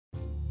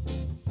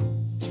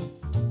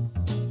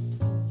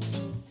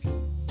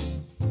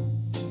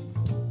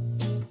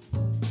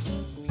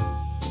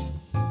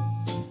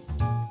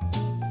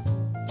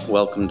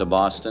welcome to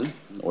Boston,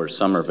 or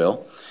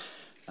Somerville.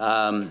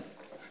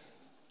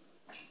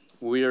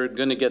 We are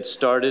going to get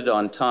started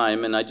on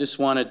time, and I just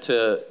wanted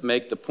to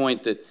make the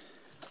point that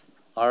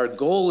our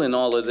goal in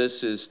all of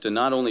this is to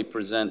not only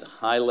present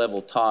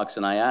high-level talks,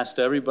 and I asked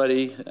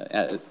everybody,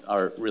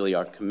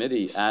 our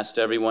committee asked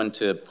everyone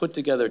to put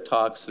together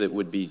talks that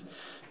would be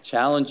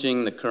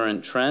challenging the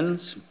current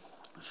trends,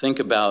 think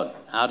about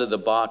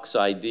out-of-the-box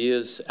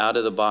ideas,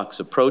 out-of-the-box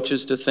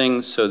approaches to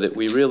things so that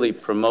we really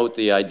promote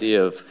the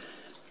idea of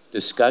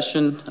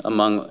discussion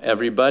among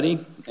everybody.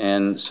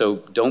 And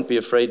so don't be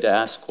afraid to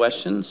ask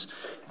questions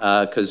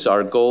because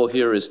our goal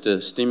here is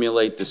to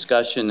stimulate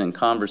discussion and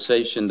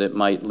conversation that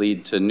might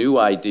lead to new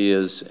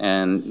ideas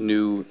and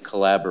new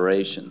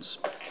collaborations.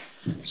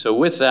 So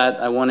with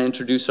that, I want to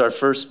introduce our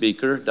first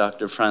speaker,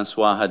 Dr.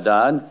 Francois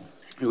Haddad,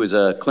 who is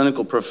a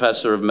clinical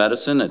professor of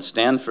medicine at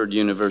Stanford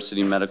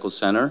University Medical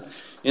Center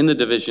in the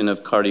Division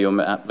of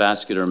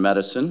Cardiovascular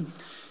Medicine.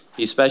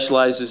 He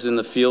specializes in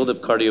the field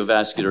of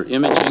cardiovascular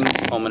imaging,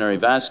 pulmonary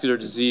vascular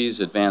disease,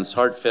 advanced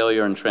heart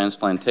failure, and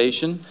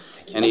transplantation,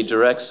 and he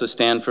directs the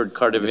Stanford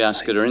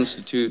Cardiovascular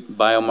Institute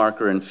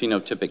Biomarker and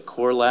Phenotypic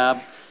Core Lab,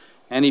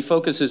 and he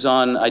focuses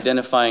on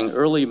identifying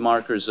early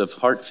markers of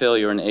heart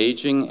failure and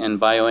aging and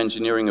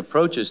bioengineering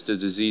approaches to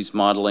disease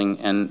modeling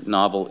and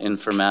novel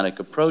informatic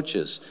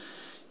approaches.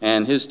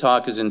 And his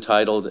talk is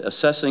entitled,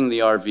 Assessing the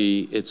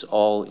RV, It's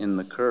All in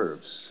the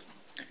Curves.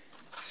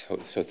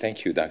 So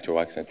thank you, Dr.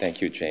 Waxman.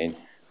 Thank you, Jane,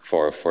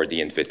 for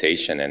the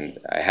invitation. And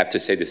I have to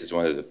say this is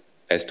one of the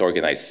best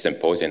organized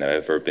symposiums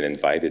I've ever been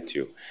invited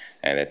to.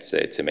 And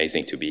it's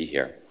amazing to be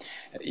here.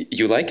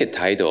 You like a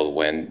title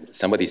when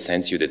somebody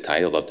sends you the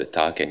title of the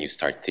talk and you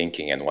start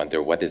thinking and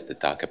wonder, what is the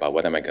talk about?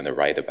 What am I going to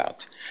write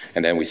about?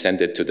 And then we send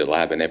it to the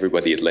lab and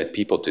everybody led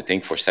people to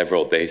think for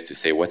several days to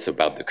say, what's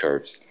about the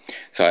curves?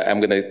 So I'm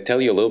going to tell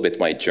you a little bit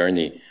my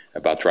journey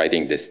about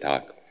writing this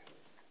talk.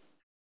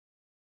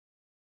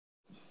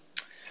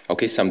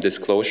 Okay, some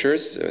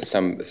disclosures,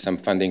 some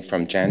funding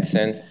from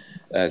Janssen,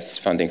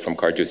 funding from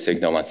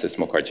CardioSignal on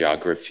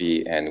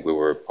seismocardiography, and we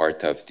were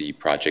part of the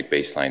Project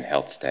Baseline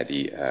Health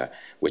Study,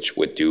 which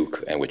with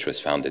Duke and which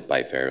was founded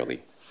by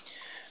Verily.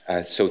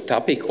 So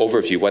topic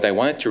overview, what I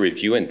wanted to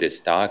review in this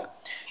talk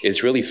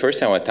is really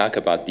first I want to talk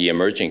about the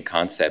emerging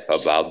concept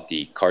about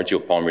the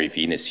cardiopulmonary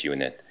venous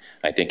unit.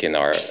 I think and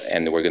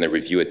we're going to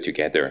review it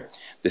together.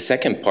 The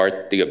second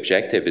part, the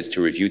objective is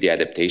to review the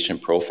adaptation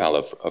profile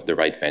of the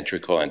right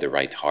ventricle and the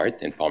right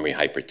heart in pulmonary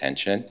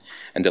hypertension.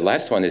 And the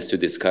last one is to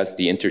discuss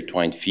the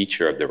intertwined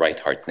feature of the right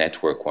heart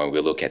network when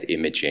we look at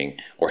imaging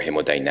or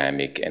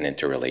hemodynamic and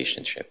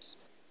interrelationships.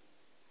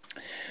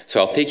 So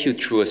I'll take you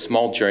through a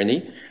small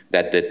journey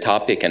that the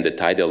topic and the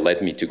title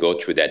led me to go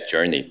through that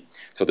journey.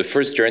 So the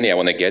first journey I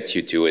want to get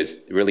you to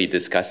is really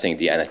discussing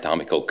the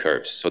anatomical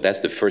curves. So that's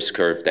the first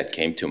curve that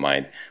came to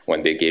mind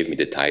when they gave me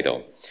the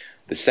title.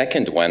 The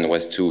second one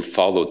was to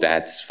follow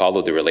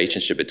the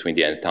relationship between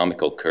the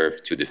anatomical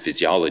curve to the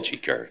physiology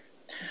curve,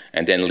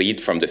 and then lead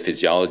from the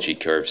physiology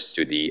curves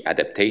to the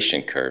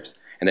adaptation curves,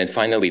 and then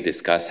finally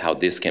discuss how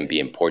this can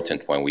be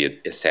important when we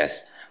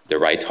assess the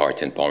right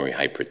heart in pulmonary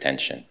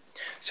hypertension.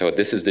 So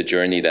this is the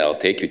journey that I'll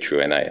take you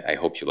through, and I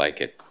hope you like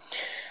it.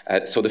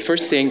 So the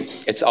first thing,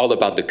 it's all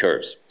about the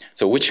curves.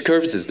 So which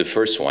curves is the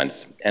first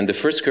ones? And the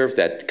first curve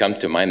that comes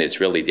to mind is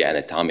really the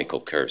anatomical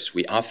curves.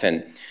 We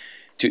often,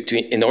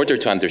 in order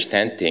to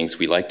understand things,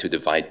 we like to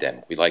divide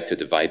them. We like to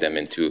divide them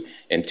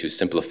into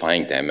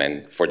simplifying them.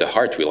 And for the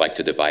heart, we like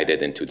to divide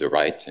it into the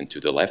right and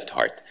to the left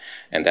heart.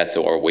 And that's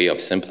our way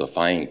of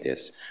simplifying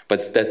this.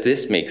 But does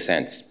this make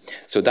sense?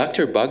 So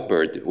Dr.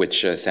 Bugbird,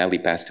 which sadly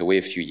passed away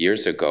a few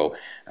years ago,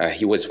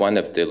 he was one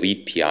of the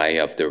lead PI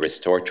of the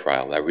RESTORE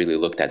trial that really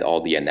looked at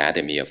all the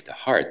anatomy of the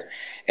heart.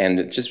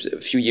 And just a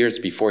few years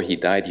before he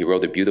died, he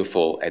wrote a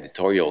beautiful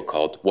editorial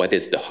called What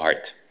is the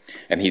Heart?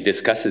 And he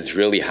discusses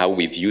really how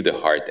we view the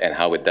heart and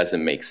how it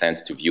doesn't make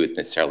sense to view it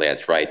necessarily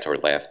as right or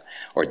left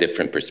or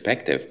different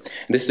perspective.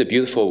 And this is a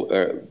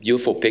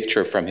beautiful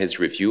picture from his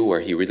review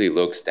where he really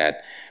looks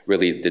at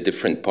really the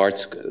different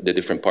parts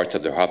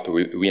of the heart,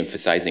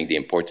 re-emphasizing the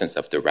importance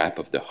of the wrap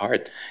of the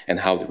heart and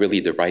how really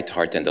the right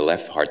heart and the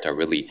left heart are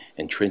really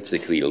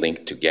intrinsically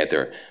linked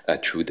together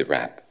through the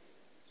wrap.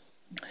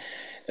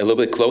 A little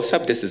bit close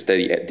up, this is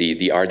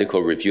the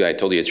article review. I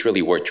told you it's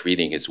really worth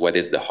reading, is What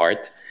is the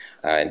Heart?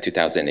 In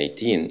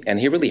 2018. And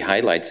he really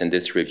highlights in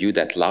this review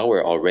that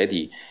Lauer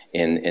already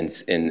in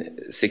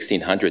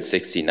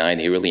 1669,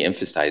 he really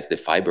emphasized the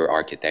fiber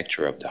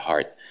architecture of the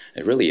heart.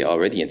 And really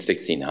already in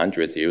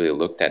 1600s, he really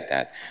looked at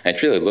that. And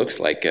it really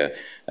looks like a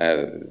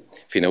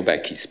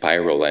Fibonacci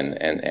spiral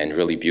and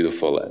really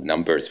beautiful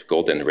numbers,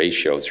 golden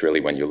ratios,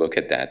 really, when you look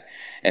at that.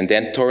 And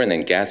then Torin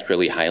and Gasp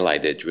really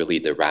highlighted really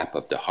the wrap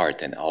of the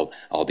heart and all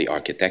the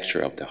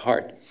architecture of the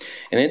heart.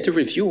 And in the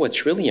review,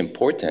 what's really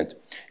important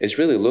is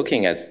really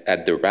looking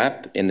at the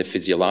wrap in the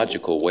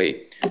physiological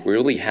way. We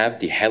really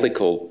have the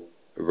helical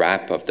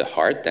wrap of the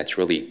heart that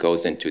really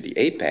goes into the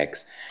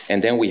apex,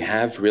 and then we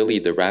have really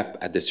the wrap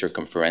at the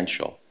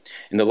circumferential.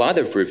 In a lot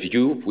of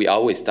review, we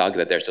always talk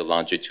that there's a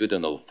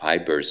longitudinal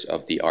fibers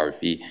of the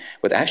RV,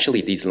 but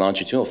actually these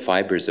longitudinal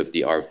fibers of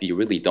the RV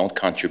really don't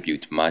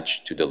contribute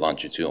much to the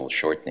longitudinal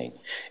shortening.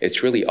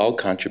 It's really all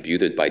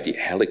contributed by the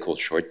helical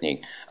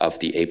shortening of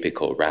the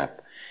apical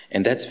wrap.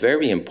 And that's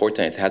very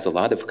important. It has a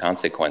lot of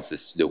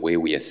consequences to the way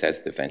we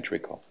assess the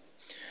ventricle.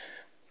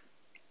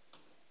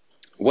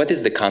 What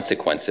is the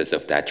consequences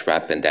of that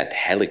wrap and that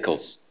helical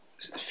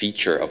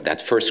feature of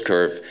that first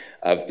curve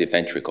of the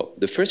ventricle?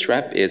 The first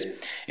wrap is,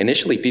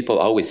 initially people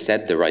always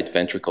said the right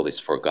ventricle is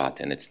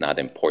forgotten, it's not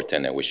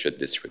important and we should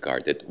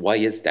disregard it. Why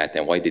is that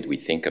and why did we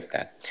think of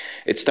that?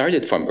 It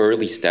started from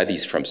early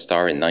studies from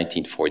Starr in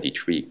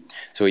 1943.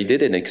 So he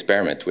did an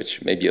experiment,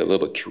 which may be a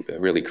little bit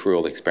really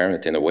cruel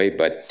experiment in a way,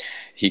 but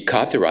he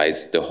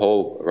cauterized the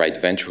whole right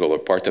ventricle or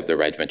part of the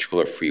right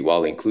ventricular free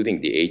wall, including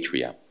the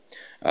atria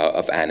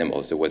of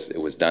animals. It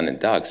was done in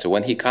dogs. So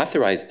when he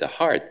cauterized the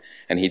heart,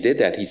 and he did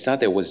that, he saw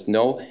there was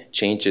no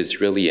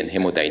changes really in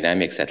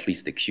hemodynamics, at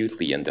least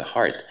acutely in the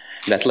heart.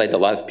 That led a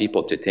lot of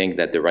people to think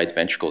that the right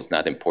ventricle is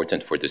not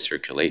important for the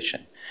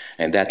circulation.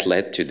 And that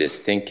led to this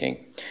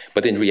thinking.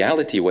 But in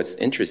reality, what's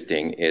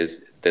interesting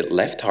is the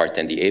left heart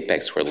and the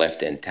apex were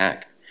left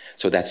intact.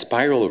 So that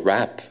spiral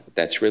wrap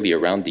that's really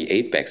around the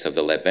apex of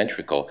the left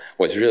ventricle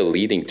was really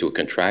leading to a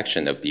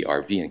contraction of the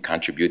RV and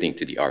contributing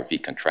to the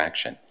RV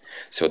contraction.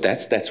 So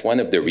that's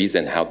one of the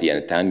reasons how the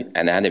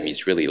anatomy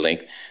is really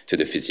linked to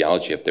the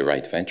physiology of the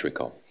right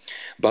ventricle.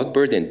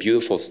 Bugbird in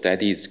beautiful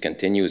studies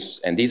continues,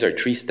 and these are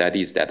 3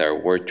 studies that are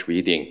worth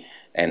reading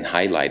and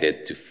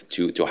highlighted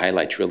to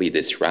highlight really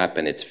this wrap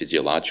and its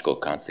physiological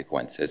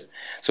consequences.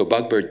 So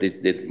Bugbird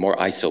did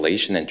more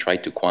isolation and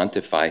tried to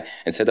quantify,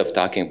 instead of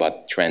talking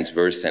about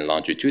transverse and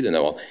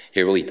longitudinal,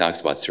 he really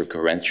talks about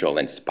circumferential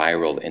and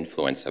spiral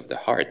influence of the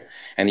heart.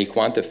 And he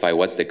quantified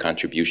what's the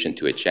contribution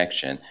to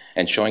ejection,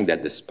 and showing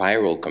that the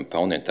spiral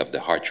component of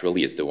the heart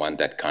really is the one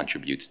that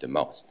contributes the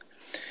most.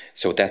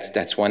 So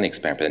that's one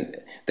experiment.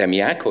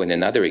 Damiaco, in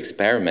another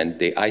experiment,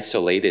 they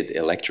isolated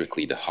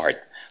electrically the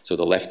heart. So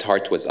the left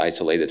heart was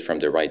isolated from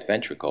the right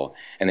ventricle.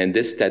 And in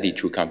this study,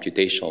 through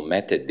computational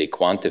method, they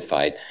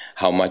quantified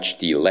how much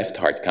the left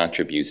heart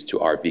contributes to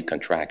RV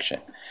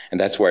contraction. And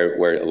that's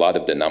where a lot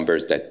of the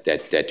numbers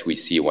that we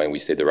see when we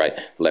say the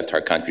left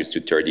heart contributes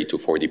to 30 to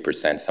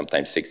 40%,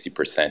 sometimes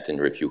 60% in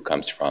review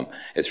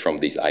is from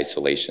this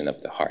isolation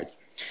of the heart.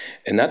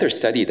 Another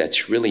study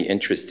that's really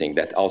interesting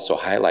that also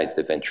highlights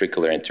the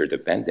ventricular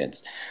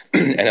interdependence,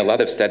 and a lot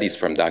of studies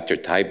from Dr.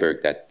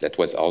 Tyberg that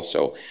was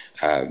also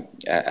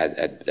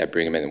at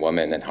Brigham and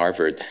Women and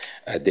Harvard,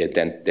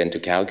 then to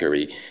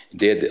Calgary,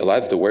 did a lot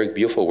of the work,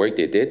 beautiful work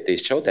they did. They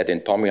showed that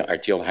in pulmonary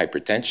arterial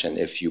hypertension,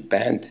 if you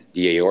bend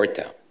the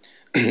aorta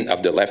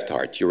of the left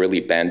heart, you really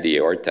bend the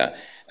aorta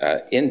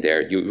in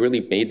there, you really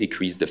may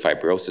decrease the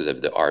fibrosis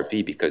of the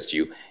RV because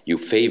you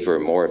favor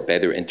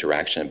better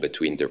interaction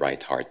between the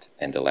right heart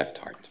and the left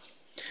heart.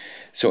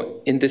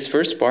 So in this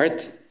first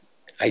part,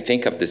 I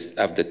think of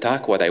the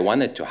talk, what I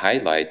wanted to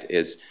highlight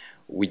is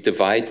we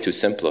divide to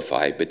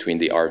simplify between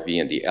the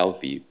RV and the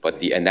LV, but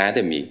the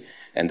anatomy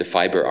and the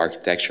fiber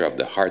architecture of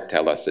the heart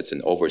tell us it's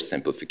an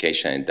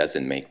oversimplification and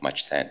doesn't make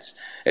much sense.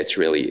 It's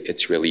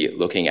really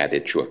looking at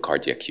it through a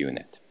cardiac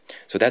unit.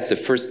 So that's the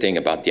first thing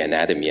about the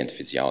anatomy and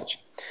physiology.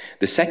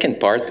 The second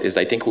part is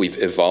I think we've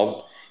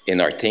evolved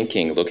in our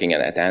thinking looking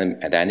at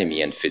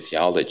anatomy and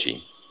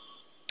physiology.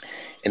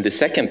 In the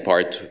second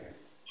part,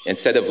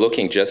 instead of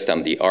looking just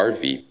on the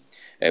RV,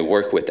 I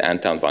work with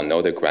Anton von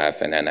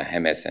Nodegraaff and Anna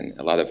Hemes and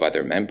a lot of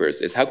other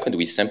members, is how could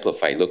we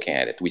simplify looking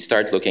at it? We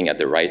start looking at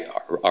the right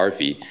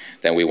RV,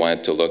 then we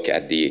wanted to look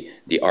at the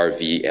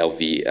RV,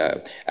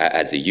 LV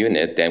as a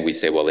unit, then we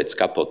say, well, it's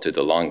coupled to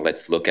the lung,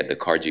 let's look at the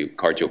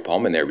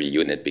cardiopulmonary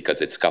unit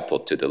because it's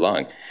coupled to the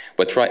lung.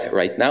 But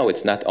right now,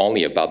 it's not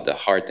only about the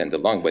heart and the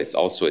lung, but it's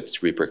also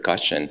its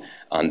repercussion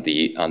on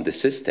the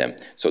system.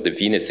 So the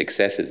venous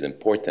excess is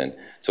important.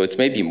 So it's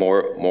maybe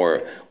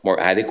more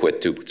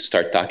adequate to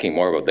start talking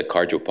more about the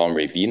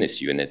cardiopulmonary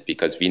venous unit,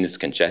 because venous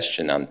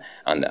congestion on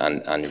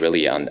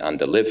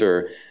the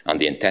liver, on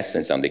the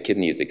intestines, on the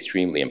kidney is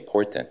extremely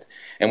important.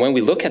 And when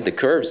we look at the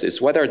curves,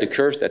 is what are the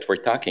curves that we're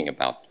talking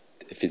about?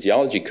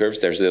 Physiology curves,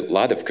 there's a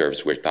lot of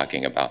curves we're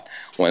talking about.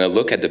 When I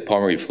look at the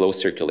pulmonary flow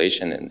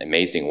circulation, and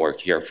amazing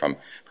work here from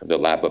the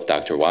lab of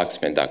Dr.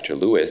 Waxman, Dr.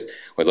 Lewis,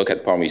 when we look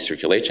at pulmonary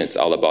circulation, it's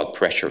all about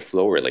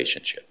pressure-flow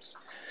relationships.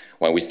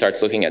 When we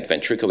start looking at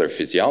ventricular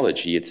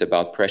physiology, it's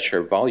about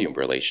pressure-volume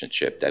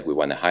relationship that we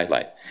want to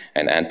highlight.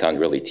 And Anton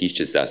really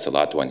teaches us a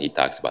lot when he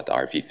talks about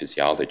RV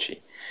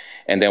physiology.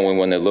 And then when we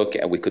want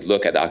to we could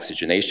look at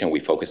oxygenation, we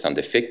focus on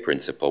the Fick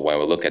principle. When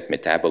we look at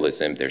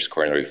metabolism, there's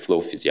coronary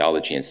flow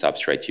physiology and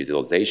substrate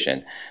utilization.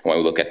 And when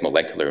we look at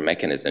molecular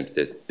mechanisms,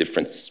 there's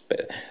different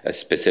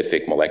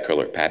specific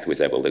molecular pathways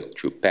that will look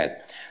through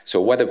PET.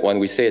 So when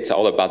we say it's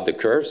all about the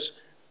curves,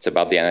 it's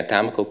about the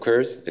anatomical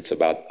curves, it's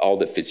about all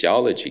the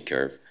physiology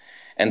curve.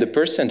 And the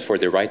person for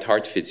the right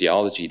heart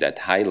physiology that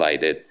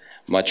highlighted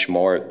much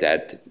more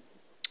that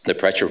the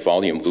pressure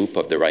volume loop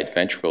of the right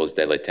ventricle is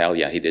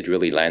deleteria. He did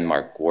really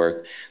landmark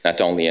work,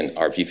 not only in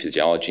RV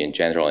physiology in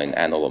general in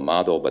animal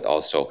model, but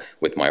also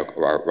with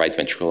right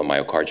ventricular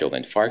myocardial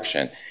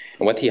infarction.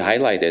 And what he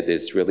highlighted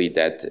is really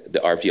that the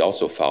RV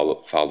also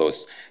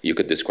follows, you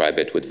could describe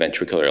it with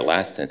ventricular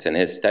elastance. And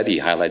his study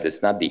highlighted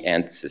it's not the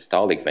end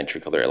systolic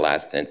ventricular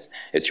elastance,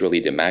 it's really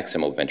the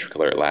maximal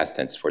ventricular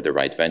elastance for the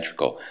right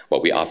ventricle,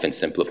 what we often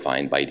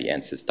simplify by the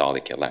end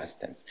systolic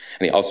elastance.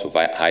 And he also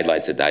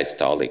highlights the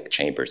diastolic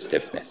chamber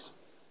stiffness.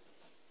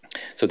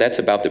 So that's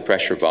about the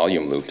pressure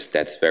volume loops.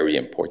 That's very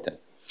important.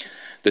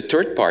 The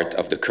third part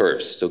of the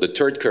curves, so the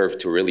third curve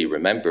to really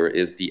remember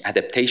is the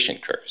adaptation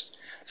curves.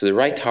 So the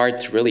right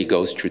heart really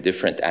goes through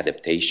different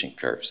adaptation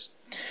curves.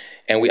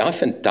 And we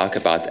often talk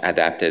about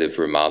adaptive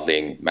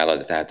remodeling,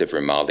 maladaptive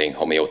remodeling,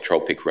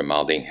 homeotropic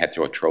remodeling,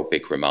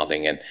 heterotropic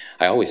remodeling, and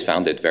I always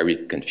found it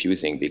very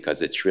confusing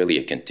because it's really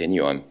a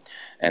continuum.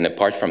 And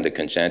apart from the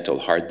congenital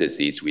heart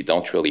disease, we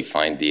don't really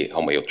find the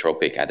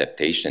homeotropic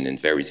adaptation in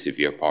very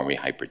severe pulmonary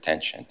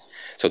hypertension.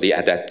 So the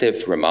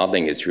adaptive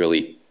remodeling is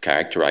really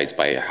characterized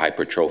by a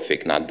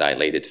hypertrophic, not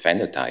dilated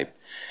phenotype,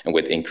 and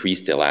with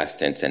increased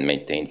elastance and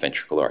maintained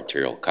ventricular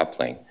arterial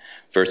coupling,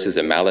 versus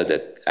a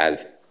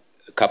maladaptive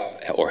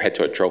or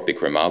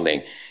heterotropic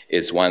remodeling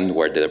is one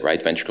where the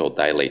right ventricle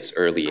dilates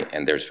early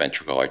and there's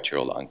ventricular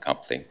arterial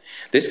uncoupling.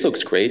 This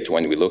looks great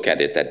when we look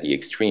at it at the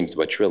extremes,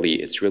 but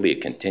really it's really a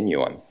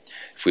continuum.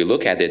 If we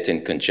look at it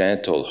in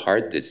congenital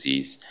heart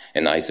disease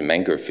and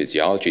Eisenmenger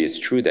physiology, it's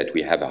true that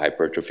we have a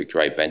hypertrophic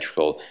right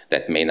ventricle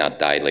that may not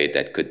dilate,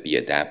 that could be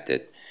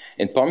adapted.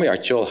 In pulmonary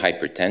arterial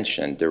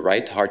hypertension, the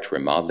right heart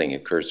remodeling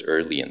occurs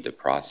early in the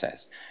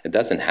process. It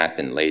doesn't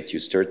happen late. You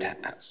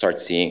start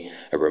seeing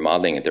a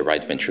remodeling at the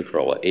right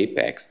ventricular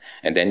apex,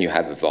 and then you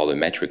have a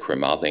volumetric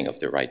remodeling of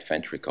the right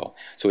ventricle.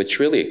 So it's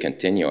really a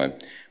continuum.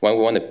 When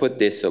we want to put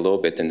this a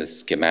little bit in the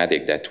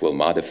schematic that will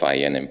modify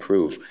and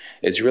improve,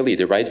 is really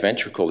the right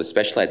ventricle,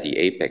 especially at the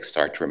apex,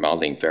 starts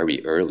remodeling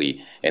very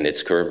early in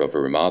its curve of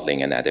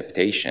remodeling and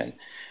adaptation.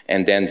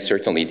 And then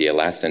certainly the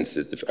elastance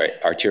is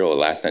arterial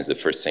elastance is the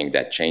first thing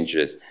that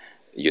changes.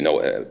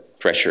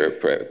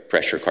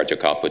 Pressure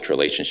cardiac output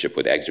relationship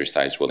with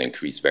exercise will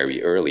increase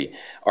very early.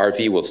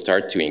 RV will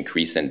start to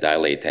increase and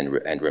dilate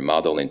and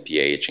remodel in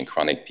PAH and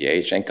chronic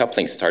PAH, and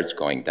coupling starts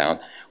going down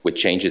with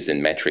changes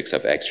in metrics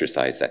of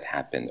exercise that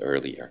happen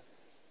earlier.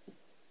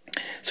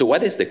 So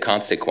what is the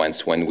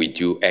consequence when we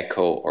do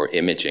echo or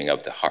imaging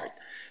of the heart?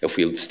 If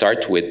we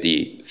start with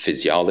the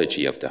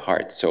physiology of the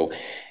heart. So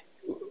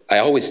I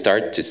always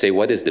start to say,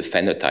 what is the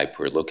phenotype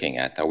we're looking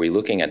at? Are we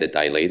looking at a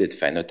dilated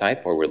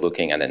phenotype, or we're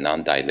looking at a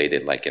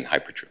non-dilated, like in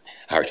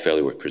heart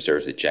failure with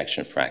preserved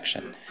ejection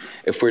fraction?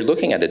 If we're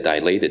looking at a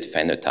dilated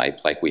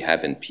phenotype, like we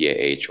have in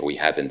PAH or we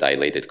have in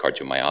dilated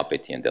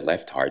cardiomyopathy in the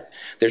left heart,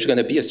 there's going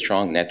to be a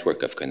strong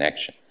network of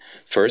connection.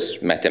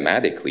 First,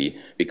 mathematically,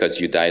 because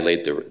you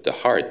dilate the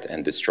heart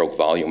and the stroke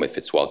volume, if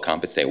it's well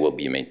compensated, will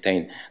be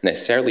maintained,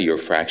 necessarily your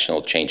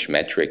fractional change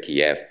metric,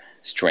 EF,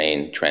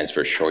 strain,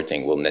 transverse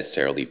shorting will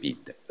necessarily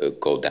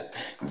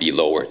be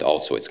lowered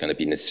also. It's going to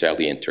be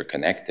necessarily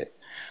interconnected.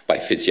 By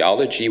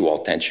physiology, wall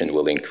tension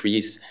will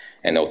increase,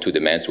 and O2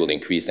 demands will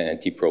increase, and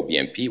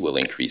NT-proBNP will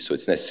increase. So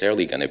it's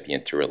necessarily going to be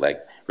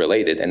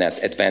interrelated. And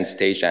at advanced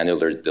stage,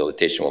 annular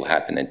dilatation will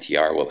happen and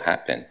TR will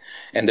happen.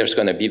 And there's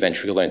going to be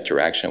ventricular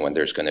interaction when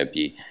there's going to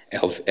be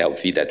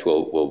LV that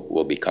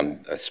will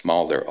become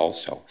smaller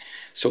also.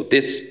 So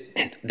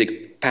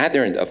the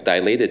pattern of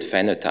dilated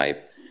phenotype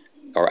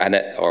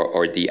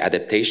or the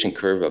adaptation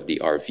curve of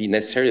the RV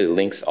necessarily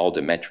links all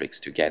the metrics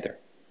together.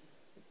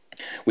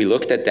 We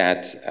looked at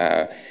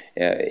that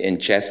in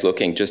chest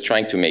looking, just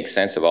trying to make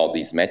sense of all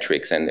these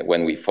metrics, and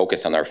when we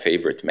focus on our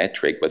favorite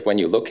metric, but when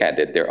you look at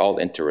it, they're all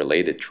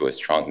interrelated through a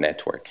strong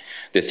network.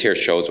 This here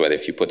shows what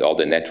if you put all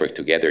the network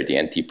together, the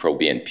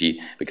NT-proBNP,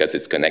 because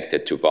it's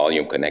connected to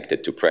volume,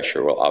 connected to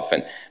pressure, will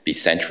often be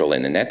central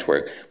in the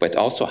network, but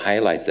also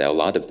highlights that a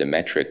lot of the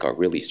metric are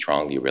really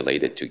strongly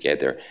related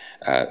together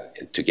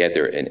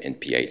in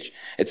PH.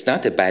 It's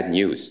not a bad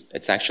news.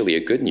 It's actually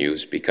a good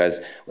news because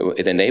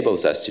it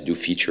enables us to do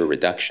feature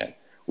reduction.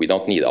 We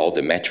don't need all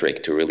the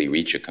metric to really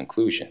reach a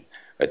conclusion.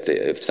 But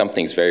if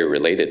something's very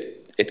related,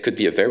 it could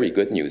be a very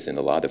good news in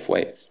a lot of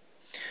ways.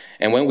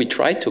 And when we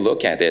try to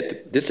look at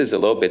it, this is a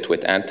little bit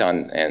with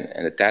Anton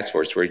and the task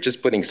force, we're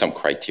just putting some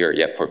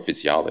criteria for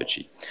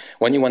physiology.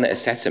 When you want to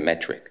assess a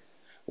metric,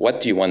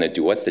 what do you want to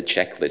do? What's the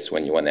checklist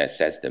when you want to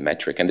assess the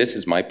metric? And this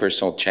is my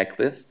personal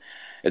checklist,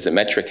 is a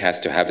metric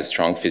has to have a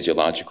strong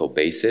physiological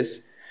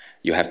basis.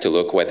 You have to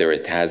look whether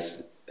it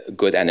has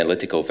good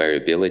analytical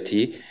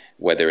variability,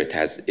 whether it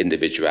has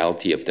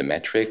individuality of the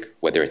metric,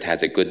 whether it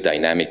has a good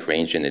dynamic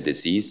range in a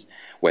disease,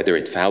 whether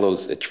it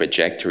follows a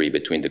trajectory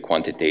between the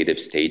quantitative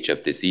stage of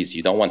disease.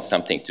 You don't want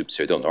something to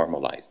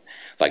pseudo-normalize.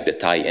 Like the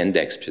TI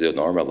index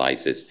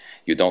pseudo-normalizes.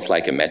 You don't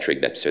like a metric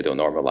that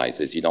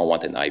pseudo-normalizes. You don't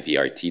want an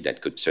IVRT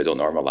that could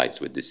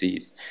pseudo-normalize with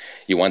disease.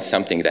 You want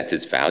something that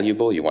is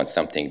valuable. You want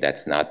something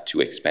that's not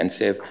too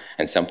expensive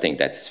and something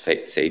that's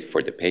safe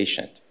for the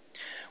patient.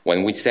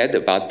 When we said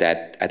about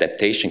that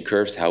adaptation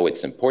curves, how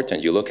it's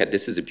important, you look at,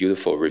 this is a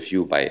beautiful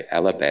review by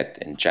Elabeth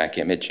in JACC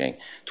Imaging,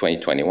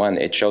 2021.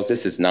 It shows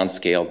this is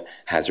non-scaled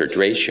hazard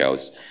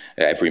ratios.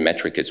 Every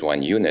metric is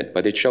 1 unit,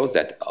 but it shows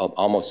that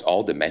almost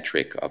all the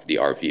metric of the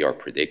RV are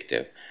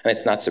predictive. And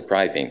it's not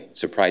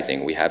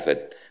surprising. We have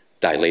a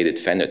dilated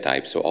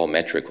phenotype, so all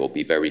metric will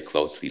be very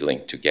closely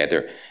linked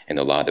together in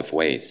a lot of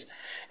ways.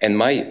 And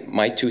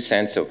my 2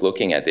 cents of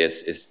looking at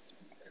this is,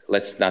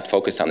 let's not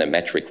focus on the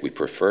metric we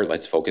prefer.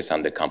 Let's focus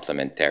on the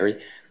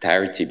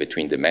complementarity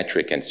between the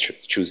metric and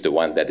choose the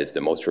one that is the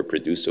most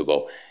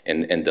reproducible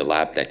in the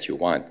lab that you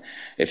want.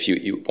 If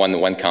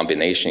one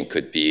combination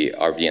could be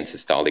RV and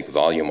systolic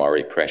volume,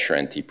 RA pressure,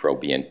 and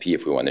T-pro-BNP,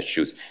 if we want to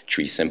choose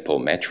 3 simple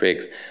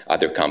metrics.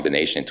 Other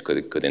combinations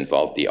could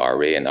involve the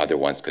RA, and other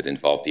ones could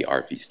involve the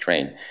RV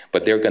strain.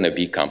 But they're going to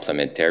be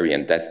complementary,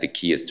 and that's the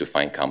key, is to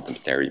find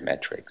complementary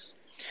metrics.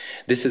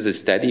 This is a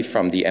study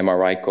from the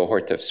MRI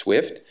cohort of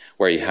Swift,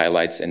 where he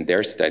highlights in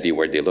their study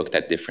where they looked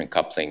at different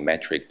coupling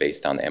metric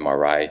based on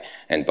MRI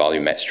and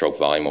stroke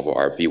volume over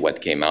RV.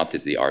 What came out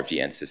is the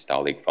RV and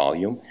systolic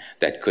volume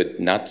that could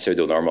not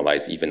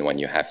pseudo-normalize even when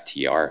you have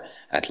TR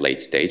at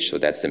late stage. So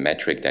that's the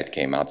metric that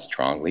came out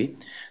strongly.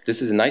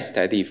 This is a nice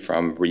study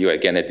from Rio.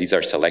 Again, these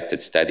are selected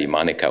study.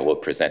 Monica will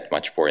present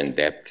much more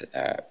in-depth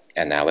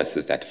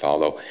analysis that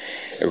follow.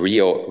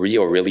 Rio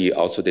really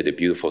also did a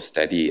beautiful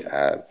study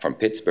from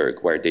Pittsburgh,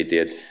 where they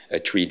did a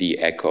 3D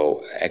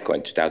echo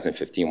in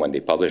 2015 when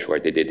they published, where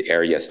they did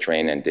area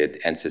strain and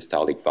did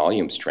end-systolic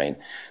volume strain.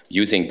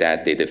 Using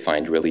that, they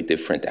defined really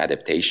different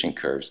adaptation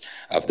curves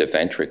of the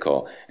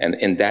ventricle. And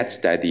in that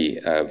study,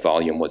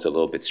 volume was a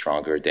little bit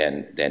stronger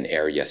than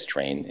area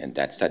strain in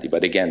that study.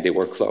 But again, they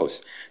were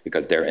close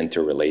because they're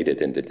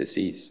interrelated in the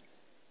disease.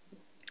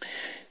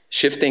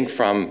 Shifting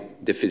from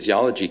the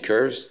physiology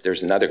curves,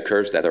 there's another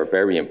curves that are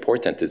very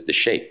important, is the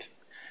shape.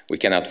 We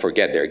cannot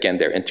forget,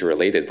 they're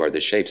interrelated by the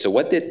shape. So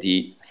what did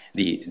the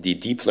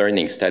deep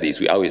learning studies,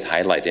 we always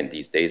highlight in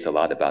these days a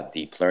lot about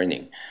deep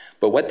learning,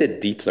 but what did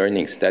deep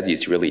learning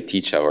studies really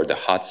teach, or the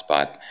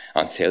hotspot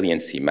on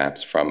saliency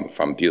maps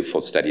from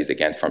beautiful studies,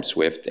 again, from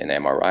Swift and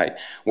MRI?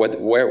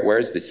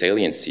 Where's the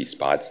saliency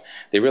spots?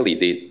 They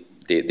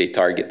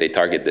target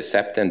the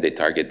septum, they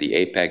target the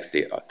apex,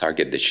 they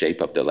target the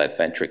shape of the left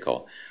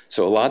ventricle.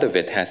 So a lot of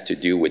it has to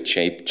do with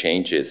shape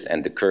changes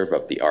and the curve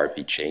of the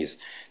RV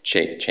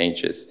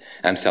changes.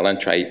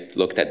 Amsalan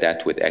looked at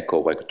that with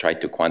echo, tried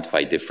to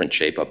quantify different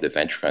shape of the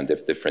ventricle and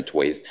different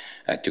ways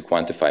to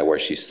quantify, where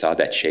she saw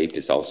that shape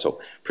is also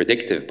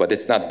predictive, but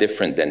it's not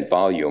different than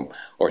volume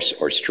or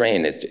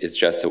strain. It's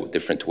just a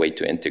different way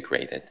to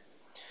integrate it.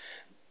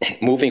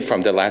 Moving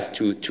from the last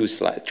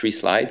three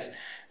slides,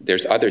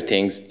 there's other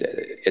things.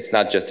 It's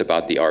not just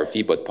about the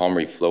RV, but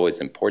pulmonary flow is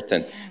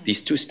important.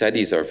 These 2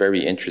 studies are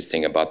very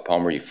interesting about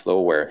pulmonary flow,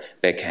 where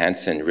Beck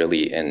Hansen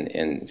really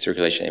in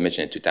circulation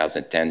imaging in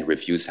 2010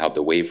 reviews how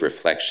the wave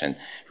reflection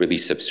really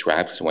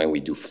subtracts when we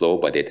do flow,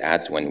 but it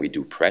adds when we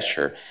do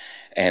pressure.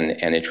 And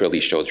it really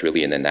shows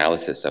really an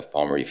analysis of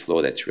pulmonary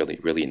flow that's really,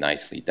 really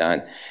nicely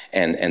done.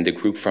 And the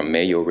group from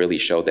Mayo really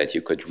showed that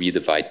you could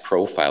redivide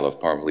profile of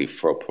pulmonary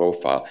flow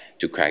profile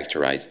to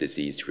characterize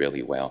disease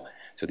really well.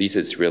 So this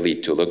is really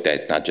to look at,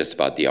 it's not just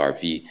about the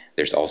RV,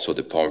 there's also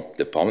the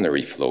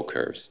pulmonary flow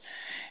curves.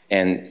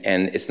 And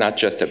it's not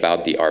just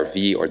about the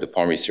RV or the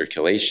pulmonary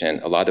circulation.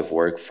 A lot of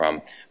work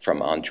from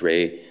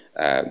André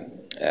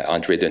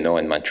Deneau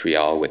in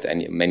Montreal with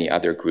many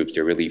other groups,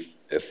 they really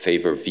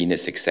favor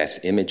venous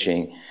excess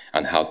imaging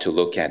on how to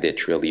look at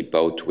it really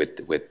both with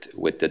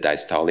the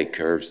diastolic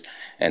curves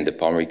and the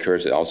pulmonary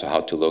curves, and also how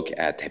to look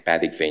at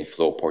hepatic vein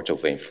flow, portal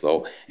vein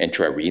flow,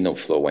 intrarenal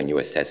flow when you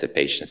assess a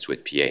patient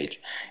with PH.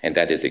 And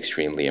that is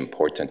extremely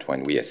important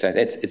when we assess.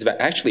 It's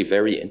actually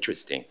very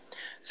interesting.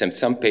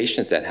 Some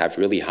patients that have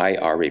really high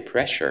RA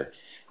pressure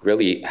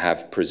really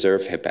have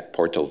preserved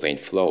portal vein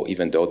flow,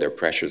 even though their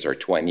pressures are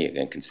 20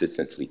 and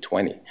consistently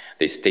 20.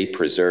 They stay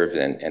preserved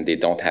and they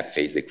don't have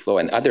phasic flow,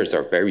 and others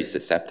are very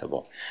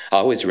susceptible. I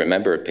always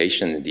remember a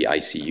patient in the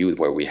ICU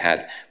where we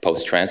had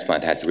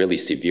post-transplant had really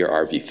severe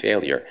RV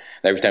failure.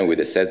 And every time we'd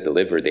assess the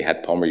liver, they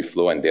had pulmonary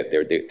flow and they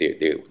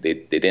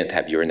didn't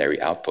have urinary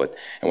output.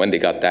 And when they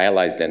got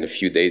dialyzed, in a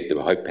few days, the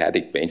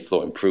hepatic vein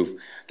flow improved,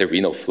 the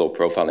renal flow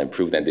profile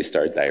improved, and they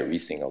started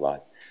diuresing a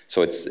lot.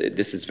 So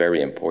this is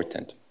very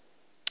important.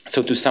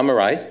 So to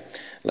summarize,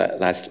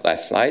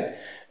 last slide.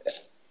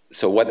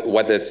 So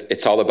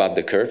it's all about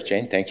the curve,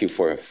 Jane. Thank you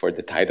for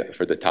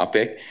the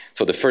topic.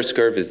 So the first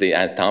curve is the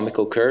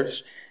anatomical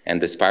curves,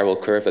 and the spiral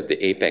curve at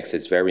the apex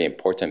is very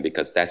important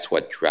because that's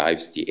what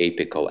drives the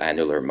apical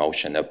annular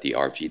motion of the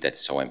RV.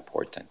 That's so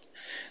important.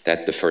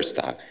 That's the first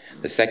thought.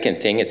 The second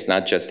thing, it's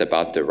not just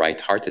about the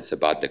right heart, it's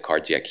about the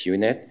cardiac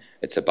unit,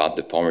 it's about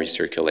the pulmonary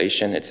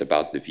circulation, it's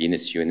about the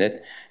venous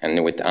unit.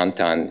 And with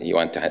Anton, you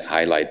want to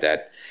highlight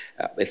that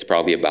it's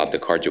probably about the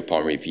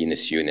cardiopulmonary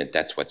venous unit.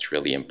 That's what's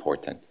really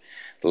important.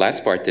 The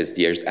last part is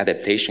there's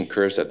adaptation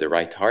curves of the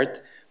right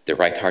heart, The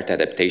right heart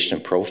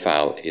adaptation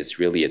profile is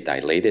really a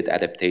dilated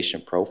adaptation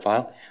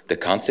profile. The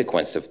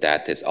consequence of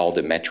that is all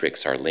the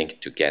metrics are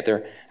linked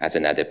together as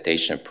an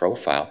adaptation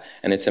profile.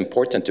 And it's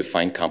important to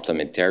find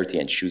complementarity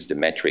and choose the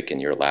metric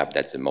in your lab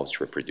that's the most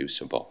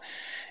reproducible.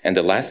 And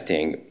the last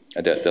thing,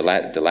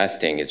 the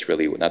last thing is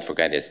really not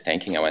forgetting is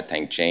thanking. I want to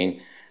thank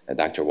Jane,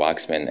 Dr.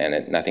 Waxman,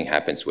 and nothing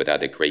happens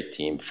without a great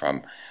team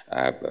from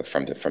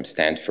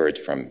Stanford,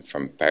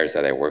 from Paris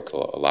that I work a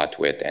lot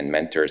with, and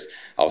mentors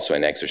also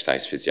in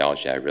exercise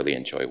physiology I really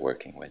enjoy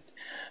working with.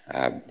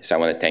 So I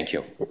want to thank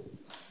you.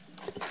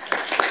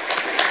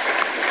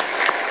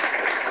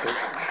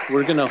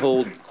 We're going to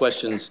hold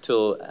questions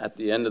till at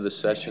the end of the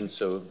session,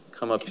 so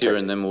come up here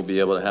and then we'll be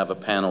able to have a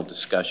panel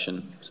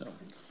discussion. So.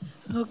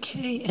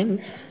 Okay,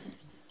 and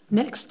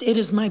next it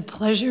is my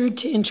pleasure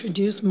to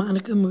introduce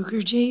Monica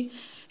Mukherjee.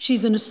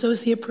 She's an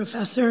associate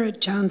professor at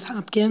Johns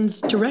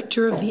Hopkins,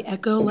 director of the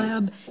Echo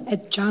Lab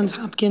at Johns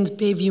Hopkins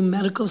Bayview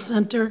Medical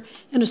Center,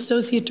 and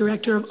associate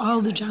director of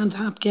all the Johns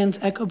Hopkins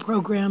Echo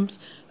programs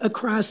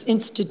across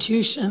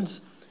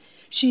institutions.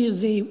 She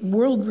is a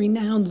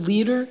world-renowned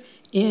leader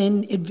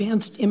in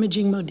advanced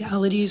imaging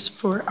modalities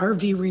for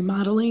RV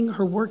remodeling.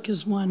 Her work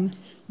has won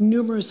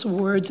numerous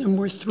awards, and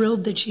we're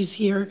thrilled that she's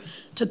here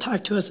to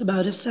talk to us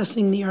about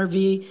assessing the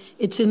RV.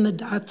 It's in the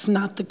dots,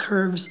 not the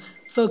curves.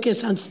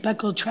 Focus on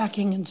speckle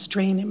tracking and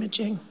strain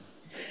imaging.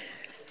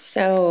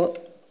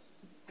 So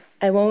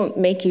I won't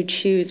make you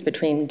choose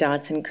between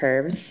dots and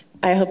curves.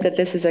 I hope that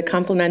this is a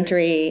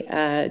complementary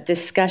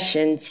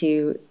discussion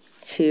to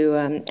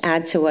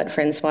add to what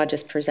Francois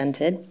just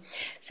presented.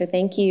 So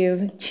thank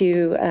you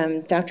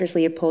to Drs.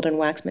 Leopold and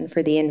Waxman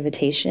for the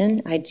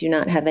invitation. I do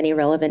not have any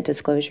relevant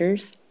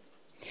disclosures.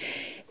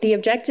 The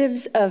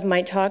objectives of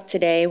my talk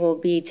today will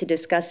be to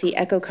discuss the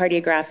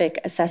echocardiographic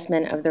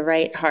assessment of the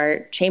right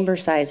heart, chamber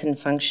size and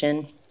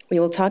function. We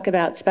will talk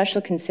about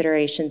special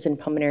considerations in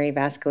pulmonary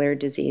vascular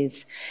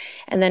disease,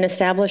 and then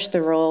establish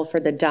the role for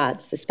the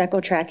dots, the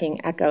speckle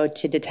tracking echo,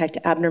 to detect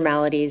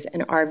abnormalities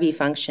in RV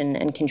function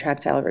and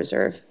contractile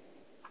reserve.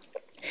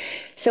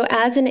 So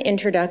as an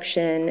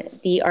introduction,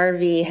 the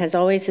RV has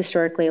always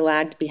historically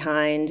lagged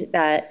behind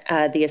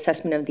the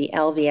assessment of the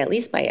LV, at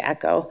least by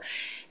echo.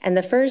 And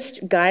the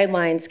first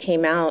guidelines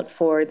came out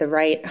for the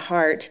right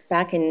heart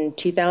back in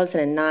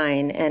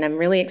 2009, and I'm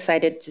really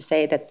excited to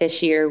say that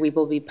this year we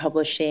will be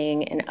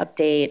publishing an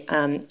update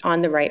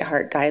on the right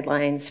heart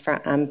guidelines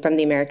from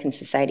the American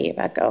Society of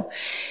Echo.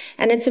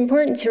 And it's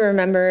important to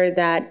remember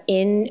that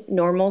in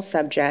normal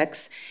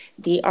subjects,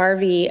 the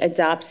RV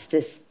adopts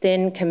this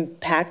thin,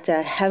 compact,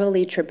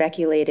 heavily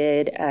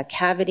trabeculated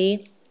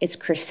cavity. It's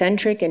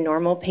crescentric in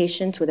normal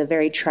patients with a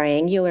very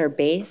triangular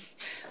base.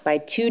 By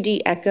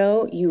 2D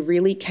echo, you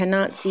really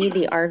cannot see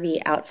the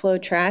RV outflow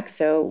tract.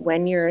 So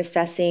when you're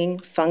assessing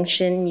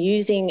function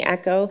using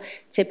echo,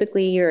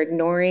 typically you're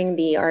ignoring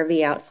the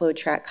RV outflow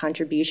tract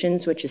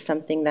contributions, which is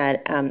something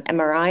that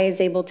MRI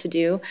is able to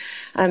do.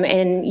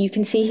 And you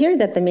can see here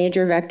that the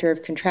major vector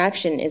of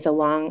contraction is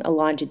along a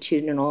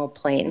longitudinal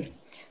plane.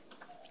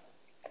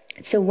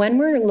 So when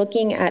we're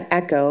looking at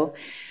echo,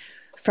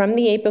 from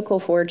the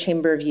apical forward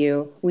chamber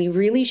view, we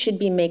really should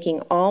be making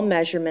all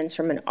measurements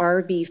from an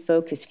RV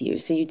focus view.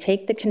 So you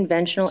take the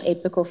conventional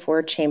apical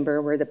forward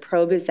chamber where the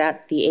probe is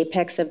at the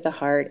apex of the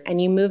heart,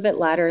 and you move it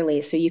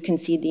laterally so you can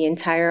see the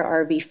entire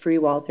RV free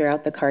wall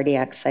throughout the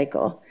cardiac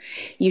cycle.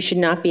 You should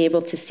not be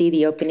able to see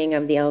the opening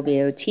of the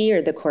LVOT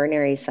or the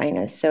coronary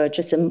sinus, so it's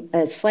just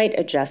a slight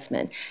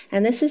adjustment.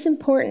 And this is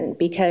important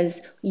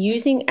because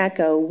using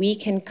echo, we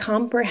can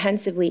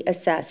comprehensively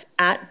assess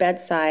at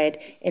bedside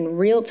in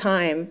real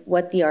time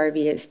what the RV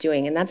is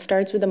doing, and that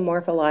starts with a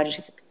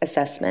morphologic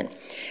assessment.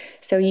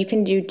 So you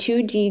can do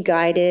 2D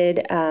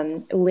guided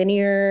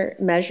linear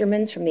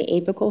measurements from the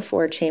apical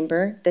forward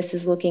chamber. This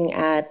is looking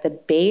at the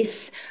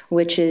base,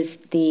 which is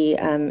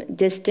the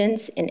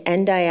distance in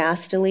end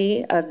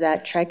diastole of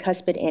that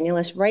tricuspid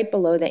annulus right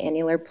below the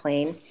annular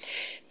plane.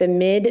 The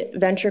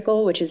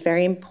mid-ventricle, which is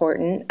very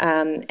important,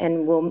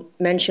 and we'll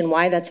mention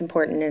why that's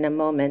important in a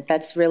moment.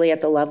 That's really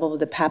at the level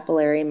of the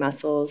papillary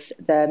muscles,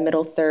 the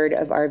middle third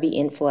of RV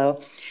inflow.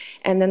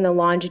 And then the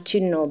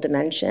longitudinal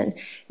dimension.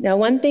 Now,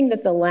 one thing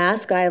that the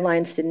last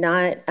guidelines did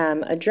not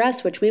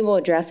address, which we will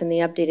address in the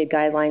updated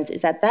guidelines,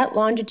 is that that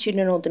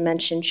longitudinal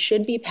dimension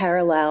should be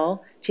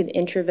parallel to the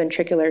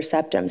interventricular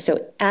septum.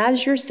 So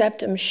as your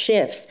septum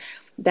shifts,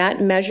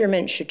 that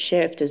measurement should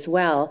shift as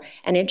well,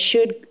 and it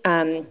should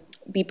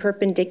be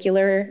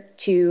perpendicular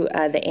to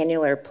the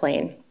annular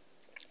plane.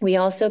 We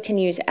also can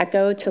use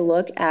echo to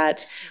look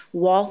at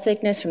wall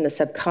thickness from the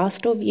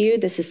subcostal view.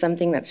 This is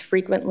something that's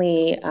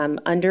frequently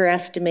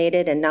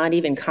underestimated and not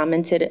even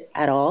commented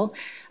at all.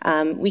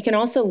 We can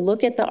also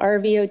look at the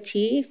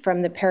RVOT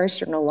from the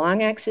peristernal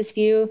long axis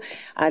view,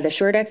 the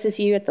short axis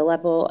view at the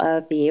level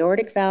of the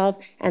aortic valve,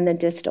 and the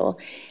distal.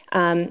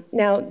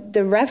 Now,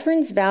 the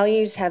reference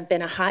values have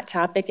been a hot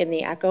topic in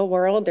the echo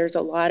world. There's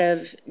a lot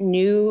of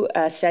new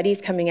studies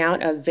coming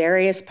out of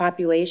various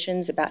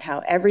populations about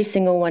how every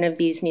single one of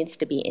these needs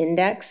to be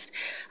indexed,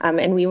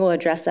 and we will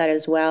address that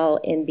as well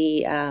in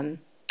the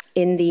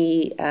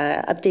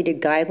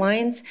updated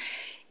guidelines,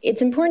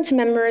 it's important to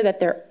remember that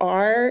there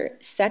are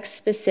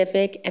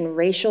sex-specific and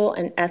racial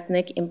and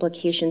ethnic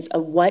implications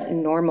of what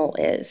normal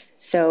is.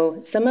 So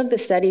some of the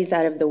studies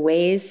out of the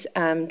WAYS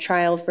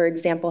trial, for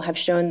example, have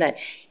shown that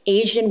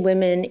Asian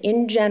women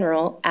in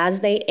general,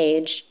 as they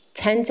age,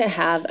 tend to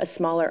have a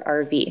smaller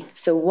RV.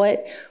 So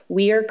what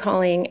we are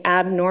calling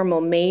abnormal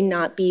may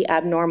not be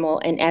abnormal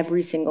in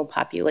every single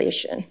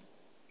population.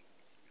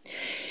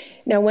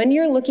 Now, when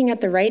you're looking at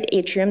the right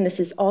atrium, this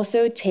is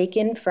also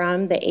taken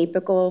from the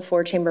apical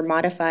four-chamber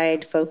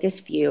modified focus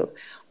view.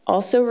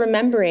 Also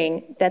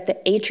remembering that the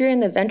atria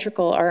and the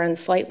ventricle are on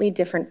slightly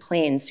different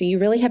planes. So you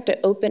really have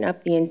to open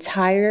up the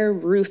entire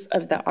roof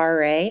of the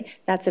RA.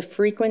 That's a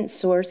frequent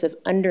source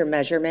of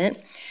undermeasurement.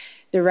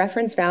 The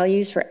reference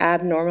values for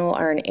abnormal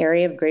are an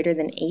area of greater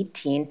than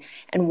 18.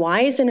 And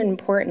why is it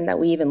important that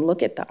we even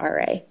look at the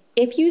RA?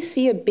 If you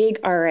see a big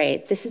RA,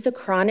 this is a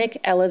chronic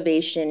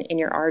elevation in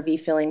your RV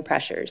filling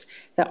pressures.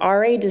 The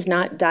RA does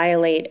not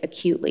dilate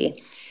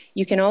acutely.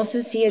 You can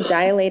also see a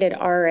dilated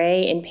RA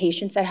in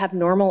patients that have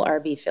normal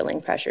RV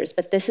filling pressures,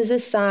 but this is a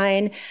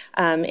sign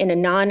in a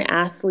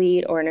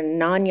non-athlete or in a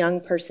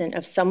non-young person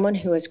of someone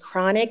who has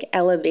chronic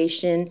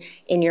elevation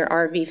in your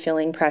RV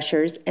filling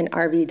pressures and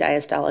RV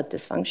diastolic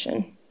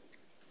dysfunction.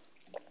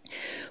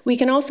 We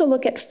can also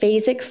look at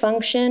phasic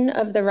function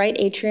of the right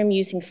atrium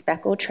using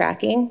Speckle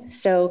tracking.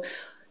 So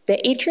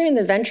the atrium and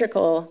the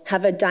ventricle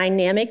have a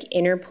dynamic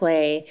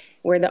interplay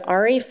where the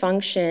RA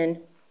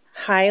function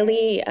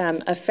highly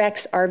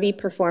affects RV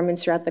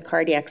performance throughout the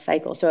cardiac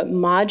cycle. So it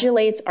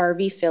modulates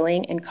RV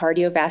filling and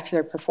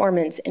cardiovascular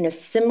performance in a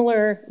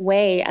similar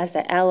way as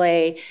the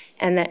LA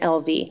and the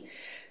LV.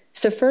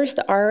 So first,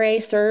 the RA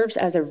serves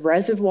as a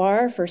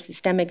reservoir for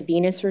systemic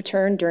venous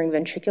return during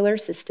ventricular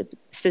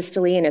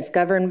systole, and it's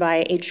governed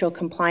by atrial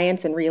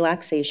compliance and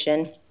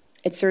relaxation.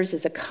 It serves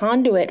as a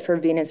conduit for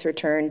venous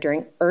return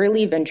during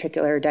early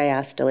ventricular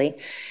diastole,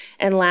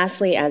 and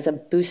lastly, as a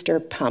booster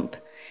pump.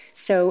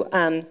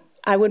 So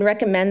I would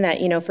recommend that,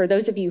 for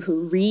those of you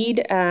who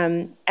read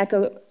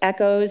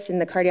echoes in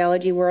the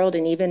cardiology world,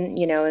 and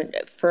even,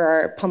 for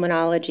our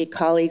pulmonology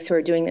colleagues who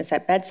are doing this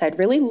at bedside,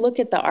 really look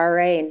at the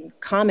RA and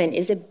comment,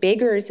 is it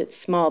big or is it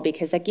small?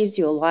 Because that gives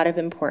you a lot of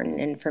important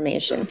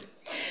information.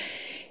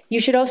 You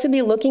should also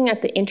be looking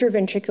at the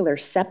interventricular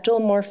septal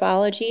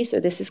morphology. So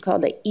this is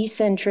called the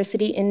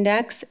eccentricity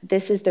index.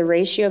 This is the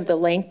ratio of the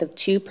length of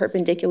two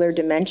perpendicular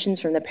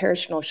dimensions from the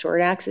parasternal short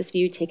axis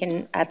view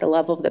taken at the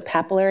level of the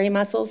papillary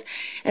muscles.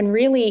 And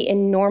really,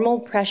 in normal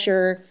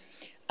pressure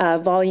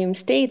volume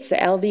states, the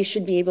LV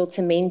should be able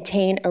to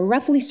maintain a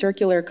roughly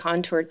circular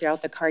contour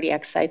throughout the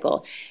cardiac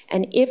cycle.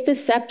 And if the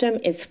septum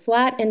is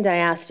flat in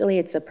diastole,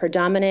 it's a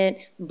predominant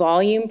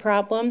volume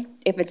problem.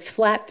 If it's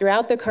flat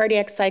throughout the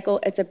cardiac cycle,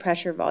 it's a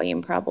pressure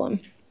volume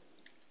problem.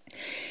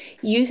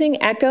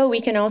 Using echo, we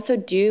can also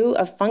do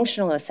a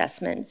functional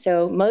assessment.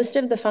 So most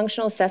of the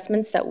functional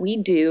assessments that we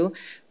do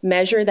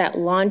measure that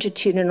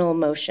longitudinal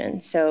motion.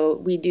 So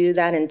we do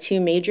that in two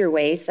major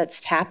ways.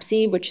 That's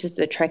TAPSE, which is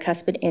the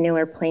tricuspid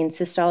annular plane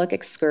systolic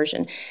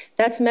excursion.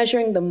 That's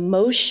measuring the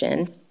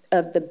motion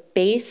of the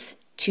base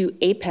to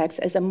apex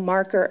as a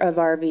marker of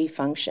RV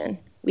function.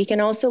 We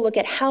can also look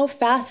at how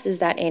fast is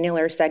that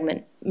annular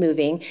segment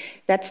moving.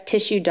 That's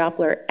tissue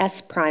Doppler S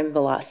prime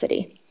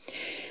velocity.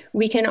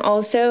 We can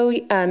also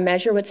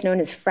measure what's known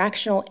as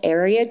fractional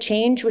area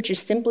change, which is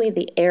simply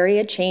the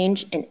area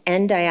change in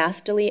end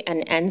diastole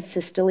and end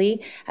systole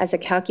as a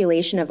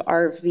calculation of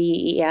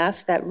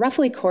RVEF that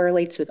roughly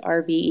correlates with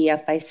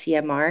RVEF by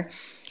CMR.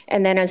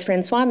 And then, as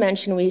Francois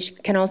mentioned, we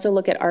can also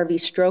look at RV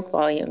stroke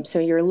volume. So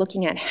you're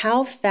looking at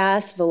how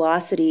fast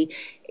velocity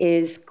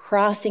is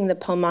crossing the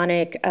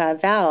pulmonic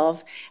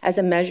valve as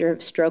a measure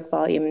of stroke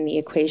volume, and the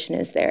equation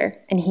is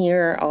there. And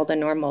here are all the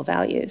normal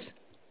values.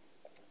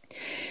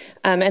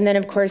 And then,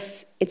 of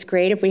course, it's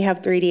great if we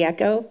have 3D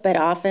echo, but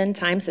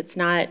oftentimes it's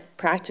not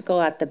practical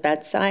at the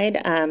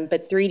bedside.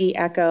 But 3D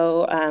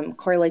echo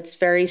correlates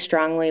very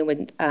strongly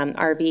with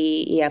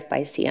RVEF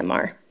by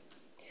CMR.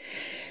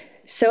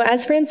 So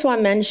as Francois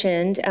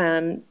mentioned,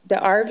 the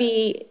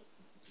RV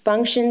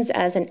functions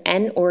as an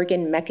end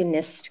organ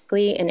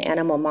mechanistically in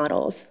animal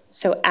models.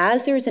 So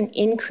as there's an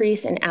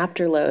increase in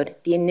afterload,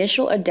 the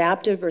initial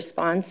adaptive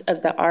response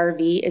of the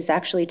RV is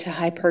actually to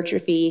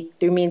hypertrophy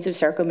through means of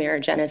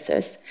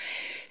sarcomerogenesis.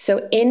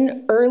 So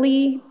in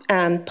early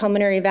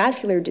pulmonary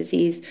vascular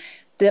disease,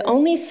 the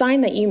only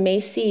sign that you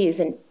may see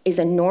is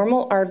a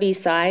normal RV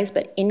size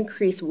but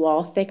increased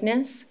wall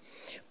thickness.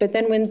 But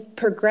then when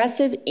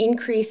progressive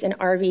increase in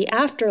RV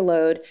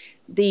afterload,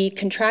 the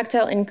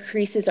contractile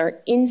increases are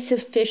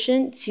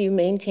insufficient to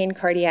maintain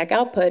cardiac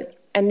output,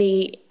 and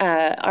the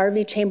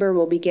RV chamber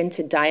will begin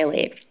to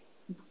dilate.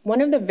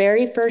 One of the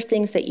very first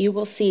things that you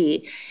will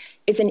see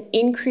is an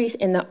increase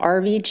in the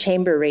RV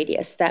chamber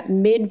radius, that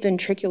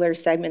mid-ventricular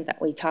segment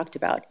that we talked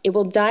about. It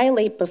will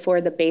dilate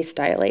before the base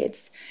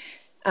dilates.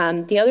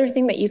 The other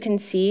thing that you can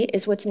see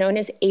is what's known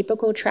as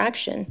apical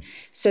traction.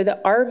 So the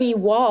RV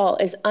wall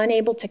is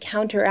unable to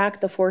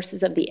counteract the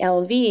forces of the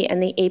LV,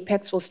 and the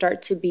apex will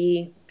start to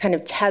be kind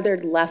of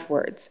tethered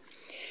leftwards.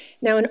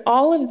 Now, in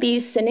all of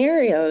these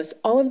scenarios,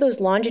 all of those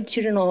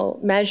longitudinal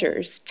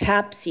measures,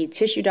 TAPSE,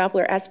 tissue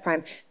Doppler S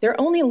prime, they're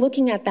only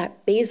looking at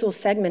that basal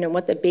segment and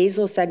what the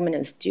basal segment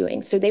is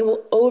doing. So they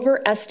will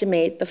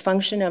overestimate the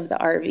function of the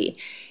RV.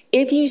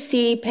 If you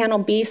see panel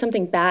B,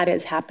 something bad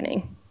is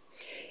happening.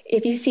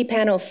 If you see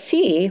panel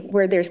C,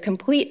 where there's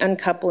complete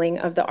uncoupling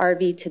of the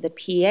RV to the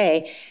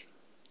PA,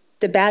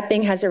 the bad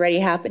thing has already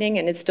happening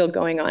and it's still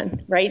going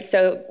on, right?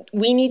 So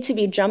we need to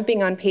be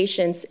jumping on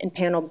patients in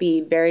panel B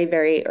very,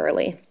 very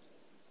early.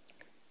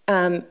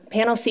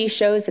 Panel C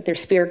shows that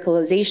there's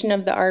sphericalization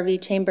of the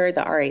RV chamber.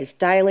 The RA is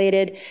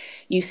dilated.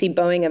 You see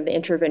bowing of the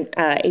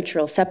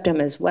atrial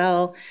septum as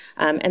well.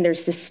 And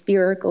there's the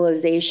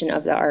sphericalization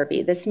of the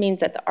RV. This means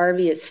that the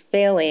RV is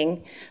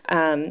failing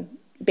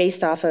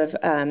based off of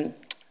the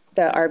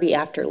RV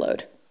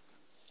afterload.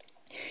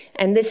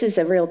 And this is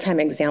a real-time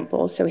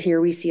example. So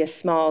here we see a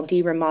small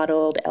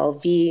deremodeled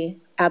LV,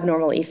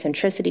 abnormal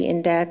eccentricity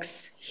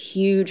index,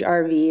 huge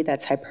RV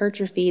that's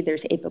hypertrophy,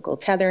 there's apical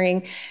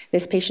tethering.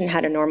 This patient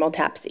had a normal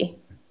TAPSE.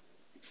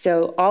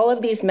 So all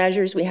of these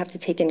measures we have to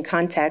take in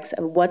context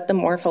of what the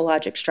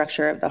morphologic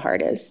structure of the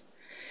heart is.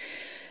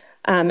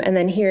 And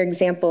then here's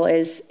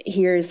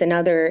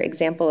another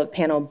example of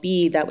panel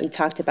B that we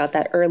talked about,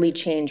 that early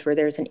change where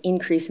there's an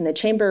increase in the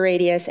chamber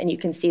radius, and you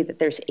can see that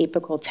there's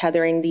apical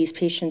tethering. These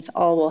patients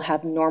all will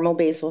have normal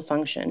basal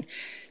function.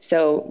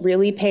 So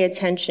really pay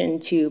attention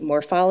to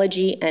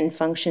morphology and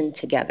function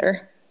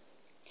together.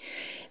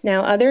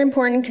 Now, other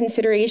important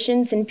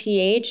considerations in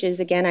PH is,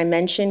 again, I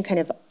mentioned kind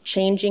of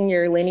changing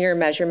your linear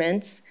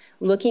measurements,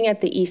 looking at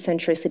the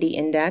eccentricity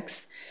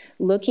index,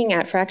 looking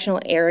at fractional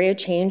area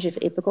change if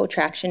apical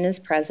traction is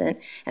present.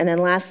 And then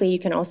lastly, you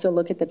can also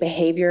look at the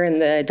behavior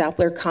and the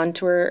Doppler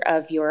contour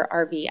of your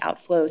RV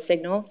outflow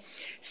signal.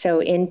 So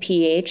in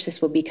PH,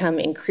 this will become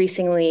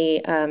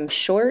increasingly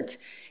short.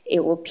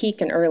 It will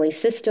peak in early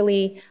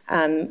systole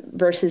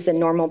versus the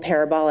normal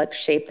parabolic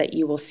shape that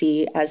you will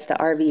see as the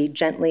RV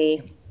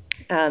gently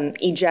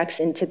ejects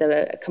into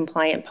the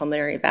compliant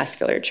pulmonary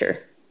vasculature.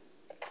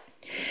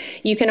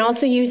 You can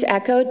also use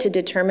echo to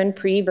determine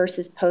pre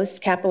versus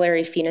post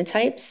capillary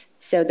phenotypes.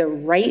 So the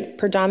right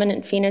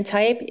predominant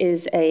phenotype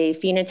is a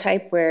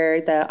phenotype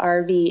where the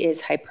RV is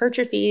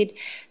hypertrophied,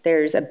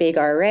 there's a big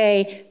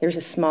RA, there's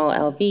a small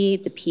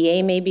LV, the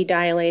PA may be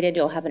dilated,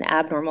 you'll have an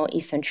abnormal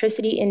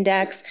eccentricity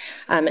index,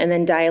 and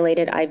then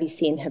dilated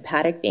IVC and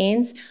hepatic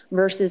veins,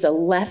 versus a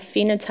left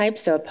phenotype,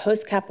 so a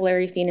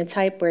post-capillary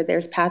phenotype where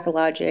there's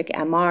pathologic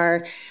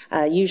MR,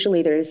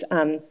 usually there's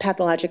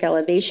pathologic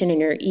elevation in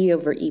your E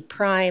over E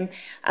prime,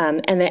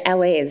 and the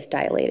LA is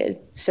dilated.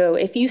 So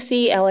if you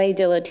see LA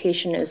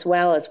dilatation as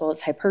well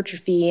as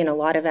hypertrophy and a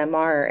lot of MR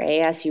or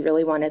AS, you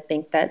really want to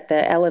think that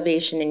the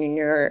elevation in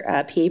your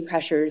PA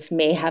pressures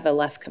may have a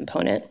left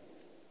component.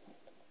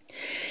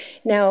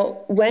 Now,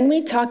 when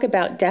we talk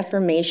about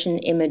deformation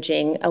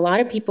imaging, a lot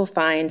of people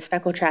find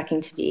speckle tracking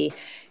to be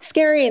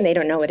scary and they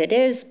don't know what it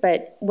is,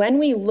 but when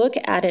we look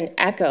at an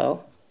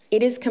echo,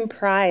 it is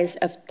comprised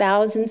of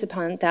thousands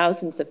upon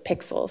thousands of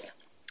pixels.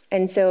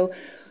 And so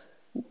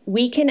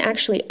we can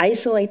actually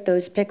isolate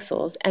those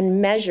pixels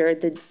and measure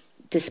the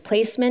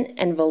displacement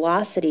and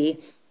velocity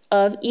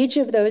of each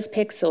of those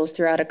pixels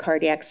throughout a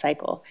cardiac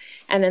cycle.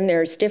 And then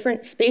there's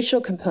different spatial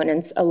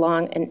components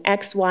along an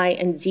X, Y,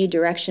 and Z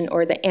direction,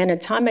 or the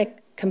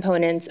anatomic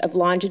components of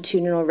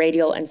longitudinal,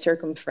 radial, and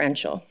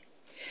circumferential.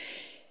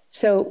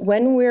 So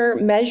when we're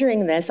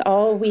measuring this,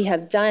 all we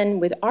have done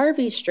with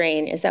RV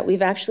strain is that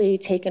we've actually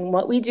taken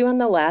what we do on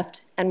the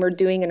left and we're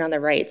doing it on the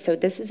right. So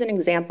this is an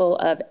example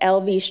of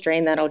LV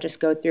strain that I'll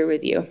just go through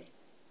with you.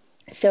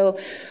 So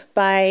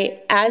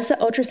as the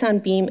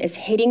ultrasound beam is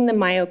hitting the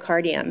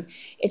myocardium,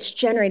 it's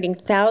generating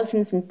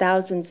thousands and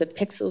thousands of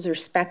pixels or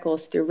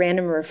speckles through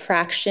random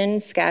refraction,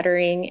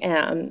 scattering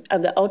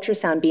of the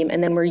ultrasound beam,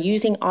 and then we're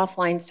using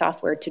offline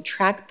software to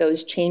track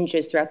those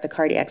changes throughout the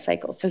cardiac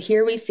cycle. So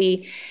here we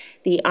see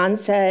the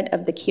onset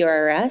of the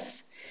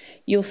QRS.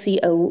 You'll see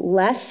a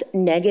less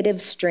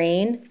negative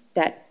strain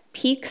that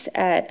peaks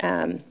at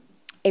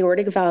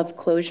aortic valve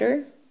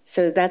closure.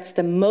 So that's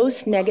the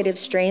most negative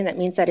strain. That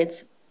means that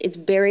it's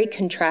very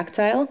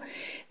contractile.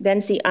 Then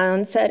it's the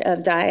onset of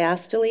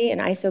diastole and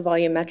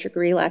isovolumetric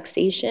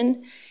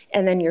relaxation,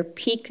 and then your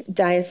peak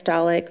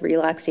diastolic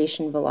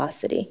relaxation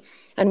velocity.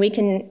 And we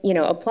can,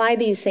 apply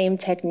these same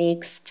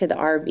techniques to the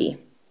RV.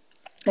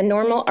 A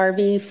normal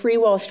RV free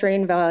wall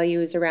strain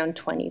value is around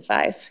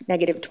 25,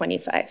 negative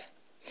 25.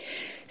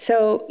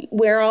 So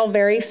we're all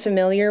very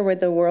familiar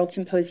with the World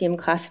Symposium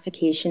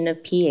classification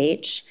of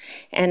pH,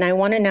 and I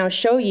want to now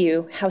show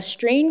you how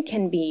strain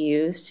can be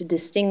used to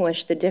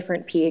distinguish the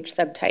different pH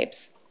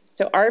subtypes.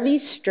 So RV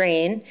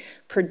strain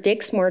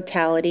predicts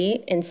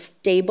mortality in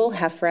stable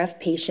HFrEF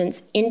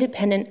patients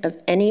independent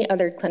of any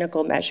other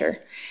clinical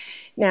measure.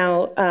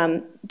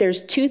 Now,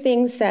 there's two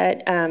things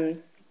that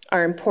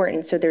are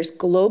important. So there's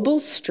global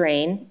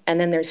strain, and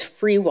then there's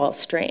free wall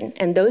strain.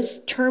 And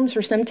those terms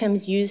are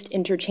sometimes used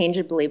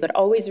interchangeably, but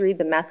always read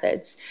the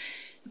methods.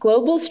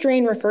 Global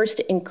strain refers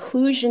to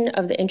inclusion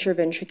of the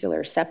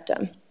intraventricular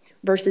septum.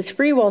 versus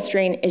free wall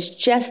strain is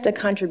just the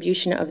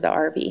contribution of the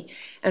RV.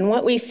 And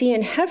what we see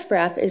in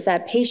HFrEF is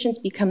that patients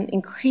become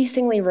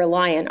increasingly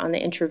reliant on the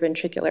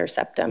intraventricular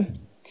septum.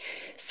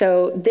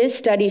 So this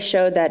study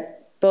showed that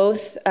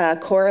both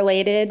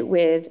correlated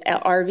with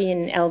RV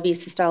and LV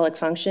systolic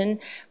function,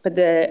 but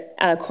the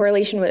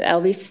correlation with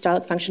LV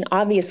systolic function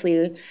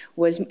obviously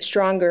was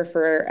stronger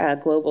for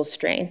global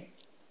strain.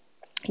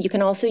 You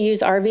can also use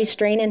RV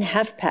strain in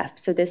HFpEF.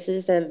 So this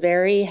is a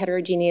very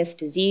heterogeneous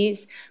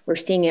disease. We're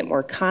seeing it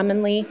more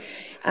commonly.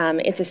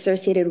 It's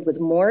associated with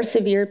more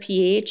severe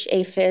PH,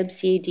 AFib,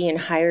 CAD, and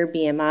higher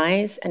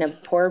BMIs, and a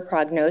poor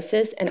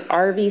prognosis. And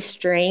RV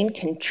strain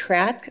can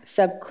track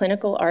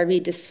subclinical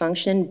RV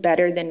dysfunction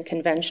better than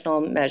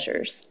conventional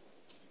measures.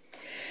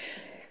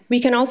 We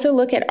can also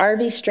look at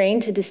RV strain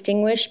to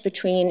distinguish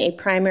between a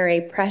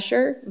primary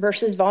pressure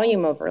versus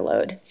volume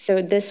overload.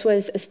 So this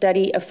was a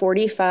study of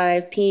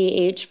 45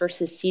 PAH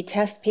versus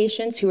CTEPH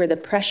patients who were the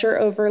pressure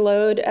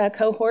overload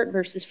cohort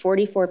versus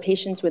 44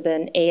 patients with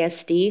an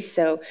ASD,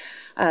 so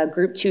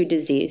group 2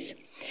 disease.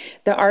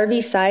 The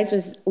RV size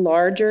was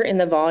larger in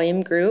the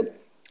volume group,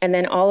 and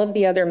then all of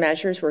the other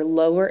measures were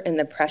lower in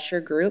the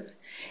pressure group.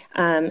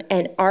 And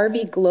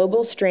RV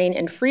global strain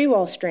and free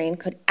wall strain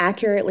could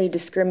accurately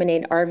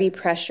discriminate RV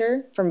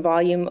pressure from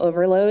volume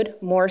overload,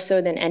 more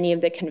so than any of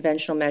the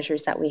conventional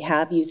measures that we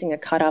have, using a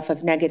cutoff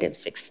of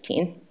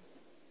 -16.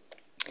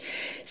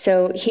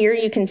 So here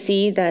you can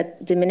see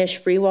that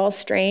diminished free wall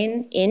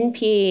strain in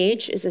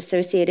PAH is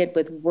associated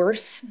with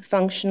worse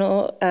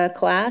functional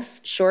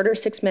class, shorter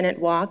 6-minute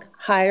walk,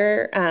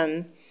 higher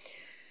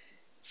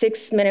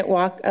 6-minute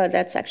walk,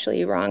 that's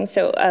actually wrong.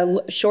 So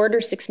a shorter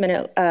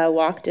 6-minute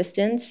walk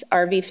distance,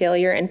 RV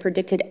failure, and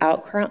predicted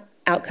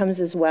outcomes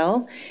as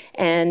well.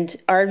 And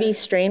RV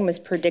strain was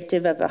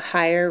predictive of a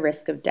higher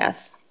risk of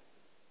death.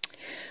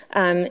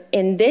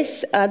 In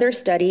this other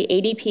study,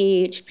 80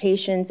 PAH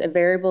patients, a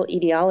variable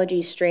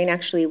etiology strain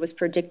actually was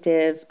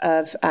predictive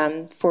of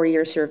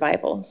 4-year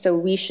survival. So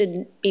we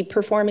should be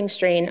performing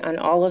strain on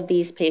all of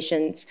these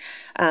patients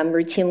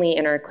routinely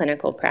in our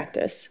clinical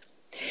practice.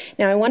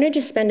 Now, I want to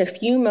just spend a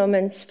few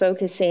moments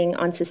focusing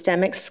on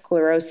systemic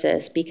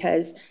sclerosis,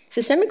 because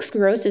systemic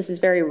sclerosis is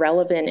very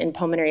relevant in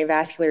pulmonary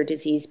vascular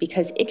disease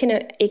because it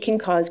can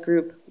cause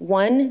group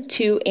 1,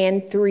 2,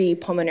 and 3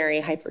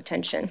 pulmonary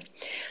hypertension.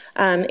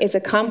 It's a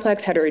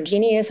complex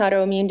heterogeneous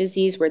autoimmune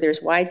disease where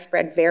there's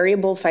widespread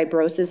variable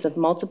fibrosis of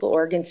multiple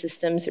organ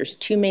systems. There's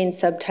 2 main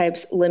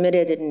subtypes,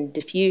 limited and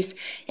diffuse,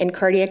 and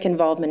cardiac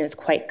involvement is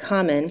quite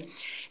common.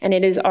 And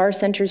it is our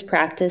center's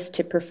practice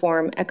to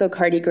perform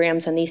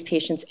echocardiograms on these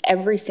patients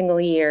every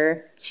single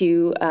year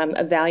to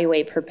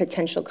evaluate for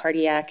potential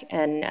cardiac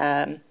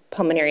and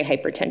pulmonary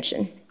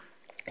hypertension.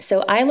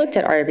 So I looked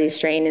at RV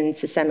strain in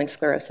systemic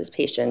sclerosis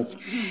patients,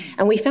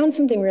 and we found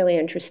something really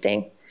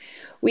interesting.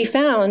 We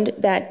found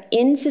that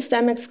in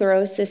systemic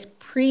sclerosis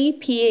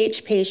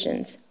pre-PH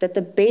patients, that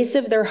the base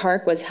of their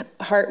heart was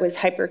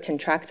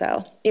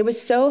hypercontractile. It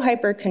was so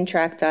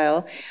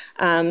hypercontractile,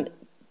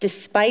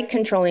 despite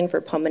controlling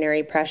for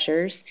pulmonary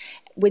pressures,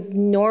 with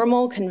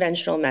normal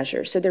conventional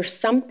measures. So there's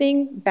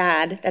something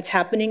bad that's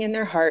happening in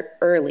their heart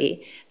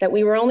early that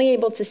we were only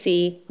able to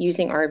see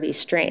using RV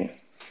strain.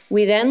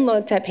 We then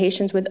looked at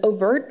patients with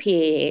overt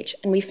PAH,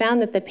 and we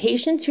found that the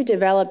patients who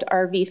developed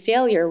RV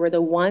failure were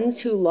the ones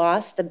who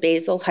lost the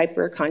basal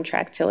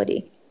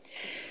hypercontractility.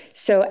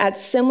 So at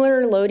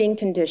similar loading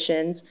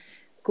conditions,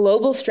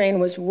 global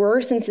strain was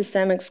worse in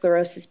systemic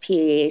sclerosis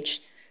PAH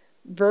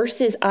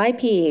versus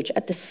IPH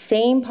at the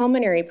same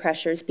pulmonary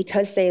pressures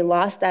because they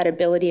lost that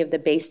ability of the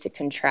base to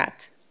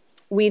contract.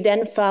 We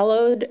then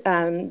followed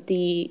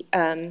the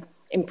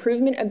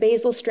improvement of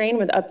basal strain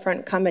with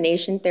upfront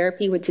combination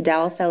therapy with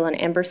tadalafil and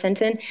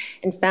ambrisentan,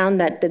 and found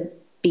that the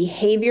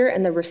behavior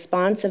and the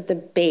response of the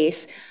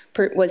base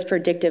was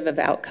predictive of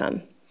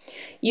outcome.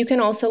 You can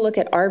also look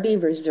at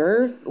RV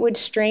reserve with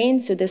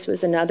strain. So this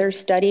was another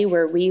study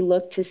where we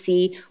looked to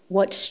see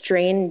what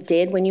strain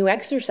did when you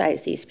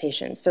exercise these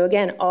patients. So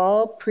again,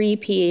 all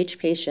pre-PH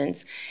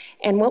patients.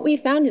 And what we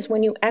found is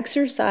when you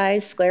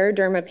exercise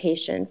scleroderma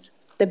patients,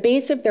 the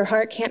base of their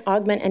heart can't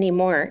augment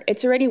anymore.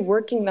 It's already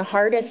working the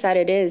hardest that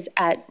it is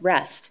at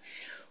rest.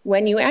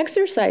 When you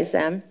exercise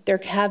them, their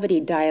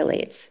cavity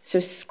dilates. So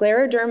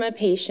scleroderma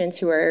patients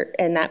who are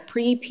in that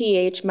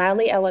pre-PH,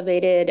 mildly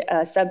elevated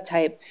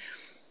subtype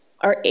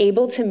are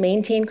able to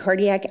maintain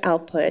cardiac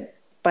output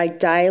by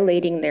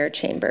dilating their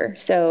chamber.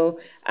 So,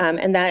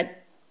 and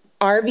that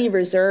RV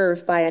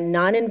reserve by a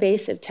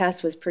non-invasive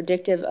test was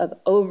predictive of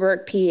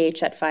overt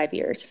PH at 5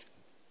 years.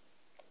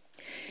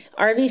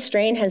 RV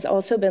strain has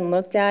also been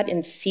looked at in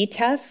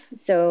CTEPH.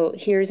 So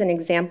here's an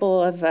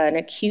example of an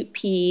acute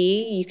PE.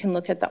 You can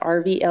look at the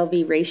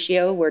RV-LV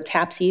ratio where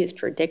TAPSE is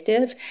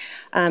predictive.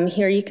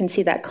 Here you can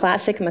see that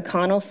classic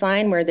McConnell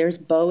sign where there's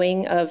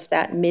bowing of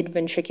that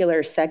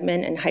mid-ventricular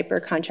segment and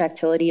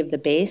hypercontractility of the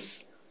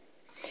base.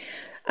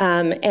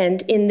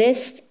 And in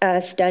this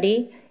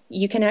study,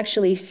 you can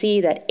actually see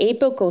that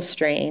apical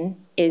strain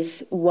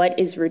is what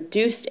is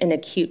reduced in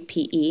acute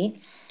PE.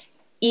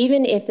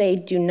 even if they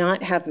do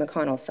not have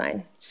McConnell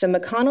sign. So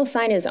McConnell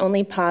sign is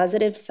only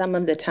positive some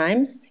of the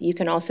times. You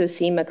can also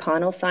see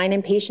McConnell sign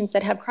in patients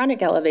that have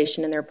chronic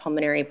elevation in their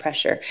pulmonary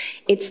pressure.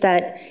 It's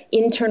that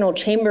internal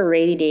chamber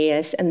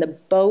radius and the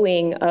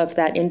bowing of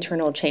that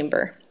internal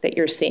chamber that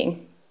you're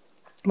seeing.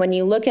 When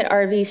you look at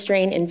RV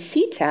strain in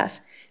CTEPH,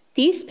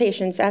 these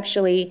patients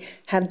actually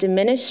have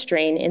diminished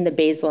strain in the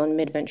basal and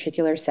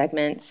midventricular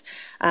segments,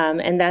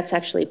 and that's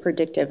actually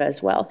predictive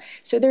as well.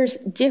 So there's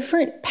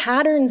different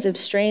patterns of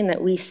strain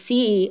that we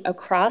see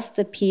across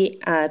the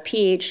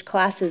pH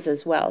classes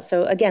as well.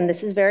 So again,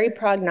 this is very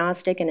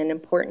prognostic and an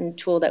important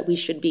tool that we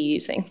should be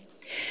using.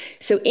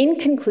 So in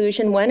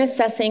conclusion, when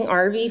assessing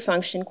RV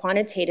function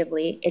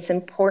quantitatively, it's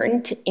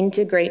important to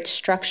integrate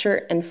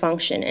structure and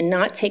function and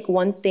not take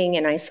one thing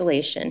in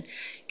isolation.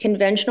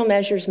 Conventional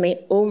measures may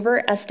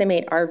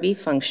overestimate RV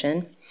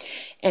function,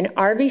 and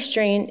RV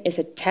strain is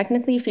a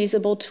technically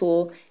feasible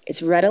tool.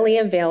 It's readily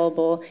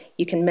available.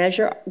 You can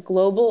measure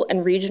global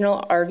and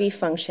regional RV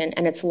function,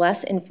 and it's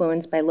less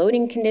influenced by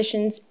loading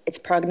conditions. It's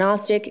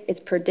prognostic, it's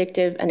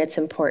predictive, and it's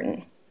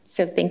important.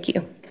 So thank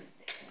you.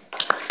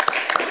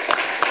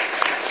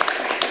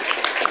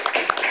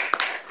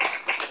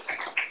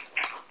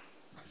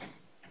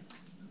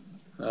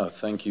 Oh,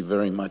 thank you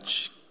very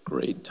much.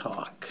 Great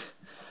talk.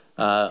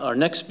 Our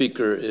next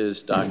speaker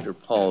is Dr.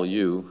 Paul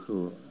Yu,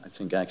 who I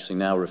think actually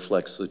now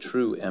reflects the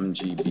true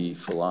MGB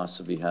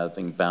philosophy,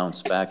 having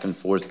bounced back and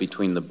forth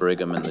between the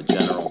Brigham and the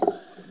General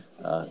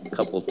a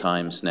couple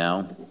times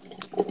now.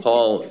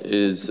 Paul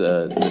is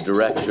the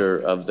director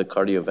of the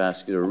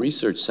Cardiovascular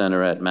Research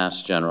Center at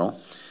Mass General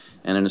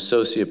and an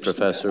associate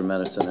professor of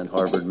medicine at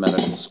Harvard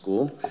Medical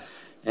School.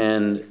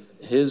 And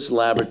his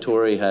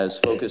laboratory has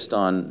focused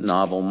on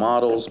novel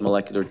models,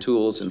 molecular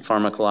tools, and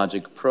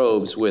pharmacologic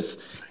probes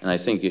with, and I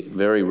think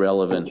very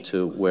relevant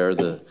to where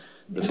the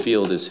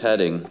field is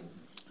heading,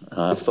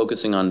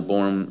 focusing on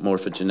bone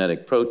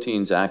morphogenetic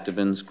proteins,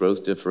 activins,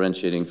 growth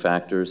differentiating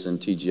factors, and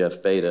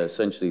TGF-beta,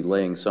 essentially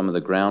laying some of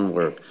the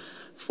groundwork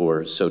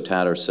for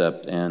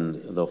sotatercept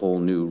and the whole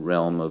new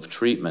realm of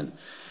treatment.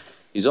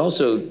 He's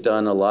also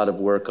done a lot of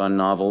work on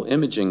novel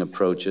imaging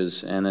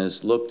approaches and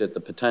has looked at the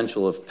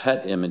potential of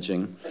PET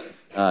imaging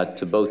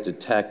to both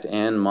detect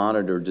and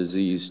monitor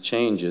disease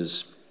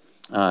changes.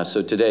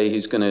 So today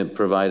he's going to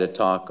provide a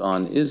talk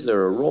on, is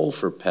there a role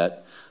for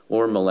PET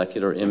or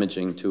molecular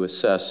imaging to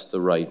assess the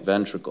right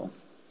ventricle?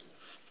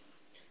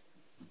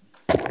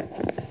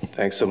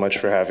 Thanks so much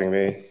for having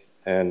me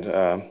and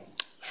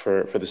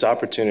for this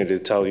opportunity to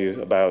tell you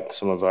about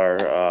some of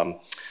our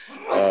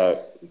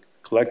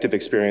collective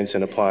experience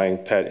in applying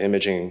PET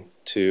imaging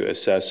to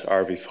assess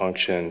RV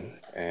function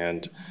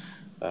and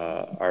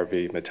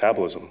RV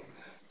metabolism.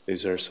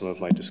 These are some of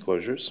my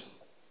disclosures.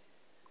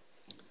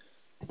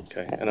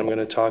 Okay, and I'm going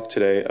to talk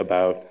today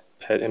about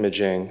PET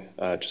imaging,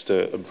 just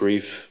a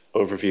brief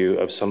overview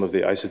of some of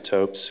the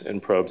isotopes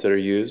and probes that are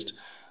used,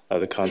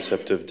 the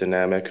concept of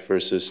dynamic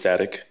versus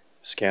static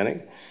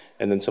scanning,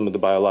 and then some of the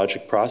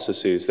biologic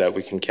processes that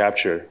we can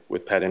capture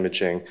with PET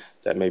imaging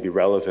that may be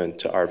relevant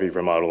to RV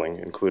remodeling,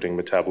 including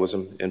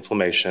metabolism,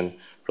 inflammation,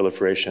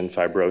 proliferation,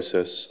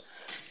 fibrosis,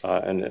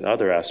 and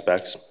other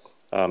aspects,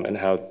 and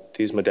how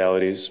these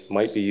modalities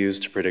might be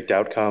used to predict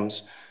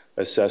outcomes,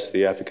 assess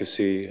the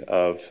efficacy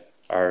of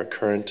our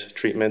current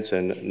treatments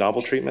and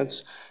novel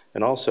treatments,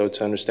 and also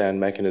to understand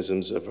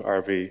mechanisms of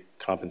RV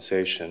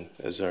compensation,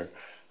 as our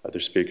other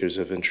speakers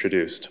have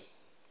introduced.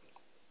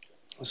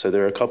 So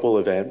there are a couple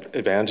of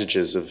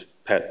advantages of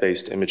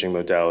PET-based imaging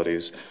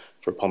modalities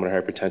for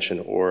pulmonary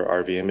hypertension or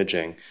RV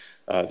imaging.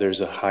 There's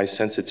a high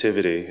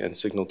sensitivity and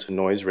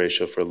signal-to-noise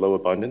ratio for low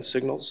abundance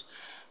signals.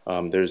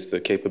 There's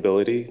the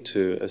capability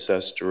to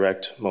assess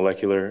direct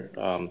molecular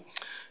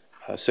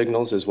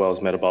signals as well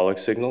as metabolic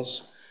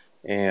signals.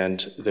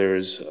 And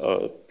there's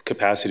a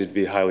capacity to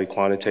be highly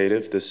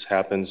quantitative. This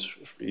happens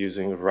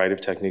using a variety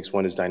of techniques.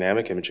 One is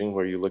dynamic imaging,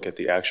 where you look at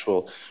the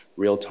actual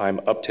real-time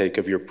uptake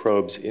of your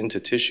probes into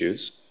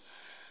tissues.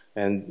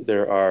 And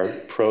there are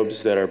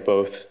probes that are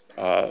both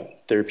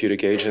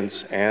therapeutic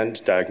agents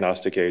and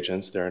diagnostic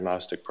agents,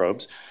 theranostic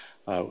probes.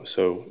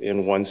 So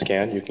in one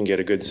scan, you can get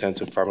a good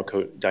sense of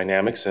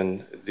pharmacodynamics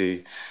and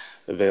the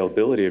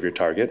availability of your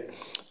target.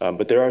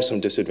 But there are some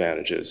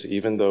disadvantages.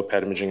 Even though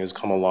PET imaging has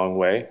come a long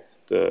way,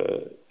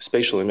 the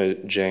spatial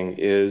imaging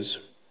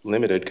is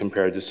limited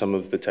compared to some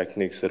of the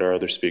techniques that our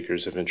other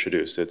speakers have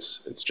introduced.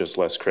 It's just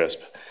less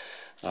crisp.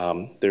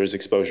 There is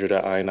exposure to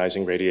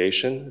ionizing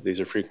radiation. These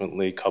are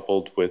frequently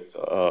coupled with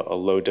a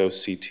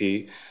low-dose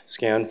CT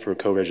scan for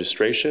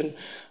co-registration.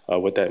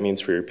 What that means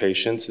for your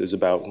patients is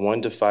about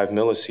 1 to 5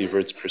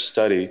 millisieverts per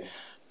study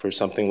for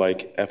something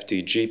like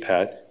FDG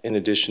PET, in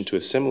addition to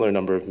a similar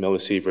number of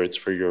millisieverts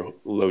for your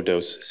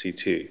low-dose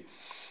CT.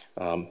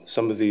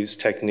 Some of these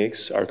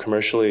techniques are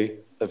commercially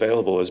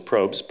available as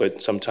probes,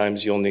 but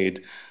sometimes you'll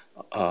need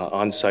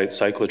on-site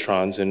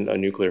cyclotrons in a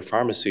nuclear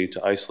pharmacy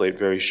to isolate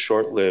very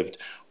short-lived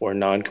or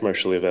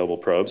non-commercially available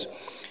probes.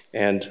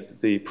 And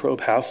the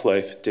probe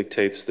half-life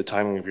dictates the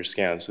timing of your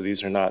scan. So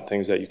these are not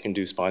things that you can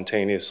do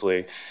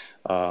spontaneously.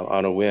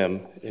 on a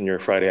whim in your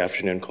Friday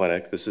afternoon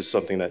clinic. This is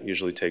something that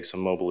usually takes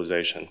some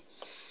mobilization.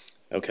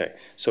 Okay,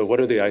 so what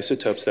are the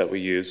isotopes that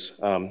we use?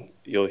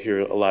 You'll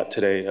hear a lot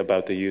today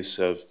about the use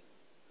of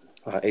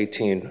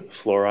 18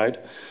 fluoride.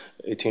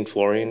 18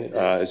 fluorine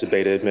is a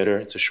beta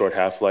emitter. It's a short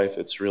half-life.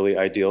 It's really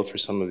ideal for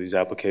some of these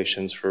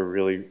applications for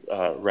really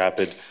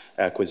rapid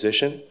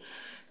acquisition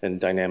and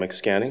dynamic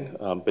scanning.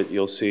 But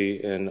you'll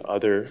see in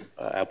other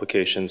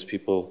applications,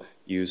 people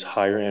use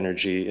higher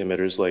energy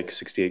emitters like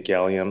 68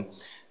 gallium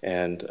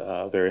and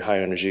very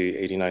high energy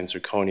 89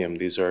 zirconium.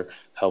 These are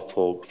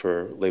helpful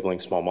for labeling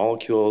small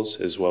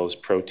molecules as well as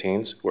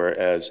proteins,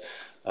 whereas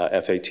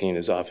F18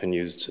 is often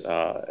used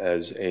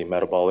as a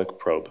metabolic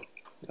probe,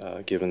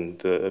 given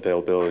the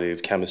availability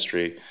of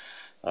chemistry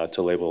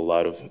to label a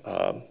lot of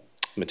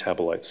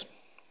metabolites.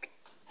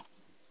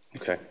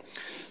 Okay,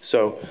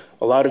 so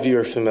a lot of you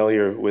are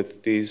familiar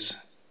with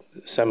these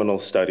seminal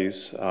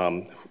studies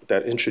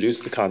that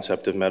introduced the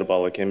concept of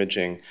metabolic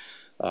imaging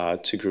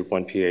to Group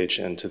 1 pH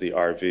and to the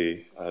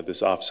RV.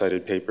 This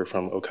off-cited paper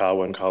from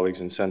Okawa and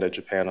colleagues in Sendai,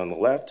 Japan on the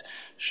left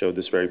showed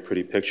this very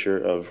pretty picture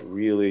of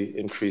really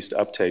increased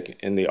uptake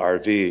in the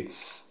RV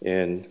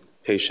in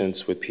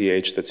patients with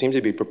pH that seemed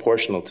to be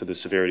proportional to the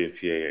severity of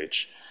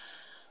PAH.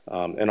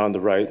 And on the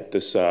right,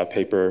 this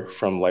paper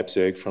from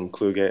Leipzig from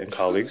Kluge and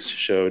colleagues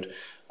showed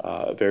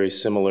a very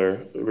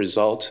similar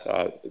result.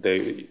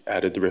 They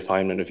added the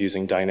refinement of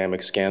using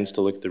dynamic scans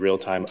to look at the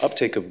real-time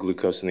uptake of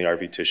glucose in the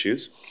RV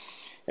tissues.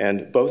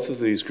 And both of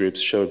these groups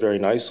showed very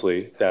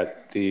nicely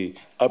that the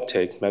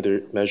uptake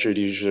measured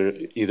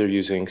either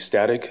using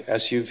static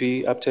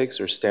SUV uptakes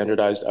or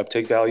standardized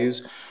uptake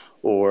values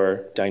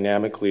or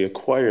dynamically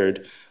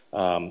acquired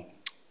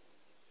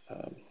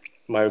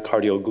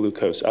myocardial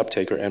glucose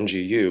uptake, or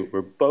MGU,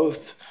 were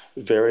both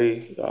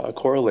very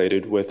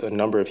correlated with a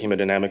number of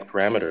hemodynamic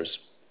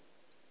parameters.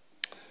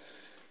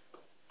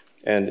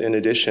 And in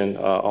addition,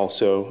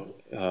 also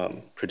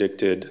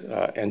predicted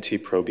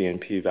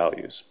NT-proBNP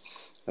values.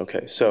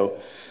 Okay, so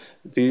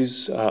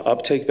these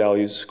uptake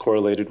values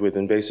correlated with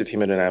invasive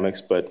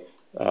hemodynamics, but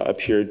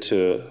appeared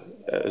to,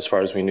 as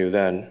far as we knew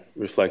then,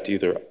 reflect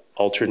either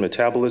altered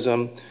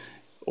metabolism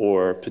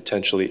or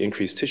potentially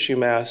increased tissue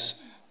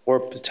mass or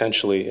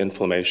potentially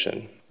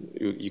inflammation.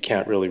 You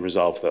can't really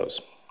resolve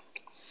those.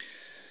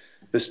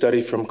 This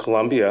study from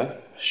Columbia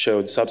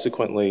showed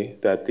subsequently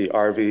that the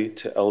RV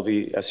to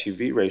LV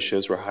SUV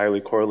ratios were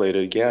highly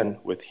correlated again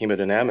with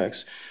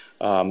hemodynamics,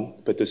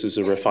 but this is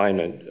a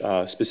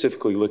refinement.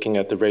 Specifically looking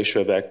at the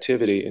ratio of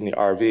activity in the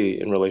RV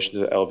in relation to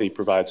the LV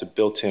provides a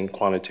built-in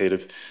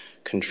quantitative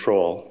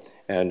control,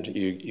 and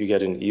you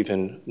get an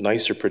even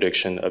nicer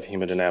prediction of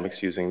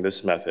hemodynamics using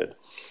this method.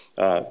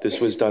 This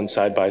was done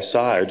side by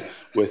side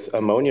with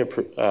ammonia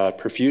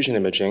perfusion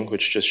imaging,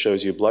 which just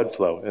shows you blood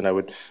flow. And I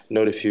would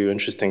note a few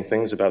interesting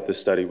things about this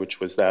study, which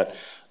was that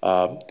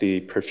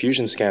the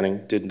perfusion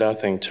scanning did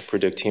nothing to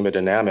predict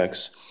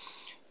hemodynamics.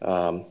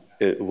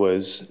 It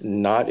was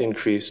not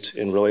increased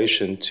in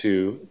relation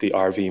to the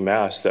RV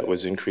mass that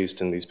was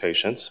increased in these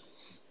patients.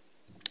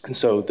 And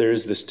so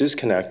there's this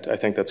disconnect, I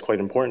think that's quite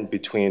important,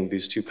 between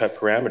these two PET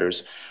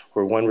parameters,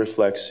 where one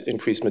reflects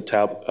increased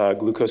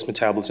glucose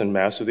metabolism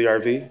mass of the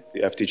RV,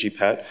 the FDG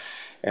PET,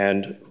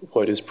 and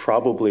what is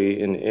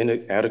probably an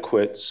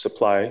inadequate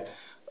supply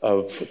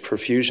of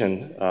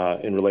perfusion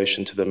in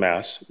relation to the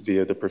mass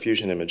via the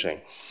perfusion imaging.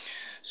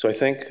 So I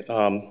think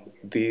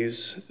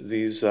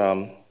these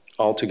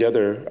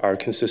altogether are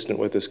consistent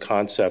with this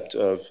concept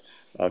of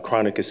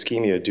chronic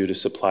ischemia due to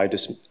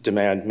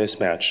supply-demand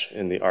mismatch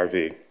in the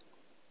RV.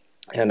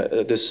 And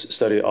this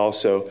study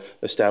also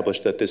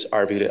established that this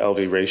RV to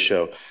LV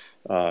ratio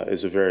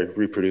is a very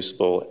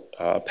reproducible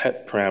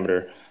PET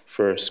parameter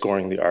for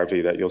scoring the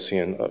RV that you'll see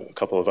in a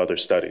couple of other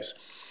studies.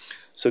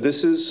 So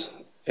this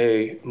is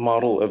a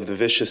model of the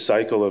vicious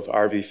cycle of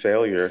RV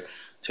failure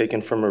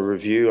taken from a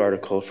review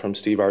article from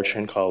Steve Archer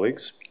and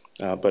colleagues,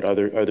 but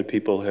other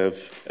people have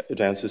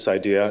advanced this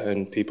idea,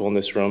 and people in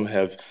this room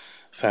have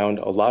found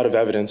a lot of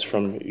evidence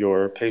from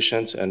your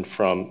patients and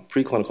from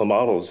preclinical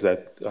models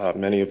that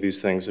many of these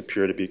things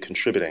appear to be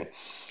contributing.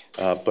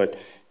 But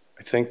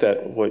I think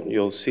that what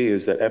you'll see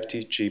is that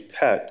FDG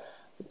PET,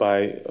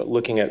 by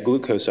looking at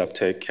glucose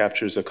uptake,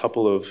 captures a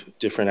couple of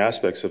different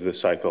aspects of this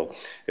cycle.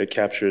 It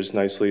captures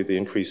nicely the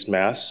increased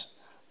mass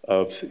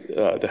of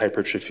the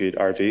hypertrophied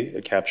RV.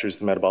 It captures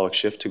the metabolic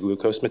shift to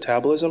glucose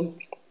metabolism.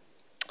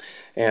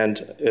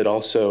 And it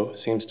also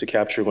seems to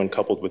capture, when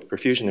coupled with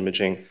perfusion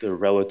imaging, the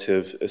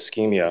relative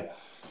ischemia.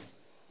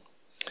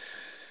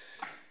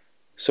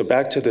 So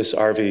back to this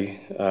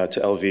RV to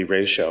LV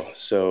ratio.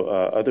 So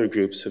other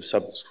groups have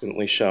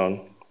subsequently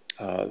shown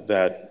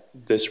that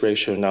this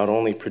ratio not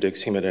only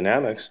predicts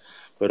hemodynamics,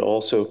 but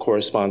also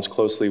corresponds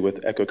closely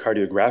with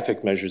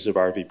echocardiographic measures of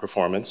RV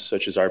performance,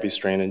 such as RV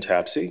strain and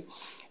TAPSE,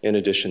 in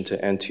addition to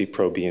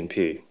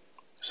NT-proBNP.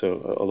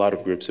 So a lot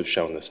of groups have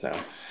shown this now.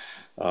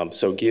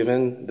 So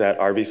given that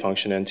RV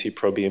function and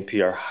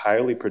NT-proBNP are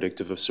highly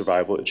predictive of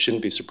survival, it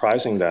shouldn't be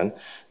surprising then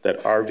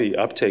that RV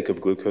uptake of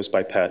glucose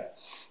by PET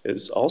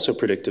is also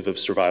predictive of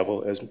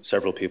survival, as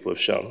several people have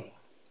shown.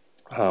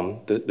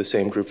 the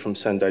same group from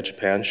Sendai,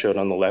 Japan, showed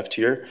on the left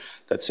here,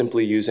 that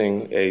simply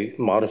using a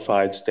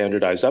modified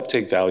standardized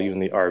uptake value in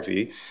the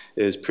RV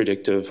is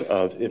predictive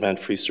of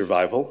event-free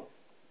survival.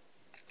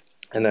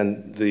 And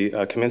then the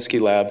Kaminsky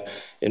lab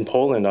in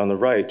Poland on the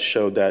right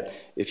showed that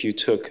if you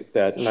took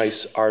that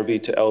nice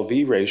RV to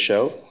LV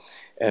ratio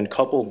and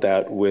coupled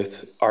that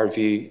with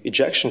RV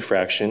ejection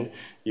fraction,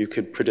 you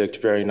could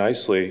predict very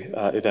nicely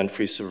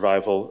event-free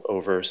survival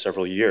over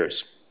several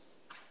years.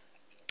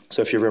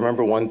 So if you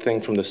remember one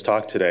thing from this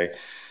talk today,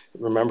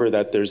 remember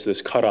that there's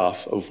this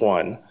cutoff of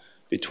 1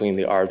 between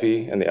the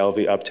RV and the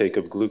LV uptake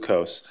of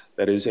glucose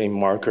that is a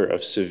marker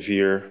of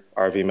severe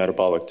RV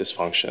metabolic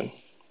dysfunction.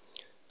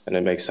 And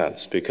it makes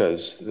sense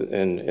because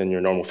in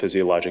your normal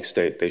physiologic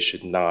state, they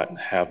should not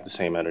have the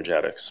same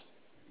energetics.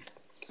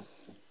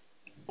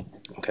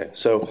 Okay,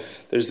 so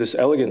there's this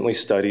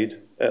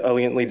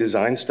elegantly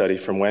designed study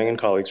from Wang and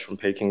colleagues from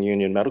Peking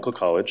Union Medical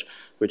College,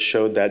 which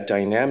showed that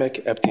dynamic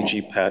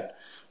FDG PET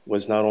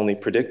was not only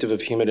predictive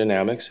of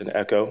hemodynamics and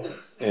echo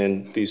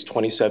in these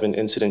 27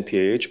 incident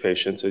PAH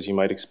patients, as you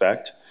might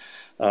expect,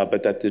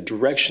 but that the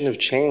direction of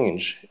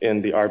change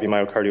in the RV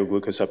myocardial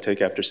glucose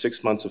uptake after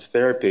 6 months of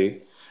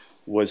therapy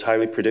was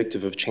highly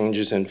predictive of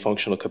changes in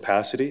functional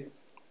capacity,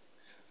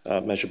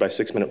 measured by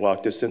 6-minute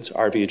walk distance,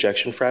 RV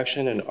ejection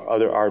fraction, and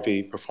other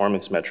RV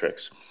performance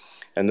metrics.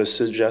 And this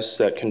suggests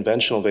that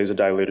conventional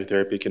vasodilator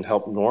therapy can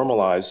help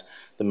normalize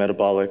the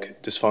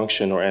metabolic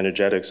dysfunction or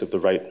energetics of the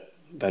right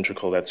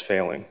ventricle that's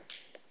failing.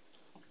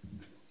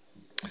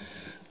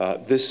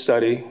 This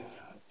study,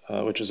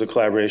 which is a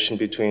collaboration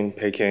between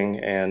Peking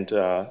and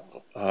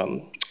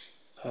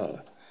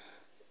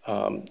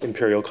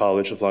Imperial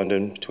College of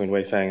London, between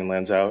Weifang and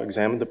Lanzhou,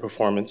 examined the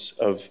performance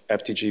of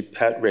FDG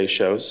PET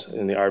ratios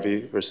in the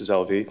RV versus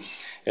LV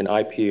and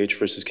IPH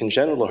versus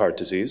congenital heart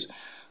disease,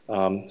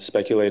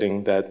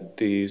 speculating that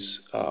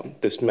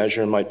this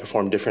measure might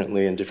perform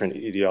differently in different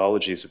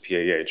etiologies of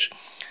PAH.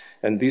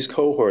 And these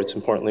cohorts,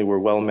 importantly, were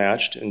well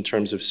matched in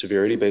terms of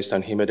severity based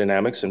on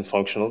hemodynamics and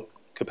functional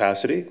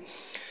capacity.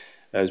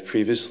 As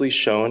previously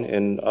shown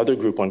in other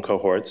group 1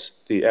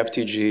 cohorts, the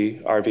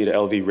FDG RV to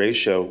LV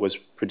ratio was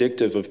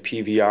predictive of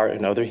PVR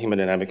and other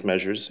hemodynamic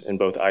measures in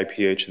both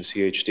IPH and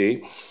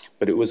CHD,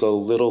 but it was a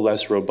little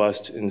less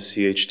robust in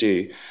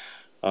CHD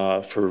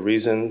for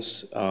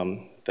reasons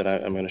that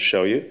I'm going to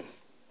show you.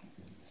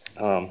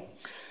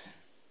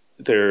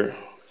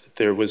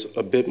 There was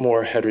a bit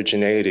more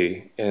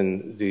heterogeneity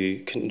in the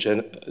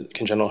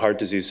congenital heart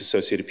disease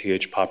associated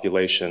PH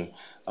population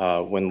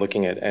when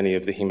looking at any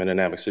of the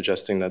hemodynamics,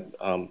 suggesting that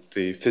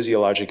the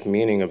physiologic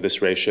meaning of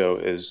this ratio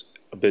is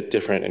a bit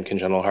different in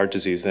congenital heart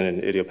disease than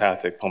in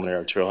idiopathic pulmonary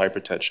arterial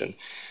hypertension.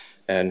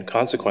 And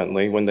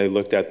consequently, when they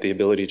looked at the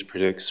ability to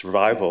predict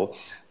survival,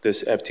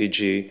 this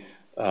FTG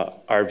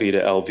RV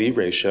to LV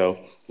ratio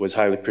was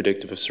highly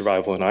predictive of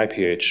survival in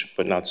IPH,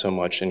 but not so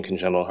much in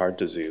congenital heart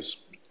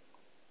disease.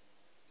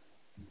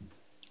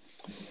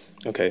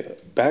 Okay,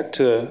 back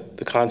to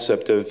the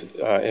concept of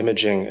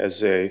imaging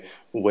as a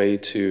way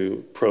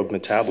to probe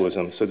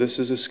metabolism. So this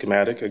is a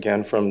schematic,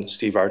 again, from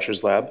Steve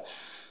Archer's lab,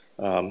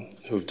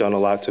 who've done a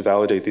lot to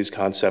validate these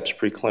concepts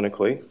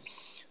preclinically.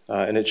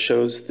 And it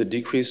shows the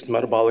decreased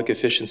metabolic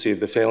efficiency of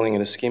the failing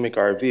and ischemic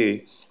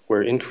RV,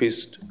 where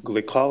increased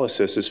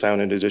glycolysis is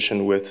found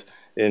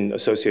in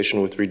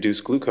association with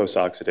reduced glucose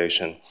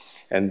oxidation.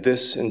 And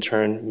this, in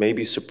turn, may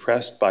be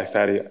suppressed by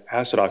fatty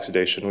acid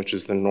oxidation, which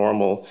is the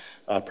normal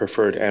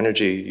preferred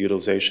energy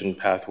utilization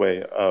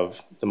pathway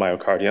of the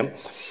myocardium.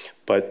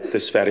 But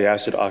this fatty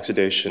acid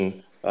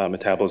oxidation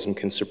metabolism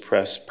can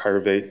suppress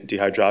pyruvate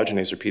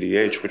dehydrogenase, or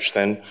PDH, which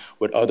then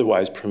would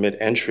otherwise permit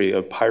entry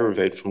of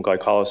pyruvate from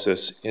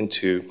glycolysis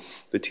into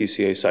the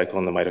TCA cycle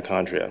in the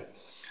mitochondria.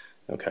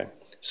 Okay,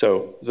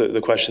 so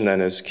the question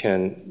then is,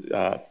 can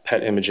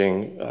PET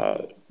imaging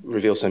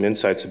reveal some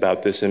insights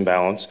about this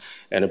imbalance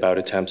and about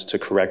attempts to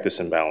correct this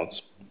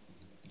imbalance?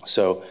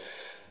 So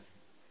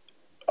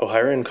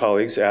O'Hara and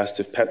colleagues asked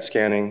if PET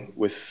scanning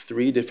with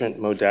 3 different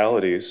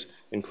modalities,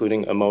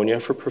 including ammonia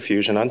for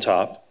perfusion on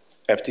top,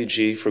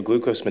 FDG for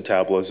glucose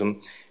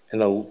metabolism,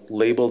 and a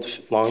labeled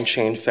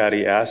long-chain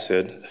fatty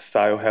acid,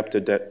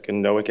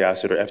 thioheptadecanoic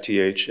acid, or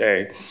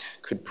FTHA,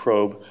 could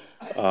probe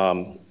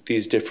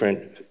these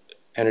different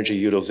energy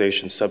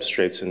utilization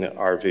substrates in the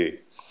RV.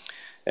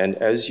 And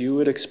as you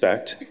would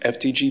expect,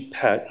 FDG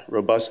PET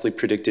robustly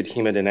predicted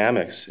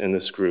hemodynamics in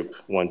this group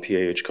 1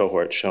 PAH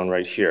cohort, shown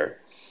right here.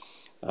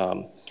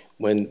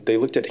 When they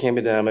looked at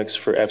hemodynamics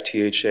for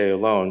FTHA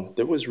alone,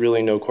 there was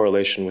really no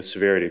correlation with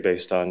severity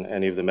based on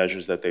any of the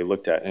measures that they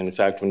looked at. And in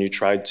fact, when you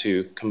tried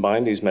to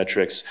combine these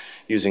metrics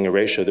using a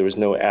ratio, there was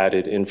no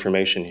added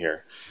information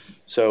here.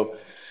 So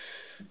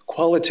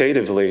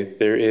qualitatively,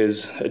 there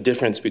is a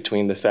difference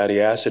between the fatty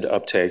acid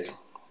uptake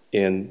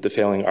in the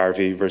failing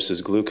RV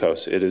versus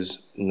glucose. It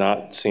is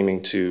not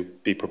seeming to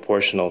be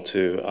proportional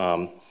to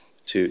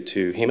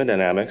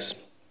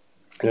hemodynamics.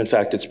 And in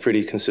fact, it's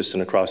pretty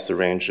consistent across the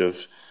range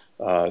of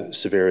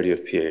severity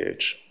of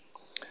PAH.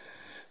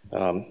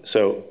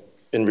 So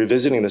in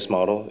revisiting this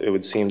model, it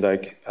would seem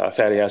like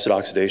fatty acid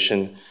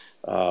oxidation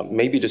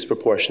may be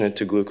disproportionate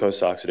to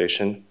glucose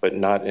oxidation, but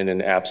not in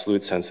an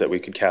absolute sense that we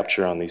could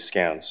capture on these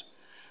scans.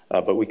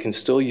 But we can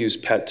still use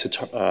PET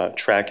to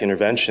track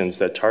interventions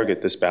that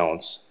target this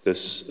balance.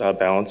 This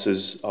balance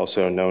is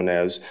also known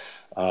as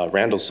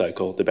Randall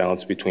cycle, the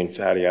balance between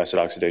fatty acid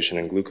oxidation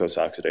and glucose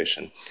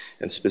oxidation.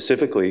 And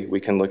specifically, we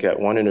can look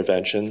at one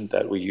intervention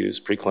that we use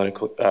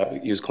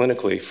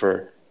clinically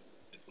for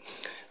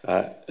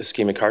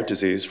ischemic heart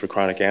disease, for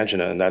chronic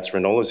angina, and that's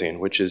Remodeling,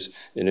 which is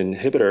an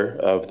inhibitor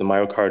of the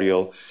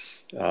myocardial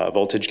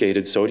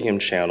voltage-gated sodium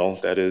channel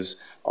that is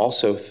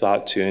also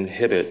thought to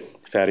inhibit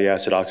fatty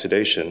acid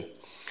oxidation.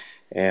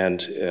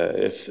 And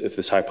if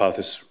this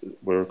hypothesis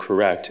were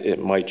correct, it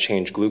might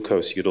change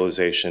glucose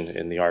utilization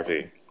in the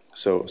RV.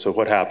 So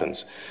what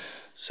happens?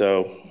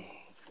 So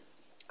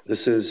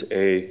this is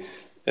a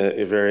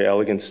very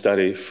elegant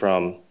study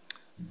from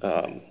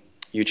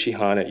Yuchi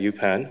Han at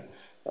UPenn,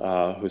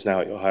 who's now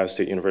at Ohio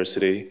State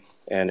University,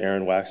 and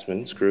Aaron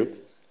Waxman's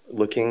group,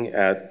 looking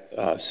at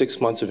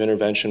 6 months of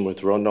intervention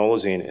with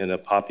Remodeling in a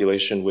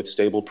population with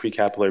stable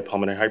precapillary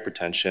pulmonary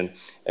hypertension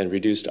and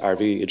reduced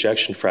RV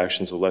ejection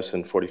fractions of less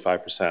than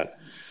 45%.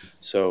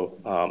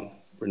 So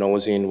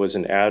Remodeling was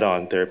an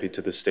add-on therapy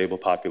to the stable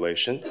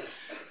population.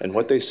 And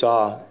what they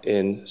saw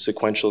in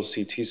sequential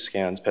CT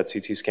scans, PET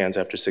CT scans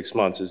after 6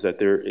 months, is that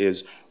there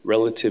is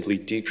relatively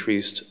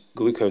decreased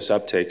glucose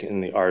uptake in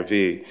the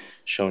RV,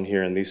 shown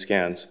here in these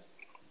scans,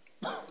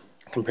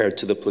 compared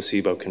to the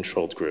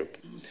placebo-controlled group.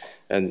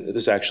 And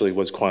this actually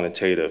was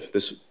quantitative.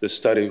 This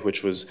study,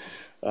 which was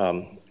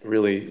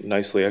really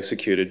nicely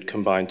executed,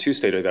 combined two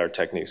state-of-the-art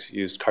techniques,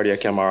 used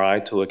cardiac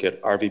MRI to look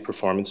at RV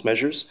performance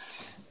measures,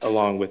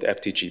 along with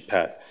FDG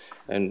PET.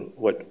 And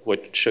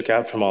what shook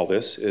out from all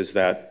this is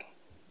that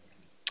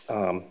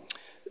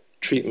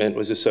treatment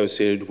was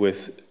associated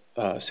with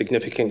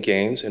significant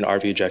gains in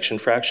RV ejection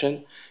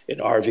fraction, in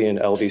RV and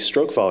LV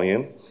stroke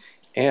volume,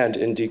 and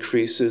in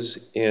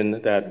decreases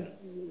in that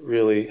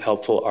really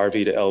helpful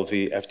RV to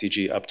LV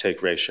FDG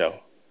uptake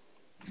ratio.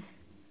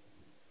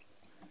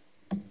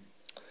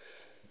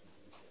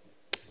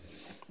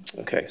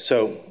 Okay,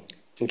 so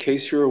in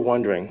case you were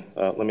wondering,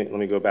 let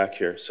me go back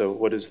here. So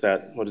what is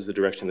that? What is the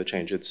direction of the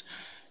change? It's,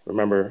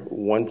 remember,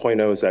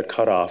 1.0 is that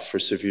cutoff for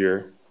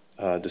severe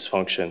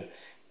dysfunction,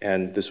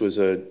 and this was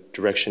a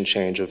direction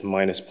change of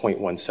minus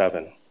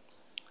 0.17.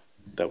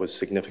 That was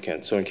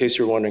significant. So in case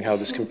you're wondering how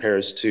this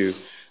compares to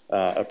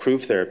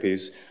approved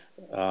therapies,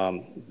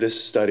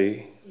 this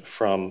study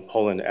from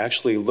Poland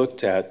actually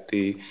looked at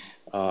the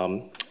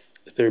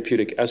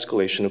therapeutic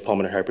escalation of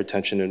pulmonary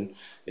hypertension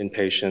in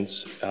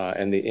patients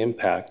and the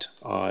impact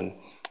on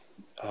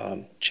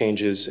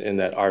changes in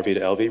that RV to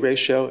LV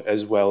ratio,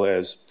 as well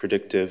as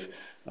predictive,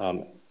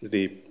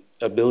 the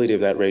ability of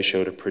that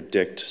ratio to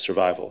predict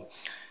survival.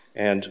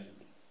 And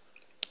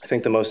I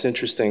think the most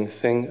interesting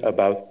thing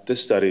about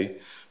this study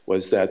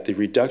was that the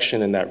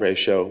reduction in that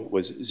ratio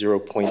was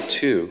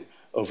 0.2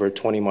 over a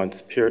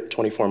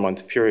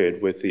 24-month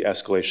period with the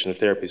escalation of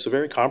therapy. So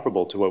very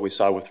comparable to what we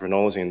saw with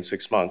Remodeling in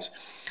 6 months.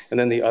 And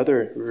then the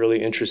other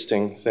really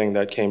interesting thing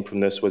that came from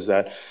this was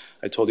that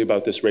I told you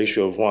about this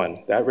ratio of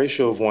 1. That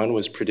ratio of 1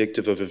 was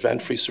predictive of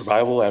event-free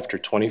survival after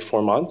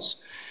 24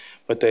 months,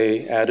 but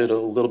they added a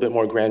little bit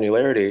more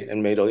granularity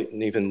and made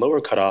an even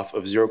lower cutoff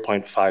of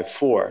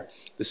 0.54.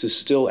 This is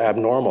still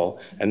abnormal,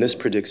 and this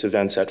predicts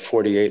events at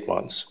 48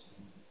 months.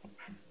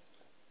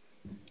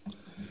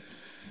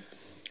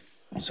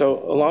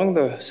 So along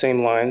the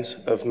same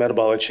lines of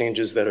metabolic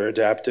changes that are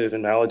adaptive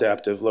and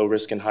maladaptive, low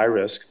risk and high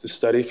risk, the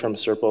study from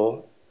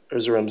Serpil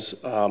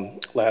Erzurum's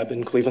lab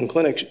in Cleveland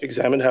Clinic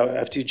examined how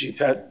FDG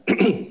PET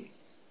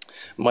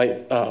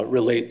might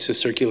relate to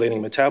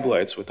circulating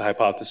metabolites, with the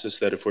hypothesis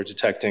that if we're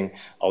detecting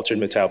altered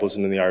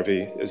metabolism in the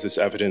RV, is this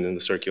evident in the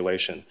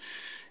circulation?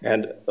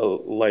 And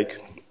like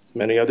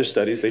many other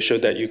studies, they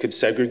showed that you could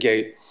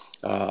segregate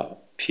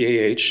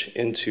PAH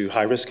into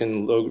high-risk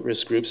and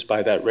low-risk groups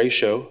by that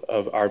ratio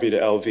of RV to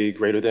LV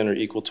greater than or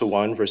equal to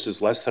 1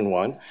 versus less than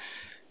 1.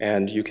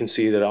 And you can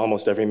see that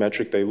almost every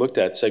metric they looked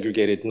at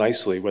segregated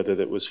nicely, whether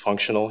that was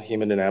functional,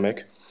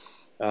 hemodynamic,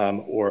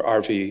 or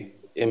RV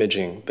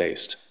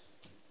imaging-based.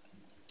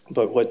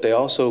 But what they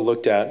also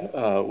looked at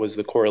was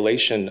the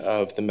correlation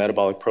of the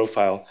metabolic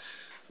profile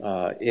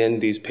in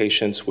these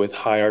patients with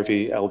high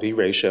RV-LV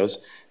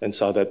ratios, and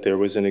saw that there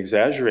was an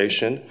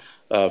exaggeration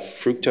of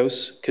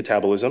fructose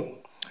catabolism,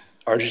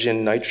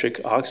 arginine nitric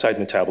oxide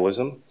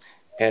metabolism,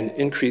 and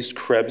increased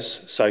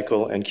Krebs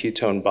cycle and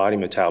ketone body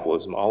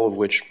metabolism, all of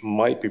which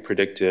might be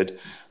predicted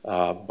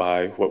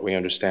by what we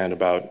understand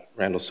about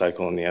Randall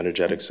cycle and the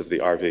energetics of the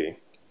RV.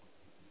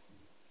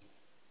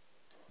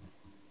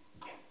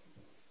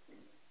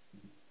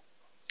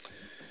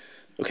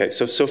 Okay,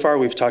 so far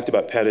we've talked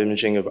about PET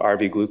imaging of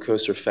RV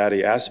glucose or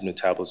fatty acid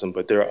metabolism,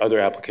 but there are other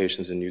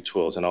applications and new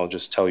tools, and I'll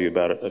just tell you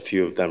about a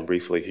few of them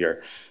briefly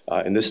here.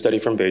 In this study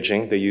from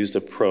Beijing, they used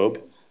a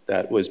probe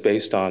that was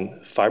based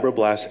on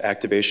fibroblast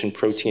activation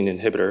protein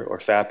inhibitor, or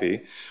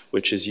FAPI,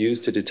 which is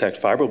used to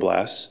detect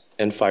fibroblasts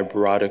and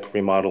fibrotic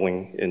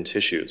remodeling in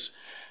tissues.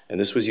 And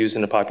this was used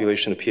in a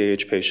population of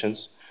PAH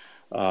patients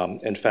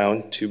and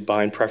found to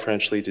bind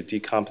preferentially to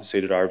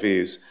decompensated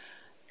RVs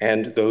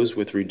and those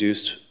with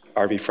reduced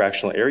RV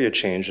fractional area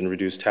change and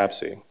reduced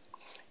TAPSE.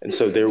 And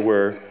so there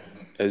were,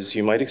 as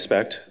you might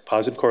expect,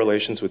 positive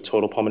correlations with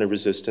total pulmonary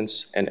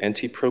resistance and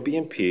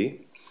NT-proBNP.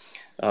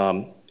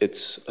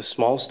 It's a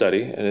small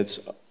study, and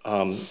it's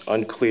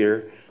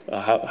unclear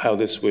how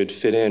this would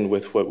fit in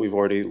with what we've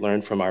already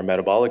learned from our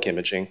metabolic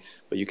imaging.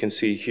 But you can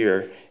see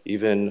here,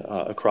 even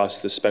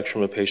across the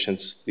spectrum of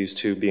patients, these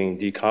two being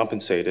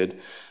decompensated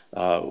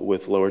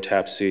with lower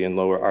TAPSE and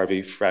lower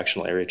RV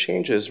fractional area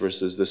changes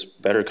versus this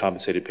better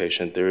compensated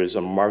patient, there is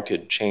a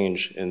marked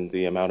change in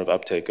the amount of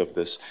uptake of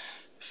this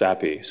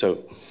FAPI.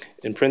 So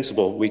in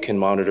principle, we can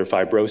monitor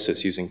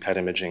fibrosis using PET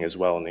imaging as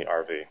well in the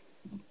RV.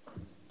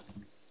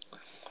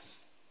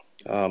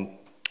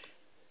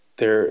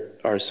 There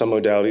are some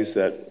modalities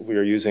that we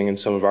are using in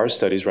some of our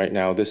studies right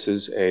now. This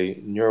is a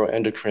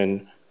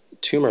neuroendocrine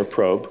tumor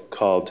probe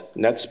called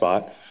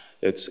NetSpot.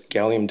 It's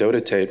gallium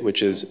dotatate,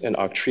 which is an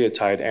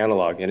octreotide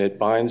analog, and it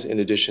binds, in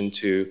addition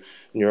to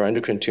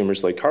neuroendocrine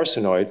tumors like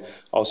carcinoid,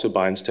 also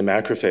binds to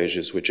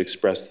macrophages, which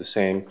express the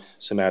same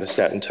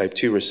somatostatin type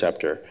 2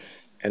 receptor.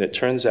 And it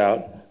turns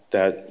out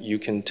that you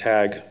can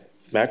tag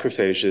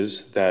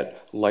macrophages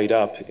that light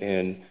up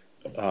in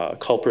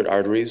culprit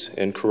arteries,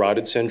 in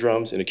carotid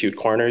syndromes, in acute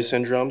coronary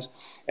syndromes,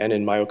 and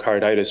in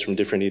myocarditis from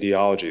different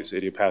etiologies,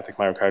 idiopathic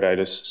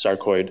myocarditis,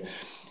 sarcoid,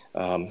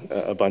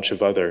 a bunch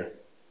of other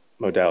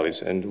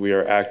modalities. And we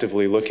are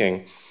actively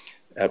looking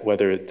at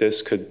whether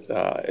this could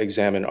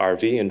examine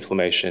RV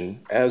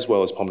inflammation as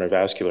well as pulmonary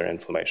vascular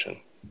inflammation.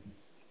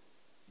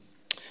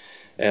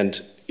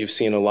 And you've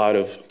seen a lot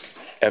of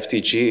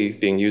FDG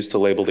being used to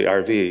label the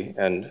RV,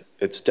 and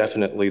it's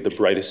definitely the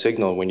brightest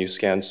signal when you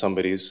scan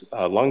somebody's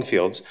lung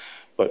fields,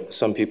 but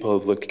some people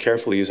have looked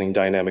carefully using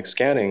dynamic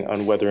scanning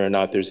on whether or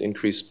not there's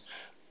increased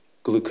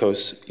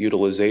glucose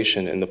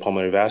utilization in the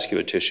pulmonary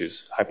vascular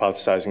tissues,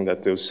 hypothesizing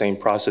that those same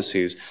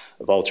processes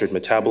of altered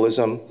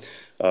metabolism,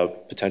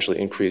 potentially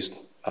increased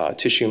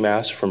tissue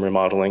mass from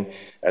remodeling,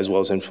 as well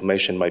as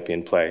inflammation might be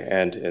in play.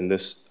 And in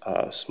this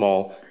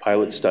small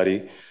pilot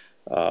study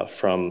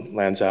from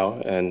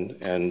Lanzhou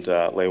and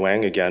Lei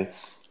Wang again,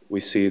 we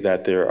see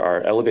that there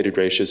are elevated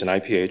ratios in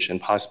IPH and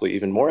possibly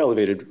even more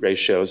elevated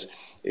ratios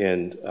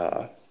in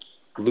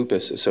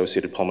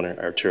lupus-associated pulmonary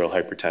arterial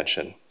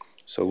hypertension.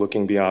 So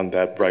looking beyond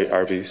that bright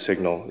RV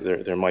signal,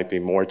 there might be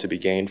more to be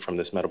gained from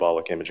this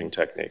metabolic imaging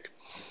technique.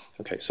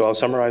 Okay, so I'll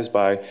summarize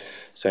by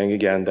saying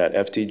again that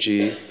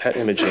FDG PET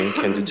imaging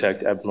can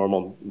detect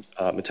abnormal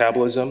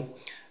metabolism,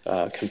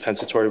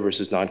 compensatory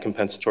versus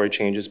non-compensatory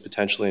changes,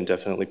 potentially and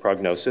definitely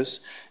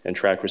prognosis, and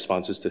track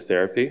responses to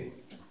therapy.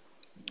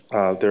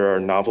 There are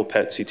novel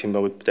PET CT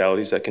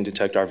modalities that can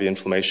detect RV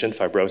inflammation,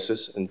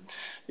 fibrosis, and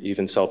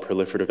even cell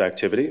proliferative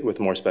activity with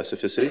more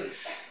specificity.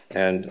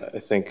 And I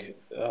think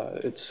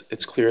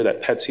it's clear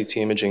that PET CT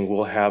imaging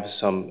will have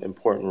some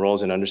important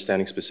roles in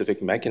understanding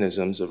specific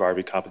mechanisms of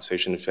RV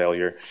compensation and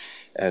failure,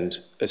 and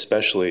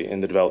especially in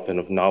the development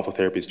of novel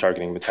therapies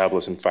targeting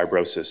metabolism,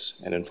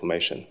 fibrosis, and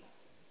inflammation.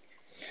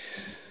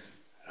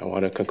 I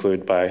want to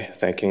conclude by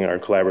thanking our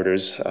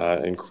collaborators,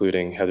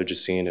 including Heather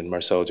Jacine and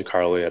Marcelo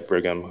DiCarlo at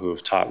Brigham, who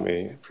have taught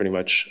me pretty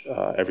much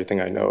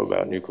everything I know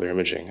about nuclear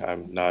imaging.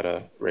 I'm not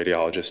a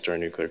radiologist or a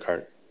nuclear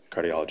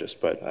cardiologist,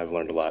 but I've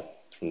learned a lot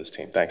from this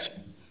team. Thanks.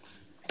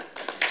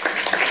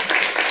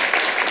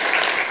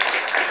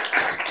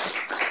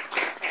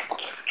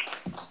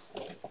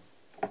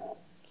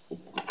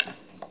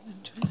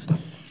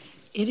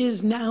 It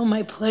is now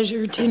my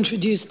pleasure to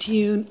introduce to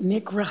you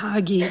Nick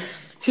Rahaghi,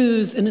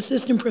 who's an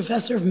assistant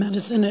professor of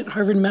medicine at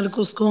Harvard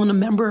Medical School and a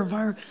member of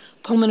our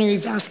pulmonary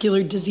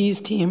vascular disease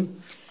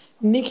team.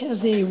 Nick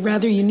has a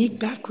rather unique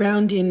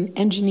background in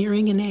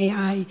engineering and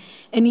AI,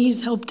 and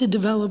he's helped to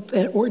develop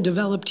or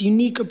developed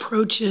unique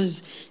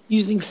approaches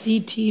using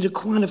CT to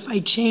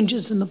quantify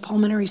changes in the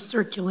pulmonary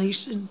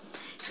circulation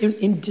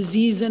in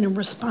disease and in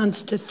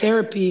response to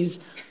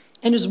therapies.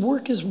 And his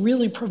work has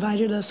really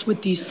provided us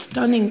with these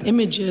stunning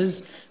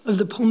images of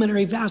the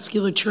pulmonary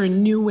vasculature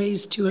and new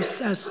ways to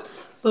assess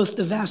both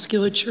the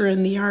vasculature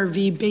and the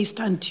RV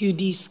based on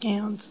 2D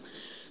scans.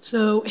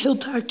 So he'll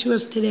talk to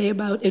us today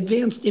about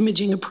advanced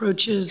imaging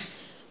approaches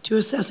to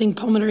assessing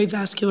pulmonary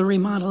vascular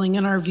remodeling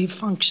and RV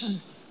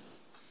function.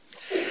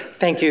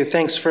 Thank you.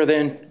 Thanks for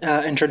the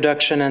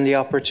introduction and the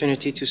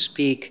opportunity to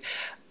speak.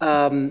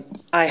 I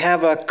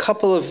have a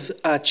couple of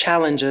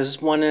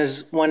challenges. One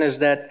is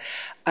that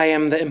I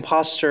am the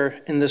imposter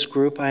in this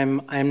group.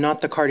 I'm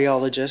not the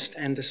cardiologist,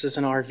 and this is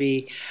an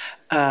RV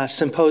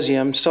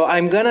symposium. So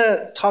I'm going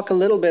to talk a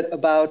little bit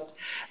about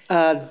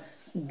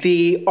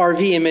the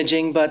RV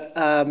imaging, but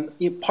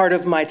part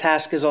of my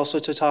task is also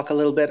to talk a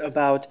little bit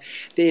about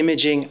the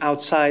imaging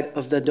outside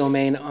of the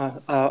domain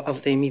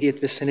of the immediate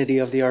vicinity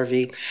of the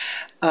RV.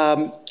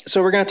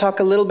 So we're going to talk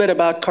a little bit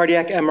about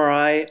cardiac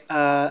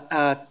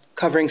MRI,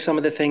 covering some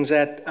of the things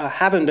that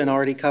haven't been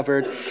already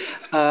covered,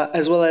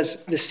 as well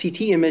as the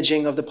CT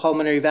imaging of the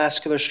pulmonary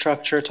vascular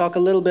structure, talk a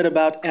little bit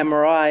about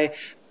MRI,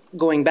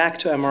 going back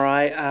to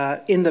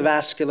MRI in the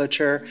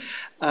vasculature.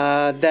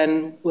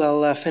 Then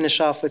we'll finish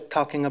off with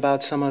talking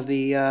about some of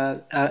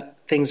the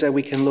things that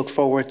we can look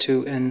forward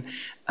to in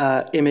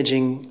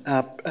imaging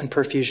and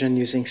perfusion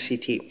using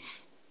CT.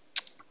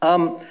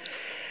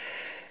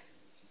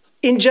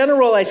 In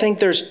general, I think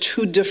there's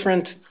two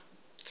different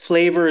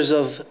flavors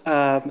of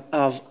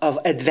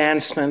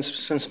advancements,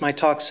 since my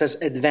talk says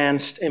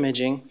advanced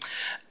imaging.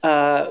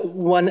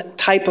 One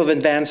type of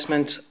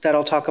advancement that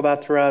I'll talk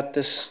about throughout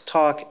this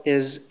talk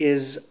is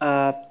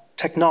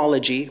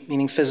technology,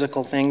 meaning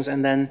physical things,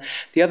 and then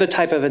the other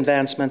type of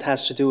advancement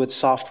has to do with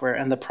software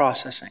and the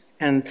processing.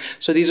 And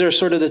so these are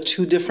sort of the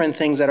two different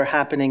things that are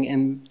happening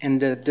in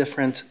the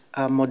different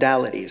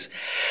modalities.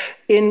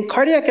 In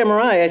cardiac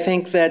MRI, I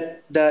think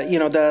that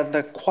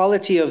the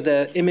quality of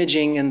the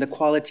imaging and the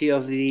quality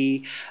of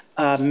the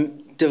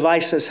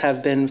devices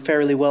have been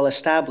fairly well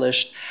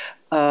established.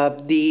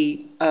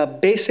 The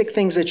basic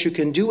things that you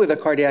can do with a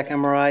cardiac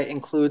MRI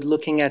include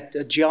looking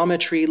at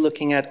geometry,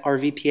 looking at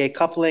RVPA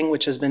coupling,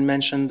 which has been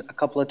mentioned a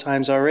couple of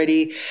times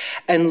already,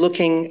 and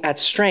looking at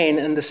strain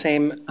in the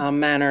same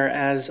manner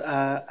as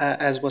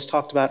was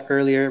talked about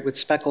earlier with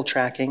speckle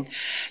tracking.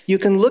 You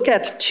can look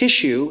at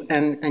tissue,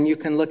 and you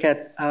can look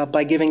at,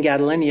 by giving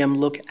gadolinium,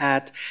 look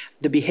at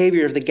the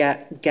behavior of the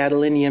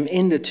gadolinium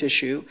in the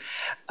tissue.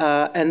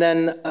 And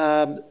then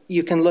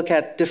you can look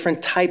at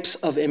different types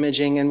of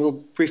imaging, and we'll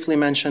briefly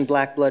mention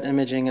black blood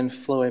imaging and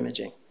flow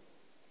imaging.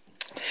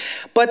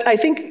 But I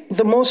think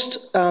the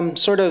most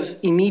sort of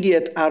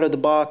immediate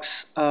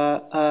out-of-the-box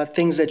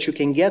things that you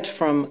can get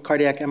from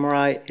cardiac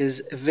MRI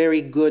is a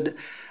very good,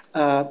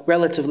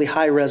 relatively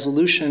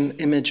high-resolution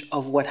image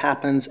of what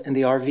happens in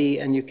the RV.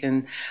 And you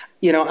can,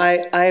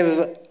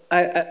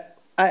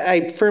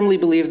 I firmly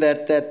believe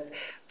that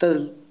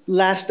the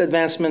last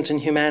advancement in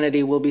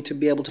humanity will be to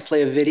be able to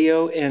play a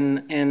video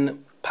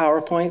in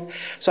PowerPoint.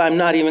 So I'm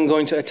not even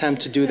going to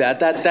attempt to do that.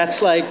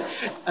 That's like,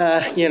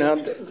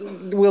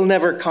 we'll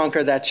never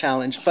conquer that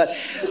challenge. But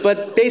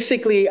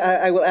basically,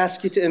 I will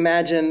ask you to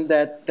imagine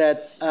that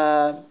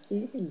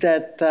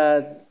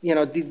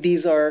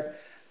these are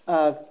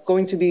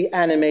going to be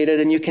animated,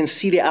 and you can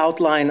see the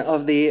outline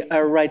of the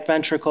right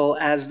ventricle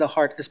as the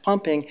heart is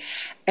pumping,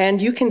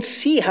 and you can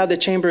see how the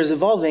chamber is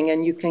evolving,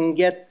 and you can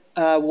get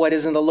what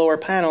is in the lower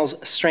panels,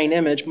 a strain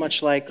image,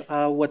 much like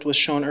what was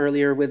shown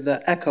earlier with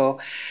the echo.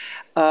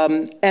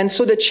 And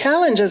so the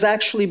challenge has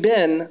actually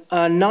been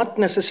not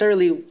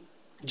necessarily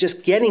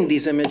just getting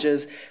these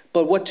images,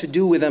 but what to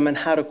do with them and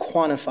how to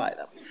quantify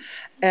them.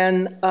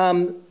 And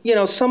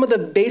some of the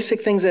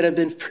basic things that have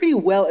been pretty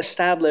well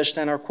established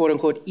and are quote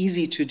unquote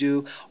easy to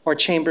do are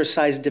chamber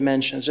size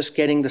dimensions, just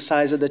getting the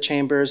size of the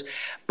chambers.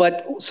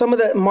 But some of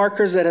the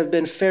markers that have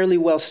been fairly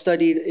well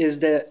studied is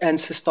the end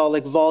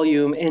systolic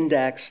volume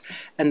index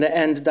and the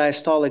end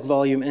diastolic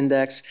volume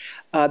index.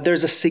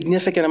 There's a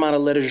significant amount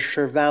of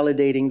literature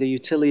validating the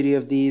utility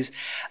of these.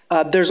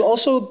 There's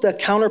also the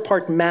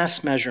counterpart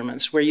mass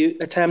measurements, where you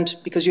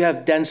attempt, because you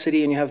have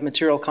density and you have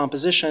material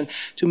composition,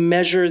 to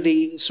measure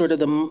the sort of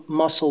the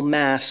muscle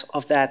mass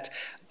of that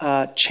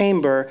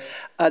chamber.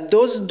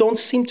 Those don't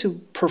seem to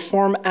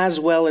perform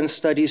as well in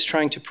studies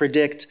trying to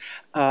predict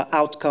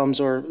outcomes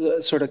or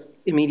sort of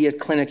immediate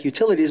clinic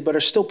utilities, but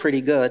are still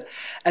pretty good.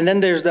 And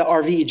then there's the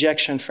RV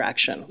ejection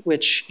fraction,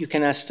 which you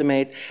can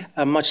estimate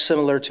much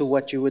similar to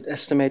what you would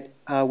estimate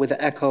with the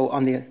echo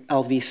on the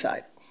LV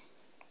side.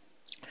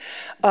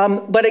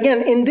 But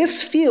again, in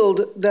this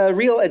field, the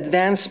real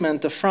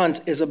advancement, the front,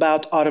 is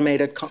about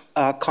automated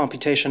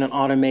computation and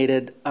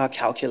automated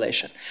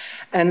calculation.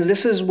 And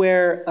this is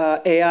where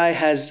AI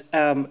has,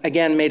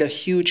 again, made a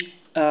huge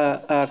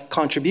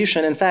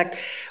contribution. In fact,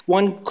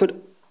 one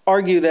could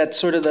argue that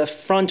sort of the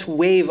front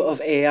wave of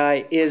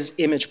AI is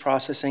image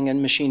processing and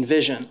machine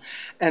vision.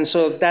 And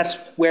so that's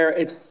where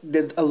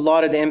a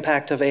lot of the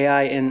impact of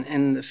AI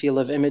in the field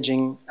of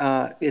imaging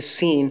is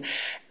seen.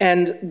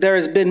 And there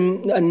has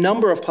been a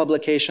number of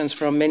publications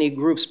from many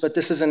groups, but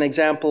this is an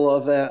example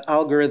of an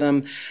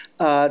algorithm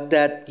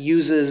that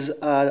uses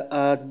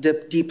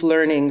deep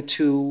learning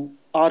to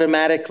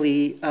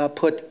automatically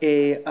put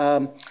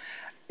a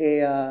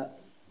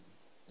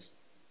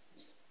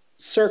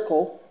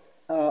circle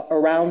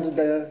around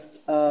the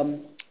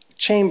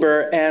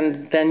chamber,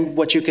 and then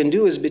what you can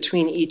do is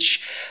between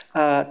each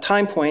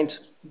time point,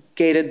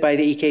 gated by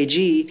the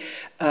EKG,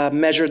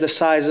 measure the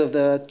size of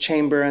the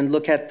chamber and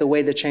look at the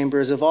way the chamber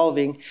is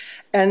evolving.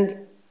 And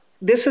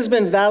this has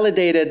been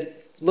validated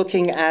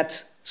looking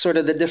at sort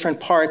of the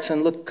different parts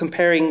and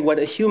comparing what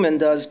a human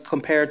does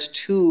compared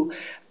to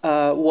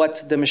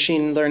what the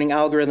machine learning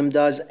algorithm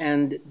does,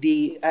 and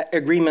the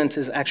agreement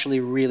is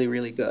actually really,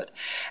 really good.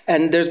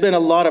 And there's been a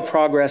lot of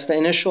progress. The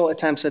initial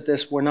attempts at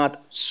this were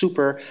not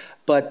super,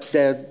 but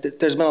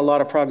there's been a lot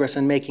of progress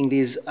in making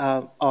these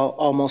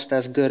almost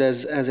as good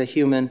as a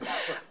human.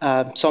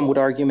 Some would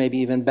argue maybe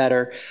even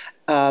better.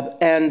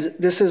 And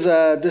this is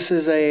a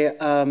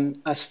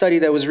study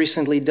that was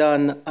recently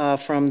done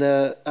from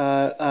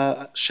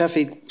the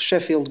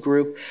Sheffield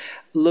group,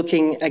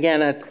 looking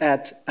again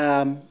at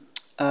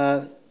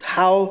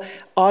how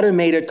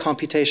automated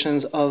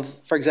computations of,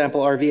 for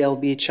example,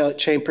 RVLB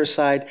chamber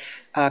side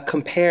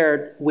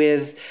compared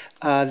with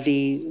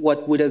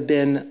what would have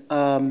been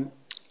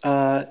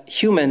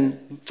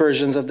human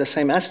versions of the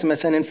same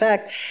estimates. And in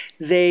fact,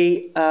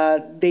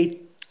 they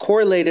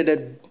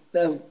correlated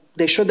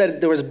they showed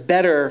that there was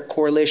better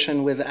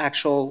correlation with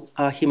actual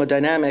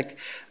hemodynamic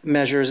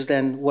measures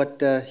than what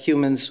the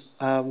humans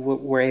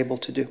were able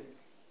to do.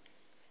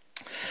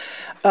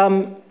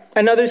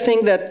 Another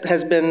thing that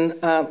has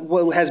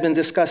been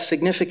discussed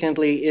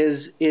significantly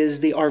is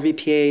the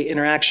RVPA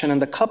interaction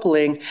and the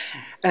coupling.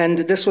 And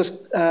this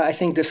was, I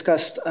think,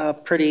 discussed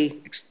pretty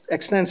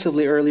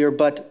extensively earlier,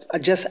 but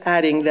just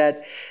adding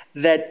that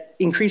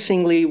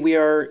increasingly we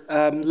are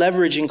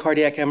leveraging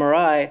cardiac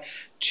MRI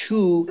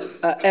to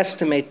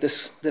estimate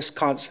this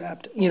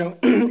concept. You know,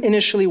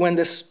 initially when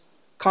this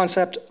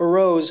concept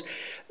arose,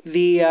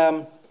 the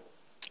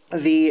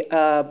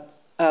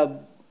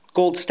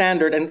gold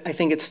standard, and I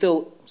think it's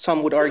still,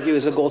 some would argue,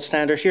 is a gold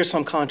standard. Here's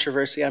some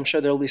controversy. I'm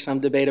sure there will be some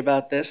debate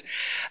about this.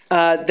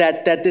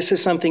 That this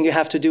is something you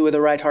have to do with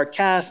a right heart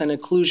cath and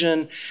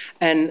occlusion,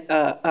 and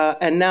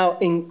now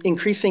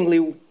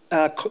increasingly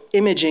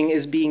imaging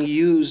is being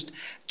used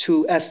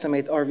to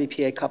estimate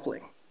RVPA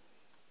coupling.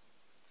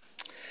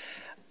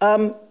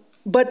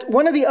 But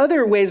one of the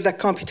other ways that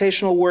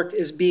computational work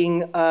is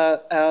being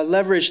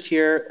leveraged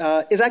here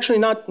is actually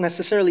not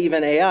necessarily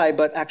even AI,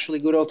 but actually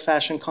good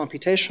old-fashioned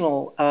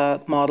computational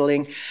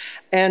modeling.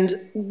 And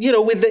you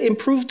know, with the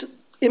improved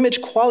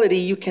image quality,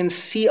 you can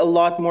see a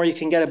lot more. You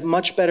can get a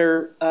much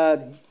better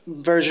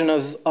version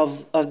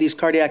of these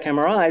cardiac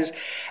MRIs.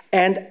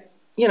 And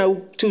you know,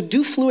 to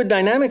do fluid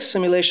dynamics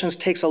simulations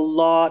takes a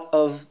lot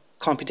of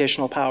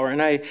computational power. And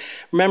I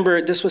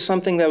remember this was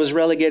something that was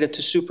relegated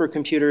to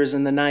supercomputers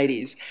in the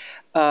 90s.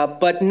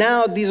 But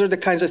now these are the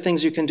kinds of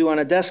things you can do on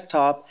a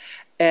desktop.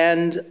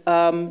 And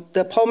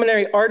the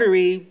pulmonary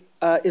artery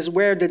is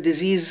where the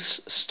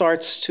disease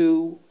starts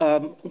to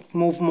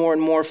move more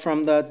and more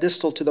from the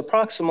distal to the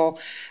proximal.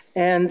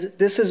 And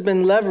this has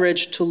been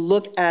leveraged to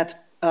look at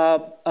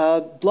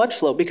blood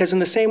flow, because in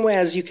the same way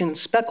as you can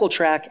speckle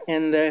track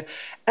in the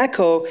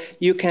echo,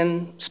 you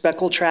can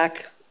speckle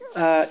track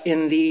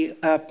in the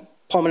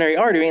pulmonary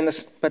artery,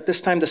 but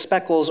this time the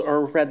speckles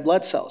are red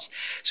blood cells.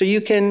 So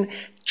you can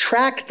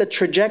track the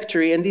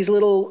trajectory, and these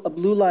little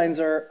blue lines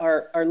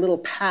are little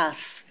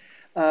paths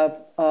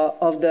of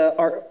the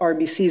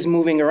RBCs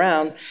moving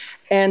around.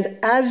 And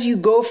as you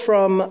go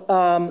from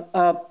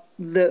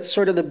the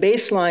sort of the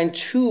baseline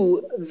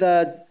to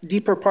the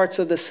deeper parts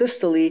of the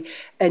systole,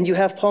 and you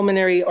have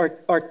pulmonary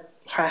or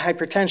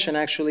hypertension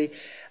actually,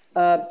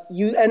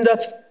 you end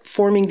up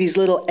forming these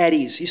little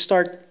eddies. You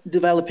start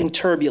developing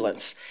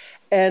turbulence.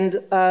 And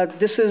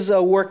this is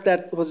a work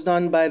that was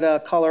done by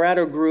the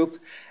Colorado group,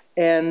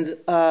 and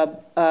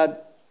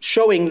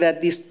showing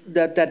that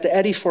the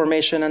eddy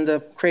formation and the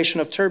creation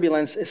of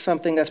turbulence is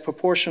something that's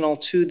proportional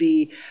to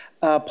the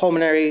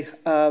pulmonary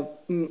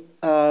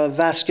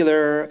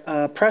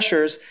vascular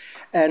pressures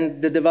and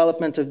the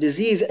development of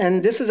disease.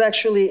 And this is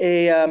actually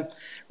a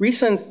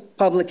recent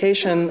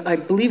publication. I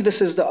believe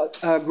this is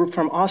the group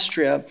from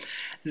Austria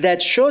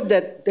that showed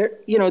that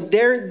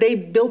they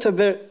built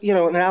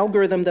an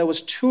algorithm that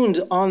was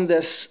tuned on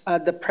this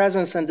the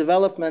presence and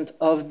development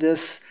of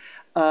this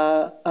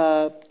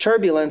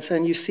turbulence.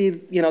 And you see,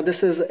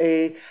 this is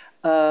a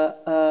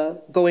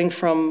going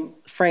from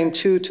frame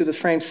 2 to the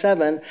frame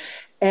 7.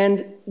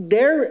 And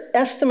their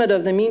estimate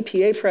of the mean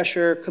PA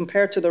pressure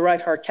compared to the right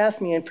heart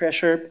cath mean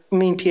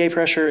PA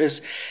pressure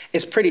is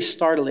pretty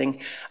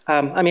startling.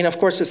 I mean, of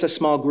course, it's a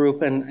small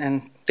group,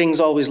 and things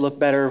always look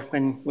better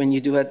when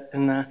you do it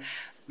and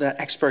the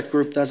expert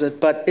group does it.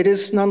 But it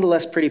is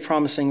nonetheless pretty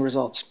promising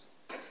results.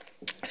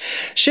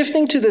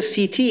 Shifting to the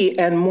CT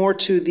and more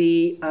to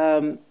the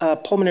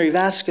pulmonary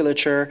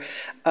vasculature,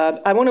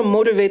 I want to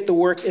motivate the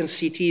work in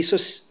CT. So,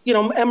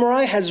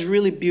 MRI has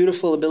really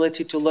beautiful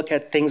ability to look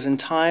at things in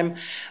time.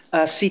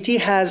 CT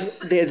has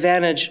the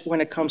advantage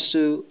when it comes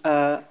to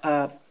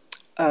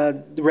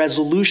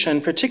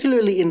resolution,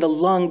 particularly in the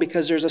lung,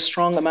 because there's a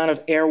strong amount of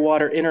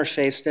air-water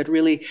interface that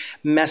really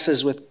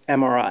messes with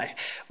MRI,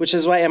 which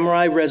is why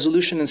MRI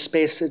resolution in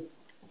space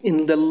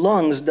in the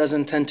lungs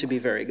doesn't tend to be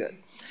very good.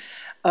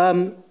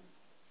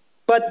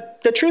 But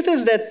the truth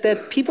is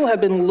that people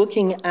have been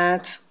looking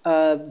at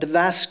the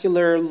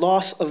vascular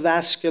loss of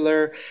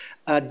vascular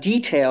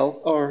detail,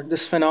 or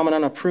this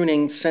phenomenon of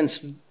pruning,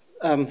 since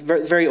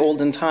very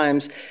olden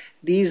times.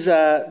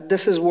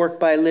 This is work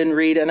by Lynn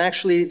Reed, and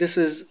actually this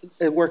is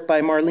work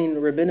by Marlene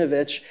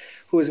Rabinovich,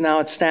 who is now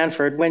at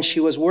Stanford, when she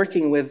was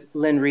working with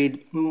Lynn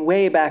Reed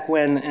way back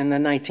when in the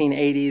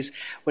 1980s,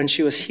 when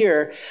she was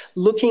here,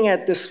 looking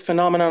at this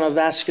phenomenon of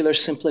vascular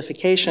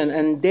simplification.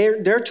 And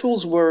their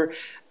tools were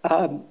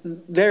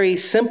very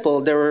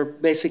simple. They were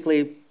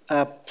basically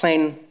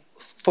plain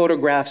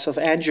photographs of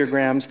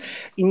angiograms,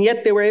 and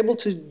yet they were able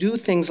to do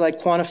things like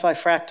quantify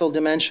fractal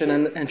dimension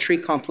and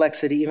treat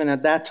complexity even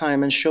at that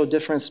time and show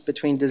difference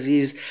between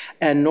disease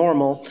and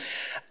normal.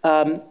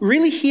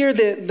 Really here,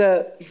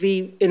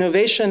 the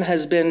innovation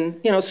has been,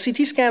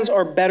 CT scans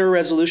are better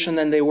resolution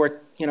than they were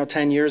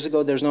 10 years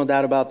ago. There's no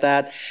doubt about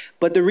that.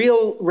 But the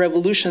real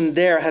revolution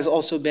there has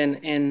also been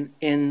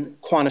in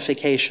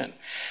quantification.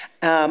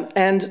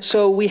 And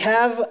so we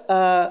have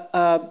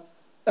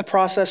a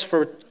process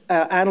for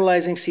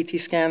analyzing CT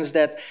scans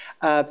that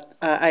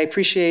I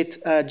appreciate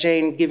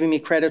Jane giving me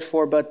credit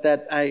for, but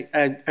that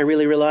I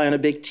really rely on a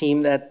big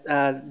team that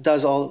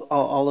does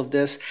all of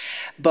this.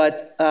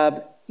 But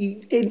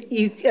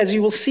as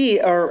you will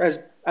see, or as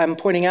I'm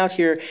pointing out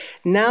here,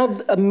 now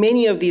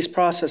many of these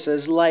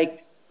processes,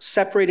 like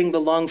separating the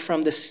lung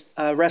from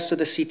the rest of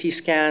the CT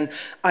scan,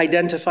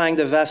 identifying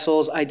the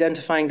vessels,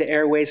 identifying the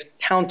airways,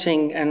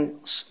 counting and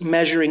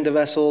measuring the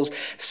vessels,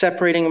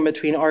 separating them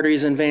between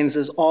arteries and veins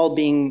is all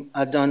being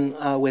done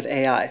with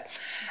AI.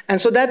 And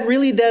so that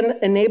really then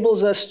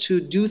enables us to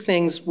do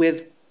things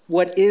with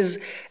what is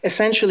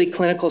essentially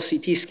clinical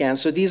CT scans.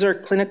 So these are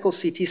clinical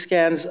CT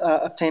scans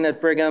obtained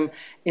at Brigham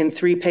in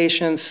 3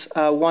 patients,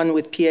 one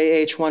with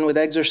PAH, one with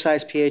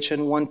exercise PH,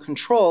 and one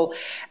control.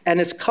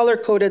 And it's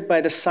color-coded by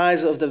the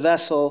size of the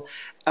vessel.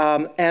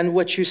 And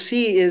what you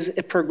see is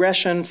a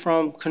progression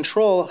from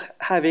control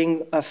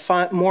having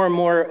more and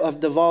more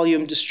of the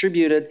volume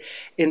distributed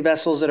in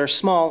vessels that are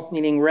small,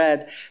 meaning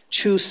red,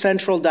 to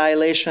central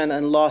dilation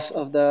and loss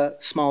of the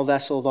small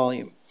vessel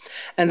volume.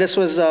 And this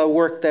was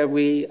work that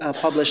we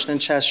published in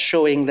CHEST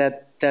showing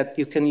that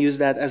you can use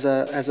that as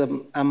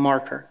a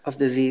marker of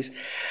disease.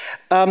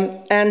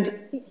 And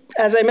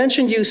as I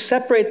mentioned, you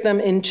separate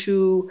them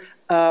into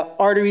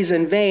arteries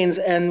and veins,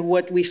 and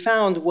what we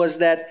found was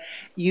that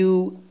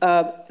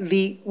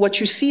what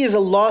you see is a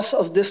loss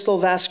of distal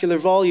vascular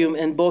volume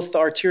in both the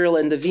arterial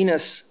and the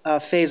venous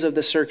phase of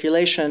the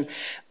circulation.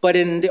 But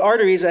in the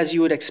arteries, as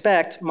you would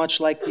expect, much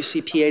like you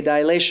see PA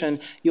dilation,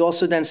 you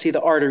also then see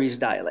the arteries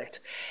dilate.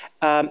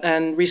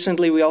 And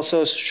recently, we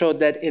also showed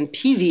that in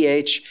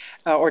PVH,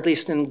 or at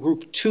least in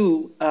group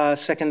 2,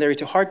 secondary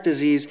to heart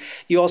disease,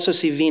 you also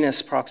see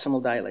venous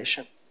proximal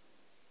dilation.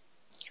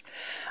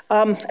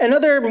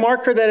 Another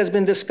marker that has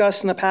been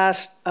discussed in the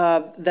past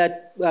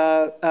that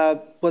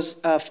was,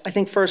 I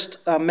think,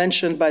 first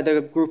mentioned by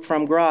the group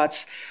from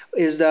Graz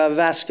is the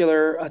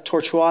vascular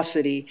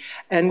tortuosity.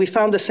 And we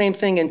found the same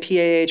thing in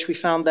PAH. We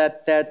found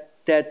that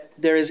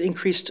there is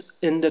increased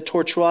in the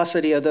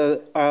tortuosity of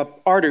the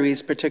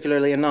arteries,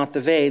 particularly, and not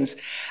the veins,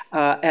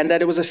 and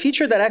that it was a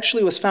feature that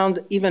actually was found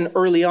even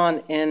early on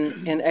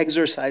in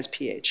exercise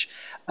PH,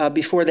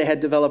 before they had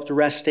developed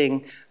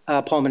resting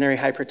pulmonary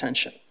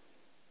hypertension.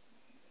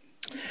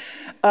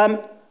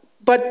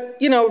 But,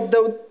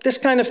 this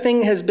kind of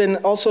thing has been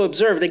also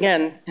observed.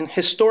 Again, and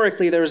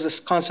historically, there was this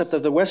concept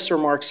of the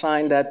Westermark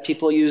sign that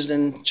people used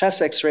in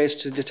chest x-rays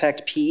to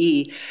detect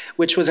PE,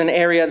 which was an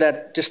area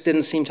that just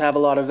didn't seem to have a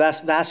lot of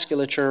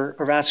vasculature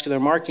or vascular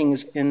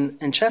markings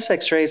in chest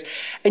x-rays.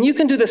 And you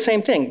can do the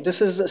same thing.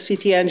 This is a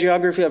CT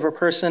angiography of a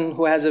person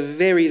who has a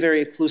very,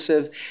 very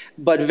occlusive,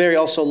 but very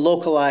also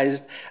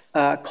localized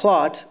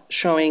clot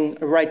showing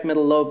a right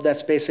middle lobe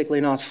that's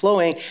basically not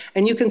flowing,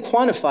 and you can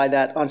quantify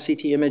that on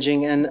CT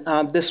imaging. And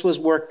this was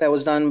work that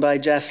was done by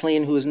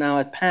Jasleen, who is now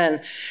at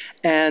Penn.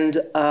 And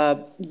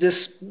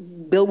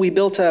we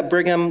built a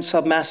Brigham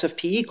submassive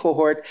PE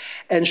cohort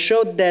and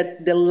showed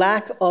that the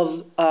lack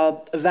of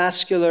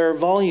vascular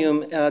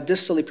volume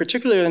distally,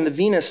 particularly on the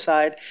venous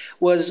side,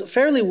 was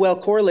fairly well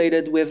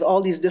correlated with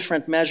all these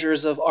different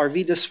measures of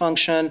RV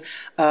dysfunction,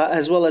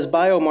 as well as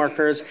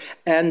biomarkers,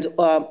 and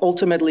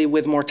ultimately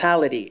with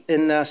mortality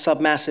in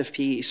submassive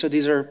PE. So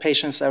these are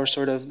patients that were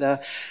sort of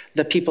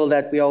the people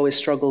that we always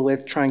struggle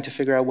with trying to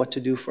figure out what to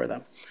do for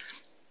them.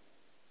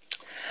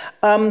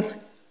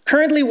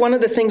 Currently, one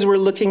of the things we're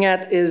looking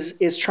at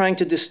is trying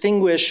to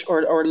distinguish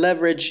or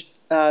leverage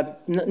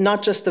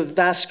not just the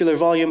vascular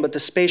volume, but the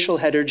spatial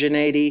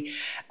heterogeneity.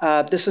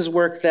 This is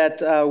work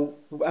that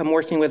I'm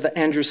working with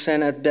Andrew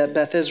Sin at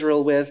Beth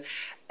Israel with.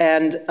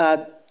 And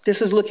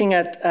this is looking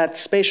at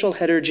spatial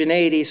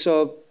heterogeneity.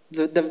 So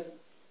the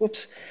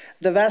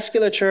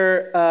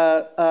vasculature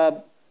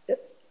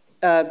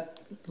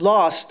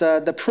loss,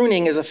 the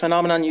pruning, is a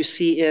phenomenon you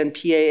see in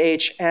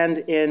PAH and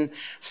in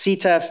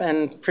CTEPH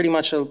and pretty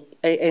much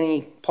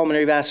any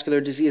pulmonary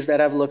vascular disease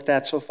that I've looked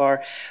at so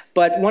far.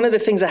 But one of the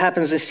things that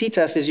happens in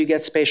CTEPH is you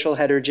get spatial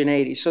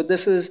heterogeneity. So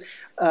this is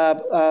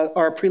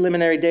our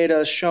preliminary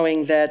data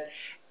showing that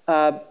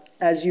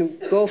as you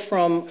go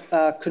from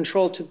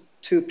control to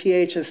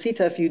PAH and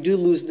CTEPH, you do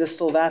lose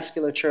distal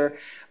vasculature.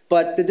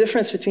 But the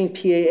difference between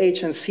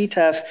PAH and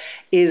CTEPH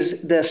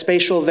is the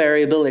spatial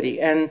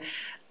variability. And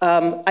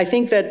I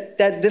think that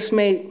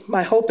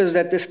my hope is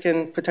that this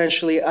can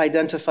potentially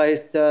identify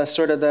the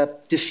sort of the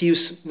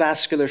diffuse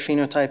vascular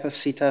phenotype of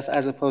CTEPH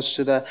as opposed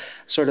to the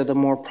sort of the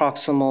more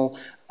proximal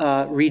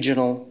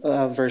regional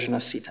version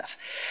of CTEPH.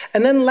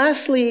 And then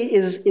lastly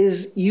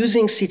is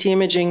using CT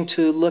imaging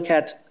to look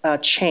at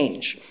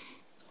change.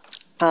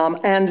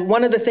 And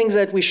one of the things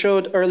that we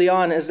showed early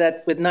on is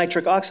that with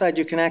nitric oxide,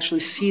 you can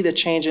actually see the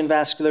change in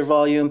vascular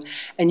volume,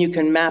 and you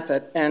can map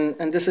it.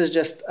 And this is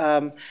just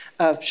a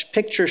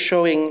picture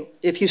showing,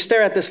 if you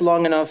stare at this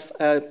long enough,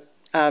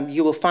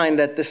 you will find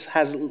that this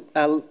has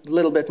a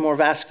little bit more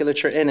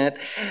vasculature in it.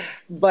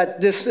 But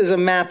this is a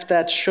map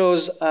that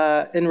shows,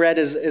 in red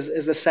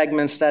is the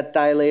segments that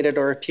dilated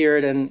or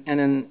appeared, and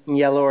in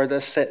yellow are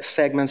the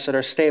segments that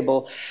are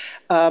stable.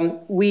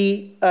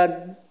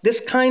 This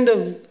kind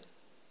of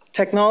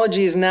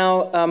technology has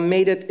now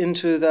made it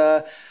into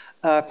the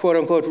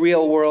quote-unquote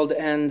real world,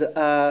 and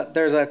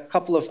there's a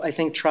couple of, I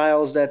think,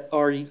 trials that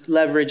are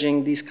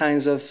leveraging these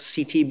kinds of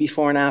CT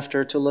before and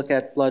after to look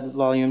at blood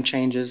volume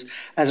changes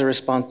as a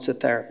response to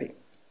therapy.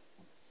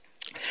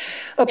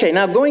 Okay,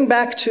 now going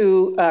back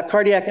to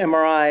cardiac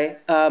MRI,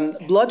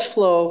 blood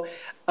flow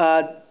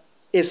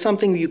is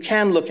something you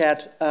can look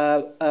at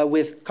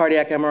with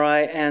cardiac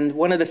MRI, and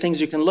one of the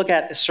things you can look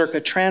at is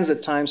circuit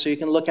transit time, so you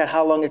can look at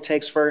how long it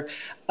takes for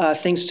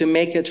things to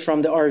make it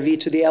from the RV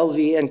to the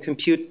LV and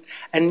compute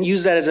and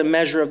use that as a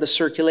measure of the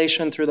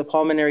circulation through the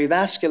pulmonary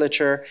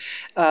vasculature.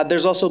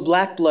 There's also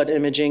black blood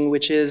imaging,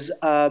 which is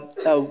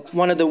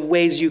one of the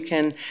ways you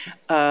can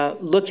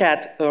look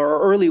at,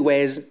 or early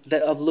ways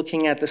of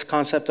looking at this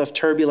concept of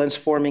turbulence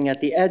forming at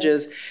the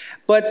edges.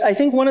 But I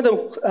think one of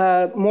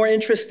the more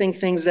interesting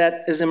things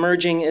that is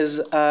emerging is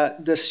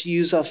this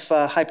use of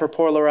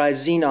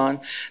hyperpolarized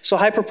xenon. So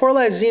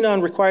hyperpolarized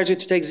xenon requires you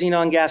to take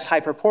xenon gas,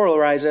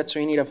 hyperpolarize it, so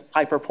you need a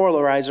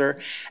hyperpolarizer,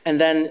 and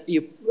then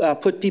you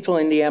put people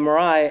in the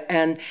MRI.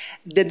 And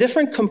the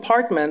different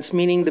compartments,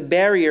 meaning the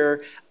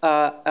barrier,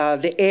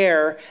 the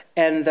air,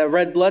 and the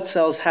red blood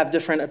cells have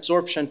different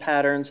absorption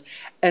patterns.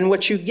 And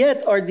what you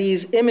get are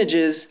these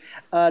images.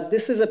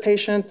 This is a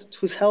patient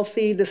who's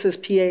healthy, this is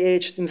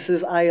PAH, and this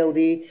is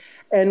ILD.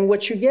 And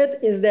what you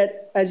get is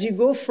that as you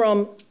go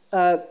from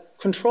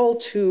control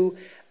to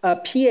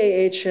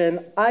PAH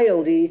and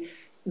ILD,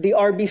 the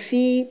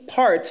RBC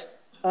part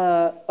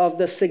of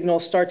the signal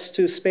starts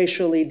to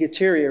spatially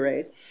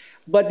deteriorate.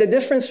 But the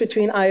difference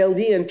between ILD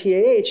and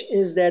PAH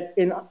is that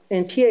in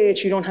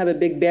PAH, you don't have a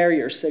big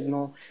barrier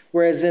signal,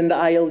 whereas in the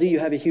ILD, you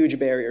have a huge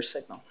barrier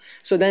signal.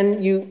 So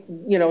then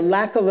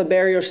lack of a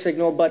barrier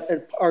signal, but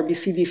an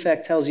RBC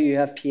defect tells you you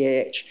have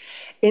PAH.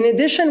 In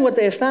addition, what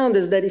they have found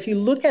is that if you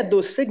look at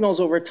those signals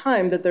over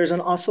time, that there's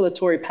an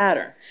oscillatory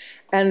pattern,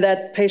 and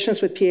that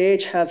patients with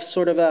PAH have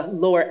sort of a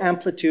lower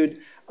amplitude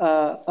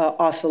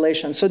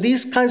oscillation. So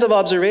these kinds of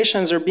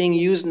observations are being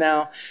used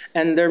now,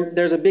 and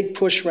there's a big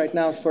push right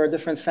now for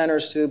different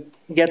centers to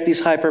get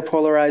these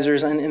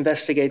hyperpolarizers and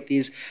investigate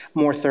these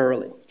more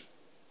thoroughly.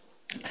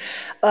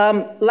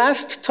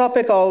 Last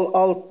topic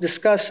I'll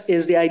discuss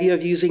is the idea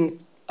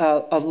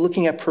of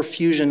looking at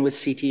perfusion with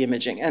CT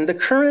imaging. And the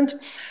current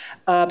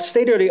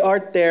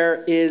state-of-the-art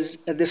there is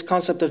this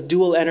concept of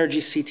dual energy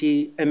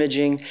CT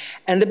imaging.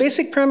 And the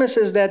basic premise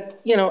is that,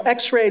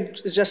 X-ray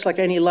is just like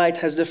any light,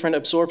 has different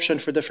absorption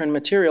for different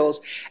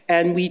materials.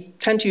 And we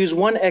tend to use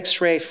one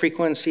X-ray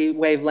frequency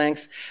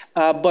wavelength,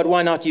 but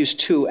why not use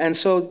two? And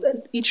so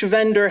each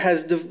vendor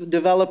has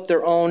developed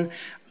their own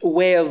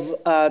way of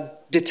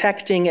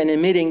detecting and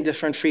emitting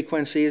different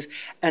frequencies,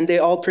 and they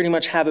all pretty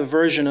much have a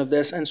version of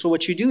this. And so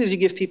what you do is you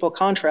give people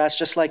contrast,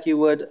 just like you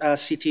would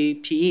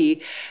CT-PE,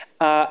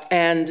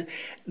 and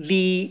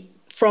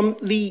from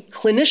the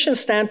clinician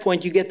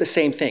standpoint, you get the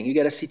same thing. You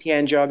get a CT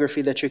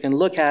angiography that you can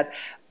look at,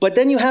 but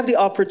then you have the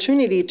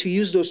opportunity to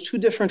use those two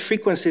different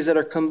frequencies that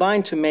are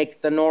combined to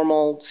make the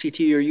normal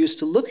CT you're used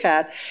to look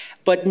at.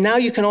 But now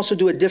you can also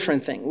do a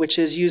different thing, which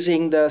is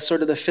using the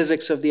sort of the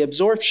physics of the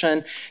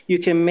absorption. You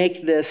can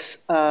make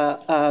this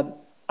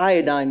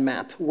iodine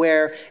map,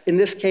 where in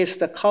this case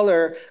the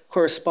color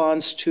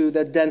corresponds to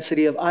the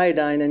density of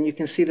iodine, and you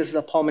can see this is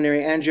a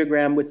pulmonary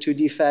angiogram with two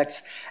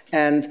defects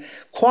and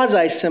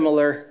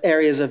quasi-similar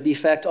areas of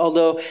defect,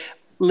 although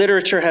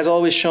literature has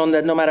always shown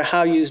that no matter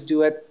how you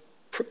do it,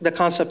 the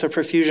concept of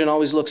perfusion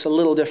always looks a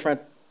little different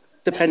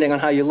depending on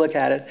how you look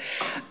at it.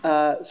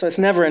 So it's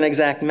never an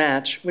exact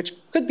match, which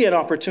could be an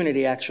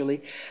opportunity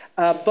actually.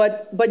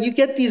 But you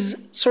get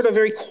these sort of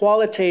very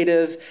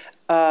qualitative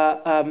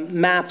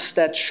maps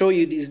that show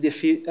you these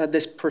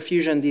this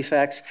perfusion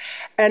defects,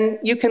 and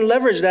you can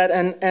leverage that.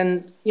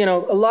 And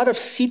a lot of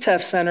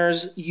CTEF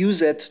centers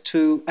use it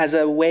as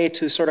a way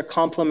to sort of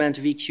complement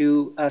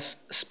VQ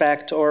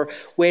SPECT, or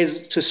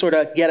ways to sort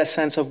of get a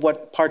sense of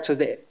what parts of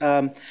the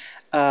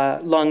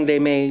lung they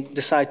may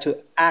decide to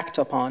act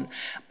upon.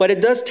 But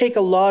it does take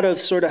a lot of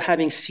sort of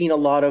having seen a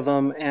lot of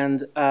them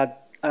and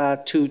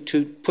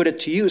to put it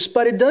to use.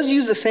 But it does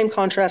use the same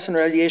contrast and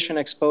radiation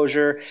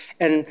exposure.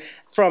 And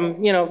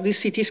from,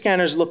 these CT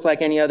scanners look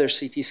like any other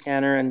CT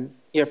scanner, and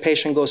your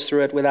patient goes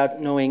through it without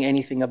knowing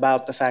anything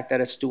about the fact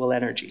that it's dual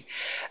energy.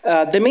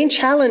 The main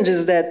challenge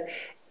is that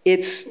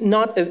it's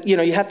not,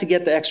 you have to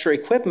get the extra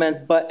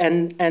equipment,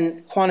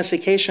 and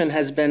quantification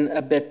has been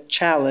a bit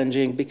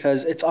challenging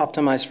because it's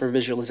optimized for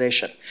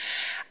visualization.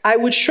 I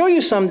would show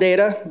you some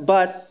data,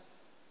 but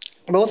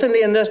both in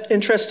the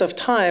interest of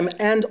time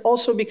and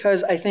also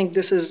because I think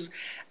this is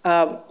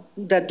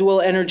that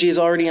dual energy is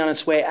already on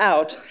its way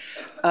out.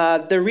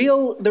 The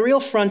real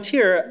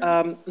frontier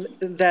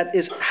that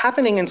is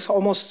happening in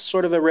almost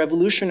sort of a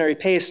revolutionary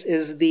pace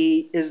is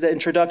the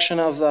introduction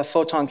of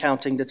photon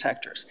counting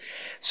detectors.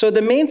 So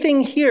the main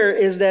thing here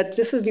is that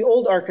this is the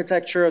old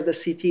architecture of the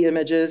CT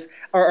images,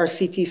 or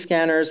CT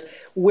scanners,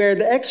 where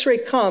the X-ray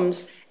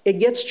comes, it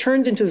gets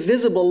turned into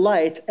visible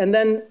light, and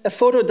then a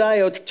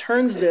photodiode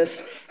turns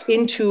this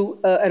into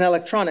an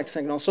electronic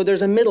signal. So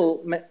there's a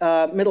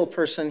middle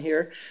person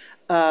here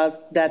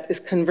that is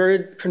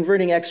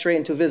converting X-ray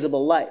into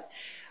visible light.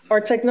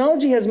 Our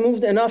technology has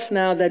moved enough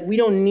now that we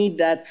don't need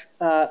that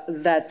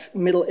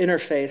middle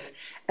interface.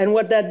 And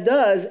what that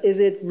does is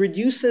it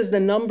reduces the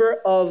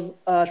number of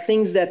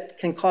things that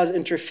can cause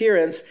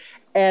interference,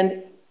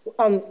 and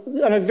on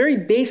a very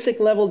basic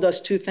level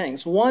does two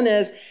things. One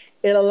is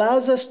it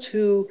allows us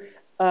to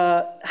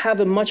have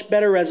a much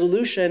better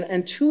resolution,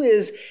 and two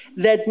is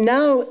that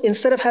now,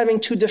 instead of having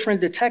two different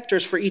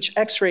detectors for each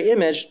X-ray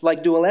image,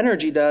 like dual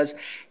energy does,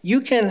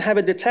 you can have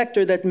a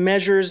detector that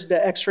measures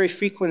the X-ray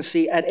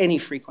frequency at any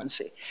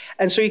frequency.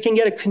 And so you can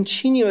get a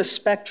continuous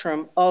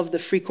spectrum of the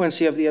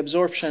frequency of the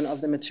absorption of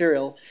the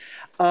material.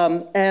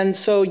 And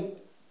so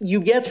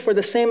you get, for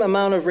the same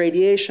amount of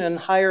radiation,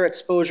 higher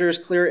exposures,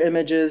 clear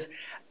images,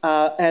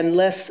 and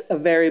less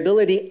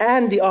variability,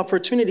 and the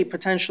opportunity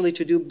potentially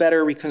to do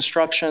better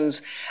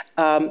reconstructions.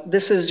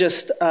 This is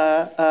just,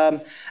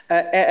 and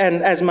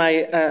as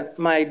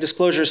my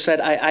disclosure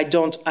said, I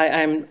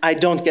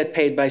don't get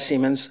paid by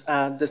Siemens,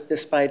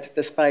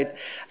 despite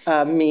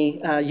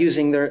me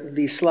using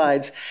these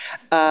slides.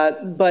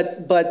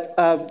 But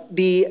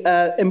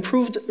the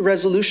improved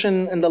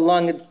resolution in the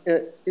lung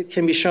it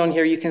can be shown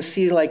here. You can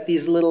see like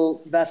these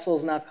little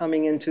vessels now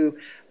coming into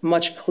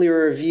much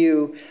clearer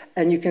view.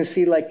 And you can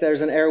see like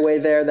there's an airway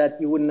there that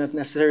you wouldn't have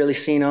necessarily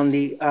seen on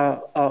the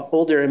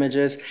older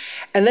images.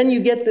 And then you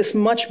get this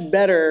much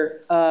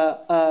better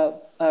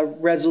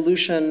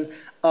resolution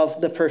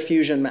of the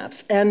perfusion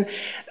maps. And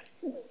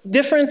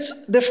different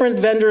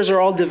vendors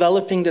are all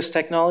developing this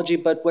technology,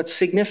 but what's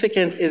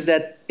significant is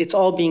that it's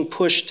all being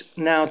pushed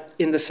now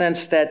in the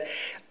sense that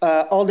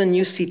all the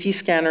new CT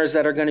scanners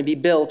that are going to be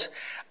built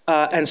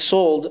and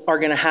sold are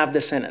going to have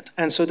this in it.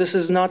 And so this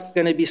is not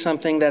going to be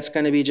something that's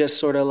going to be just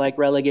sort of like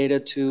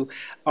relegated to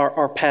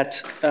our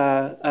PET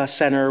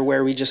center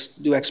where we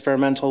just do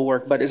experimental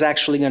work, but is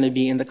actually going to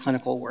be in the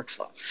clinical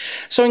workflow.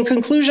 So in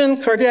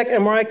conclusion, cardiac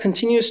MRI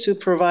continues to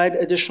provide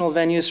additional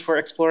venues for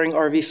exploring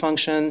RV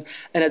function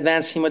and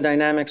advanced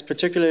hemodynamics,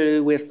 particularly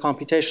with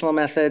computational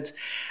methods.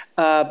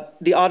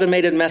 The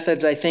automated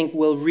methods, I think,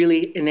 will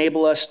really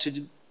enable us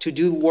to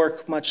do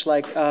work much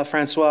like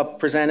Francois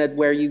presented,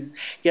 where you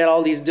get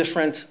all these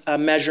different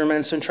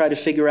measurements and try to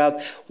figure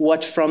out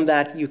what from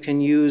that you can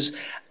use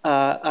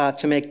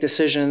to make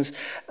decisions.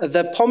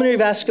 The pulmonary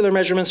vascular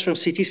measurements from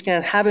CT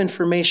scan have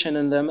information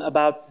in them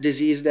about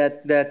disease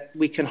that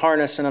we can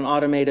harness in an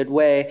automated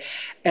way.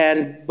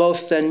 And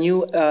both the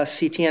new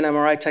CT and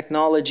MRI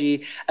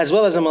technology, as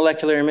well as the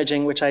molecular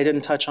imaging, which I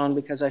didn't touch on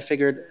because I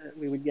figured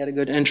we would get a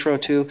good intro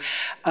to,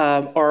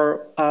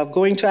 are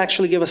going to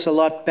actually give us a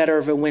lot better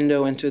of a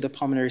window into the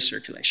pulmonary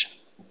circulation.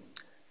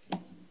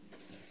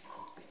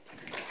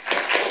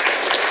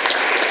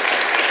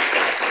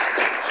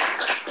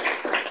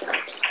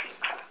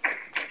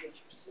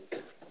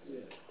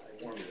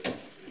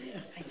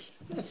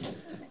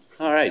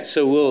 All right,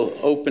 so we'll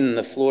open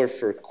the floor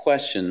for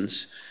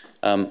questions.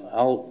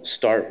 I'll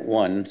start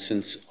one,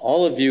 since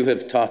all of you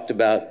have talked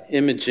about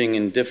imaging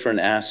in different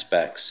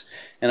aspects.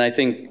 And I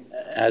think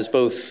as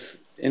both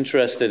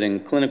interested in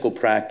clinical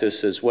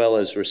practice as well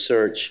as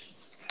research,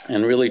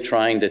 and really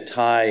trying to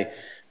tie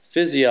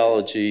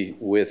physiology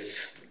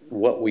with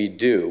what we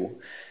do,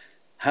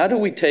 how do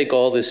we take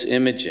all this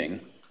imaging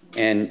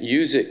and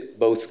use it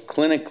both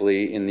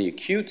clinically in the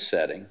acute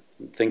setting,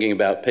 thinking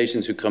about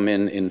patients who come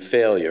in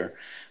failure?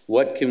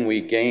 What can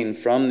we gain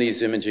from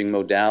these imaging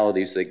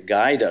modalities that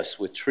guide us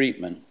with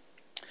treatment,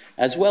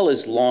 as well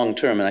as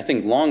long-term? And I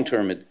think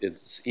long-term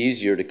it's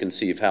easier to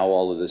conceive how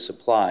all of this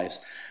applies,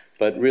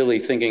 but really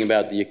thinking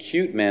about the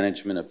acute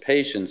management of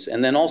patients,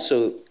 and then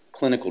also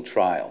clinical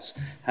trials.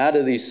 How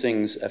do these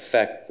things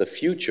affect the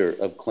future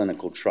of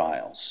clinical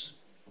trials?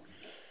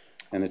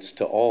 And it's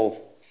to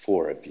all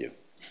four of you.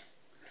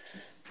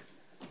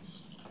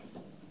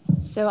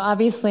 So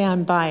obviously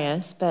I'm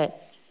biased, but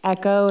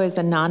Echo is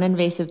a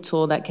non-invasive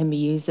tool that can be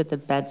used at the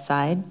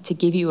bedside to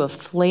give you a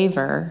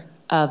flavor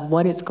of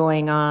what is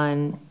going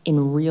on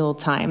in real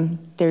time.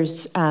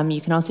 There's,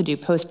 you can also do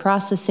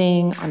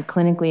post-processing on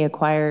clinically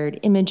acquired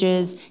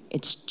images.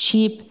 It's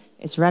cheap,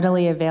 it's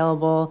readily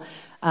available.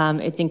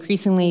 It's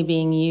increasingly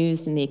being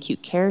used in the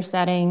acute care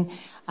setting.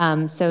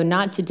 So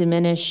not to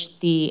diminish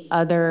the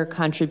other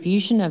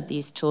contribution of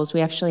these tools, we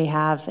actually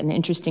have an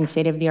interesting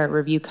state-of-the-art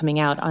review coming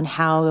out on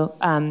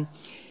how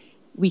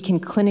we can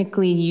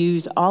clinically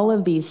use all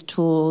of these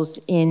tools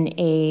in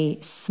a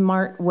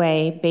smart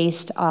way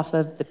based off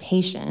of the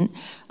patient.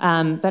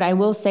 But I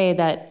will say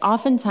that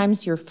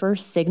oftentimes your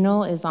first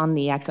signal is on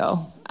the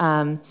echo.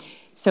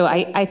 So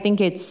I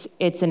think it's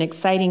an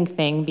exciting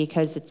thing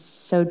because it's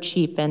so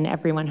cheap and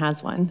everyone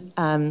has one.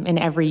 In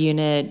every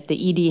unit,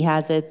 the ED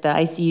has it, the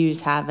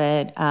ICUs have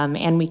it,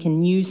 and we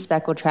can use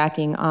speckle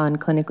tracking on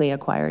clinically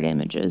acquired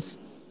images.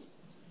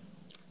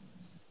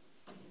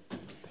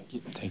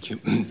 Thank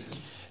you.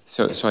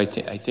 So I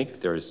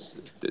think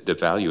there's, the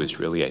value is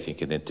really, I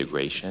think, in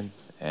integration,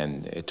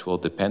 and it will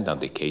depend on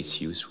the case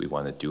use we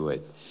want to do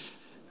it.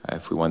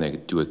 If we want to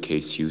do a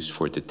case use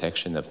for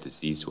detection of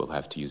disease, we'll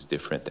have to use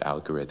different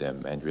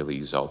algorithm and really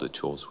use all the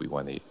tools we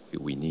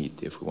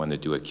need. If we want to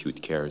do acute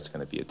care, it's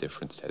going to be a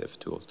different set of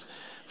tools.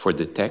 For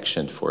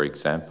detection, for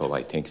example,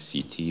 I think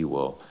CT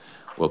will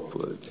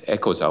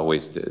echo is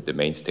always the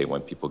mainstay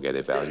when people get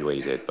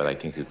evaluated, but I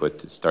think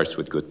it starts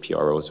with good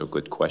PROs or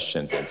good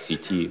questions, and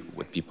CT,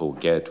 what people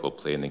get, will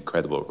play an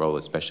incredible role,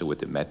 especially with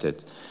the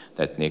methods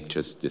that Nick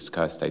just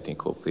discussed. I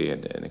think will play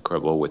an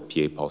incredible role with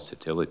PA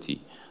pulsatility.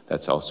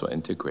 That's also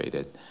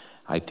integrated.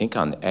 I think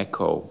on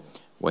echo,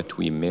 what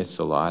we miss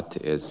a lot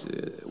is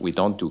we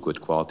don't do good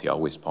quality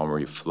always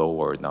pulmonary flow,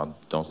 or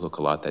don't look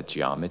a lot at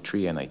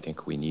geometry, and I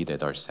think we need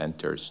at our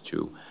centers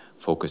to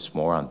focus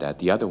more on that.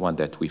 The other one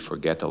that we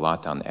forget a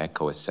lot on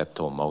echo is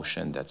septal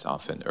motion. That's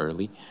often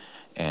early,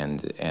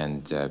 and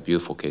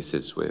beautiful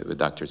cases with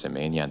Dr.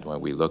 Zemanian,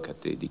 when we look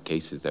at the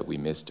cases that we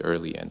missed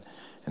early, and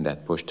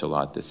that pushed a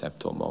lot the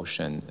septal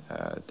motion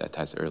that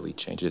has early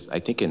changes. I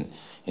think in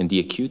the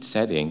acute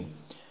setting,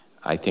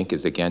 I think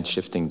is again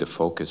shifting the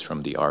focus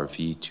from the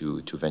RV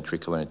to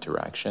ventricular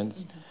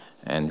interactions,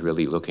 and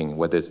really looking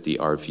what does the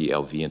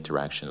RV-LV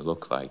interaction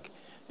look like,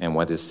 and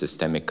what is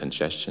systemic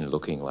congestion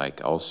looking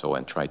like also,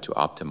 and try to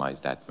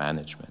optimize that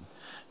management.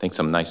 I think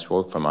some nice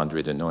work from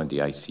André Deneau in the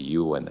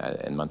ICU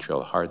and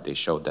Montreal Heart, they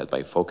showed that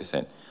by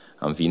focusing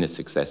on venous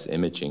success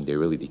imaging, they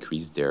really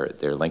decreased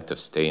their length of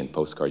stay in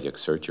post-cardiac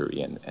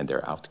surgery and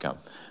their outcome.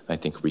 And I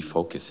think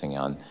refocusing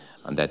on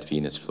that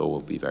venous flow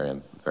will be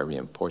very, very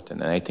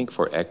important. And I think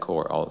for echo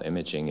or all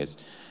imaging is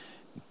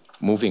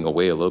moving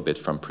away a little bit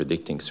from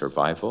predicting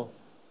survival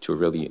to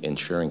really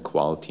ensuring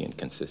quality and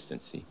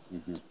consistency.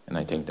 Mm-hmm. And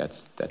I think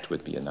that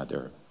would be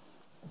another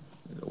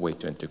way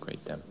to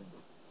integrate them.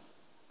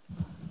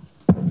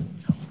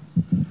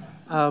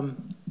 I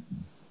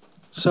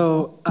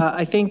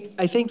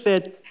think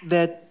that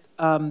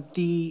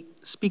the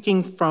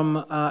speaking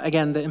from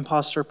again the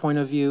imposter point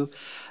of view,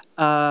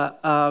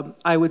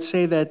 I would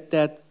say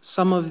that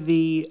some of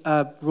the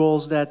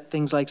roles that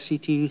things like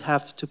CT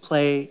have to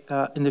play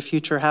in the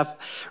future have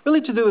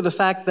really to do with the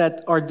fact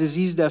that our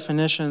disease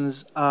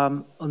definitions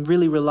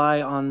really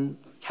rely on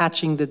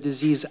catching the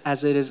disease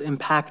as it is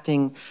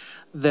impacting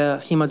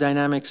the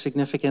hemodynamics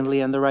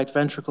significantly and the right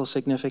ventricle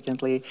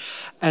significantly.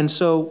 And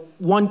so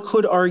one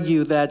could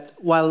argue that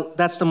while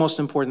that's the most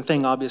important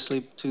thing,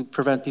 obviously, to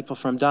prevent people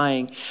from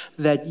dying,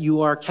 that you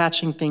are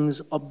catching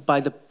things by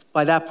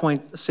that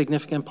point, a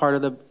significant part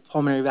of the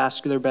pulmonary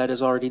vascular bed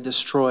is already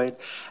destroyed.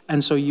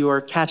 And so you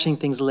are catching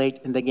things late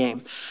in the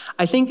game.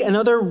 I think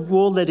another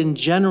role that in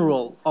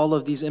general all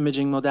of these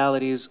imaging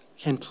modalities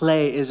can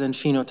play is in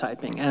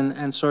phenotyping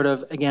and sort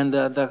of, again,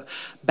 the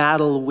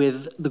battle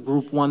with the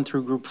group 1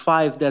 through group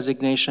 5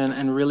 designation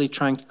and really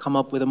trying to come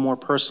up with a more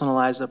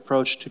personalized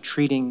approach to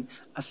treating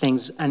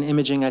things, and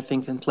imaging, I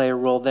think, can play a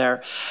role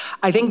there.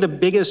 I think the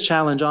biggest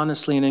challenge,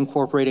 honestly, in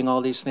incorporating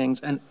all these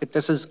things, and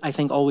this has, I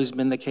think, always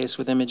been the case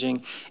with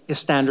imaging, is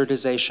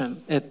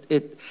standardization.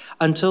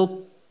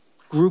 Until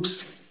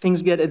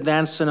things get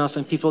advanced enough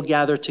and people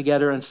gather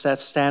together and set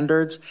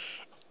standards,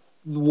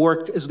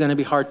 work is going to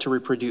be hard to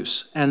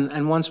reproduce.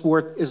 And once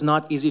work is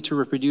not easy to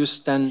reproduce,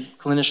 then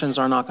clinicians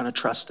are not going to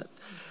trust it.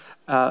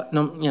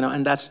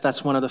 And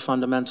that's one of the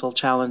fundamental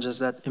challenges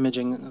that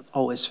imaging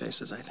always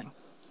faces, I think.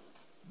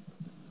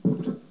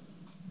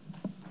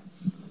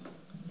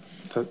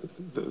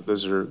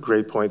 Those are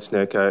great points,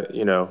 Nick.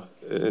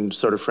 In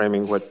sort of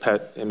framing what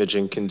PET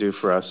imaging can do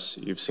for us,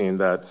 you've seen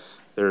that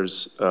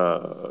there's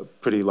a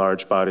pretty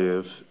large body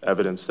of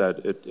evidence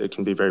that it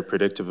can be very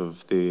predictive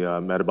of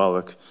the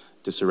metabolic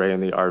disarray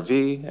in the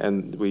RV,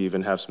 and we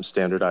even have some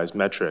standardized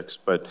metrics.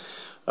 But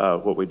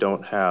what we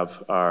don't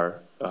have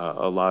are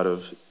a lot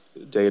of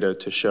data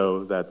to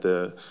show that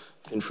the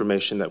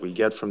information that we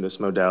get from this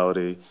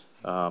modality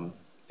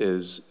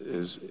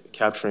is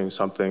capturing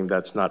something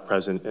that's not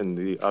present in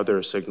the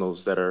other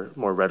signals that are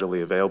more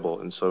readily available.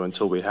 And so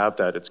until we have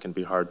that, it's going to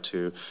be hard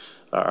to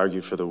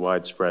argue for the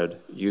widespread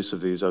use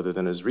of these other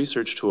than as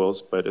research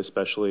tools, but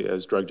especially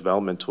as drug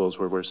development tools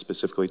where we're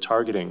specifically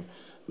targeting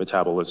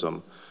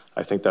metabolism.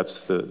 I think that's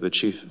the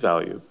chief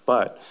value.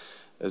 But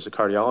as a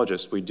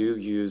cardiologist, we do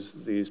use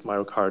these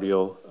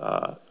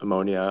myocardial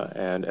ammonia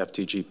and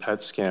FDG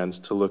PET scans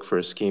to look for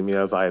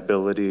ischemia,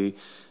 viability,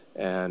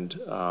 and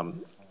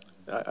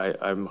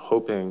I'm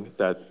hoping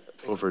that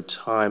over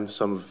time,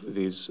 some of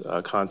these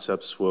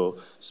concepts will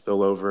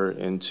spill over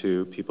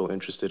into people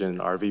interested in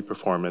RV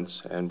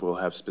performance, and we'll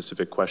have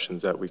specific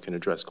questions that we can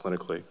address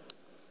clinically.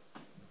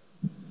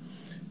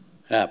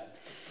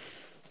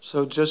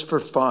 So just for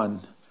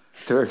fun,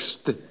 to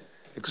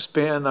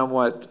expand on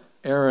what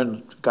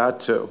Aaron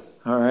got to,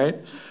 all right?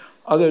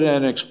 other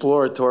than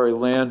exploratory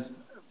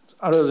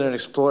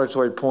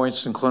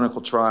points in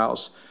clinical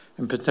trials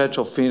and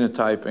potential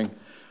phenotyping,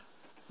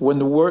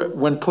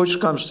 when push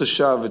comes to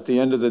shove at the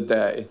end of the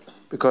day,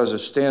 because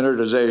of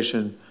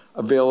standardization,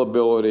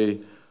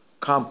 availability,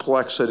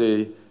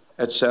 complexity,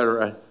 et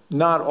cetera,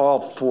 not all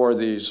 4 of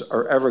these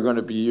are ever going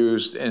to be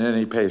used in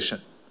any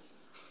patient.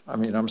 I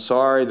mean, I'm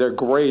sorry, they're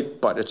great,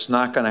 but it's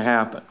not going to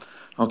happen,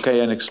 okay,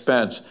 and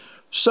expense.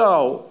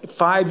 So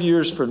 5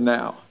 years from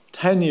now,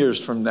 10 years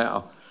from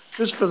now,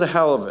 just for the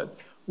hell of it,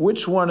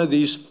 which one of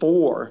these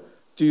 4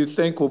 do you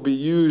think will be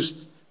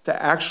used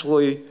to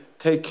actually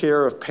take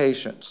care of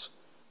patients?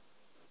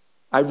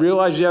 I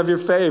realize you have your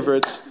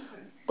favorites,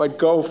 but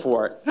go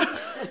for it.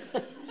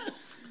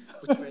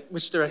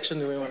 Which direction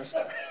do we want to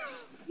start?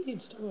 You can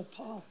start with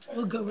Paul.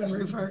 We'll go in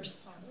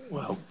reverse.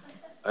 Well,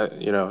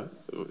 you know,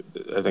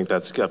 I think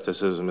that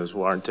skepticism is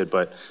warranted,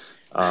 but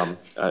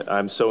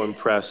I'm so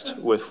impressed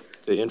with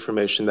the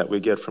information that we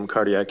get from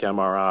cardiac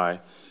MRI,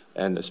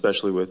 and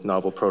especially with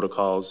novel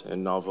protocols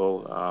and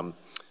novel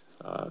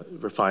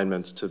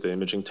refinements to the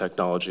imaging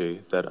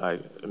technology, that I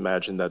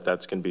imagine that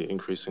that's going to be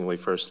increasingly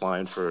first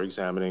line for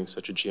examining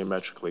such a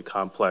geometrically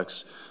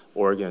complex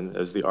organ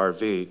as the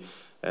RV.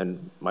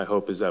 And my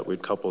hope is that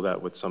we'd couple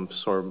that with some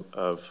sort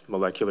of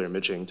molecular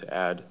imaging to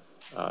add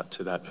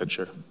to that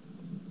picture.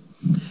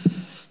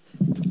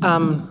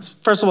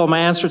 First of all, my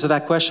answer to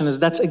that question is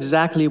that's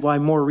exactly why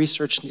more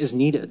research is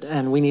needed,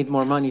 and we need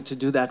more money to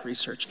do that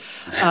research.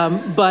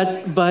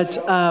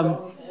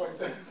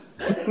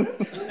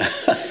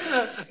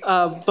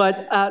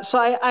 So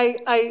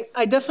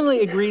I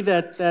definitely agree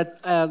that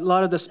a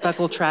lot of the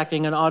speckle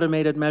tracking and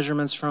automated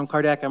measurements from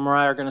cardiac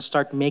MRI are going to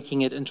start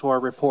making it into our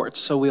reports.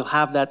 So we'll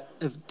have that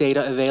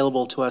data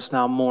available to us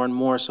now more and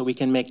more, so we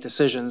can make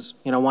decisions.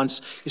 You know,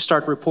 once you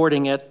start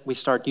reporting it, we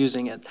start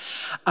using it.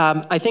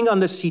 I think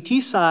on the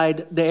CT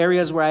side, the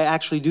areas where I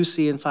actually do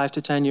see in 5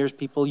 to 10 years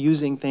people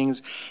using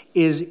things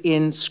is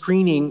in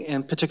screening,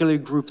 and particularly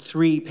group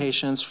 3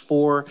 patients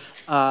for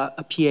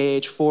a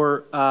PAH,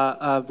 for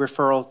a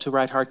referral to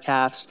right heart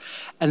caths.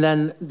 And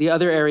then the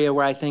other area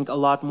where I think a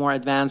lot more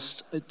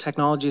advanced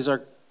technologies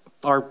are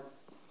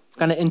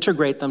going to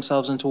integrate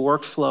themselves into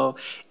workflow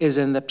is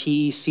in the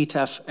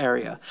PE-CTEF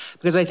area.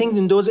 Because I think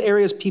in those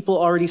areas, people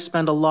already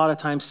spend a lot of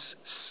time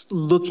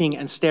looking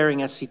and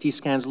staring at CT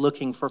scans,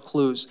 looking for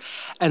clues.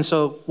 And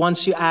so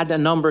once you add a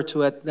number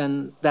to it,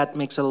 then that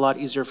makes it a lot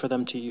easier for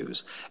them to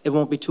use. It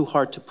won't be too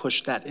hard to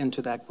push that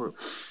into that group.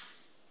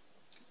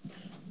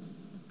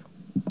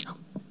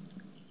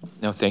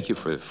 No, thank you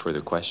for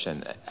the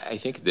question. I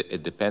think that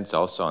it depends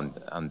also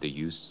on the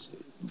use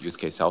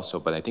case also,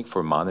 but I think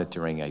for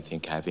monitoring, I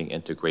think having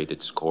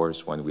integrated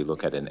scores when we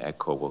look at an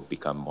echo will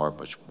become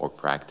much more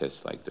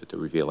practice. Like the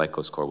Reveal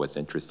echo score was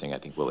interesting. I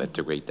think we'll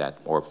integrate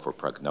that more for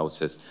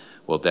prognosis.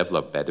 We'll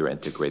develop better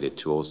integrated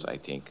tools, I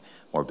think,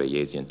 more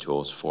Bayesian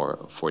tools for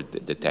the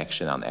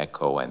detection on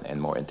echo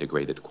and more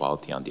integrated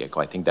quality on the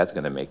echo. I think that's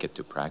going to make it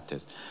to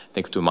practice. I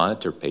think to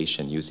monitor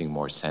patient using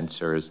more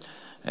sensors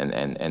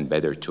and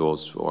better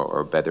tools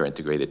or better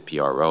integrated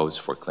PROs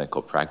for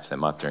clinical practice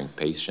and monitoring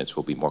patients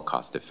will be more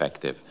cost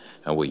effective,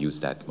 and we'll use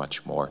that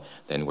much more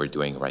than we're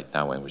doing right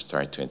now, and we're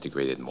starting to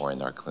integrate it more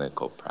in our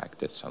clinical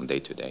practice from day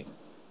to day.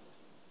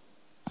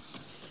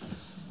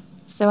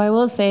 So I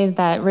will say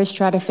that risk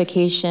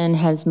stratification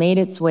has made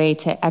its way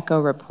to echo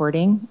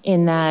reporting,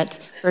 in that,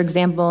 for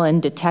example, in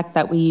DETECT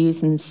that we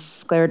use in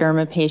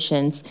scleroderma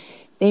patients,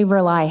 they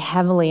rely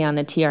heavily on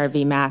the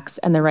TRV max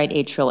and the right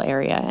atrial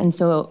area. And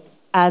so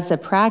as a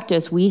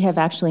practice, we have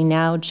actually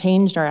now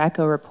changed our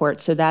echo report,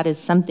 so that is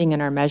something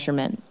in our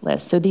measurement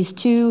list. So these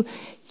two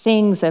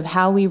things of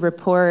how we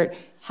report,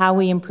 how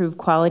we improve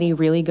quality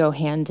really go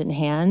hand in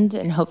hand,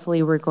 and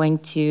hopefully we're going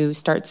to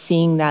start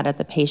seeing that at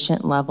the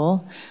patient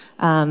level.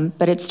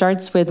 But it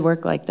starts with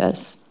work like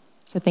this.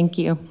 So thank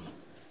you.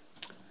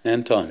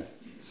 Anton.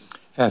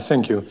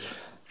 Thank you.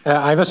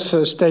 I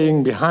was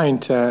staying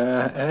behind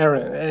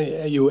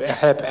Aaron, you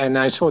have, and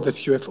I saw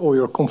that you have all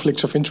your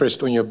conflicts of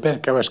interest on your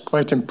back. I was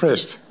quite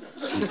impressed.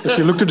 If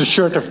you look to the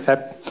shirt of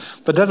Hep.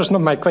 But that was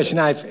not my question.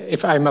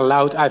 If I'm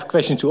allowed, I have a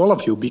question to all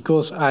of you,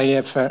 because I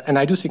have, and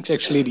I do think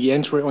actually the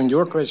answer on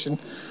your question,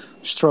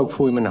 stroke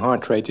volume and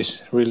heart rate,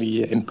 is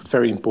really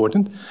very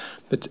important.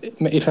 But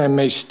if I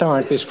may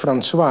start with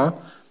Francois,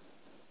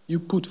 you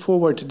put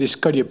forward this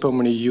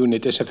cardiopulmonary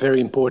unit as a very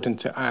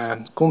important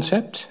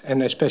concept,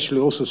 and especially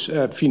also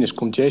venous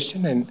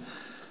congestion. And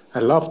I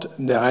loved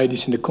the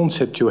ideas and the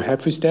concept you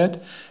have with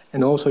that.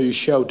 And also you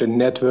showed the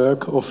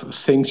network of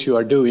things you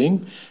are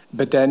doing.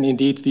 But then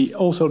indeed we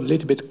also a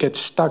little bit get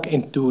stuck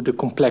into the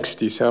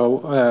complexity.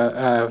 So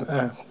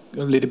a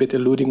little bit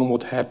alluding on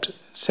what Hep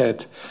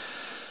said.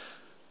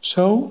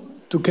 So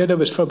together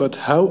with Farbod,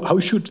 how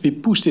should we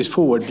push this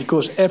forward?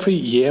 Because every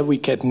year we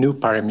get new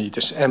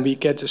parameters and we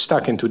get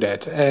stuck into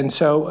that. And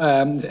so,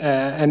 and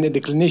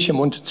the clinician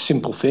wanted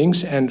simple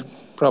things, and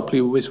probably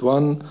with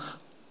one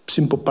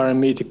simple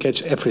parameter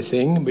catch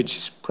everything, which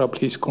is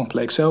probably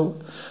complex. So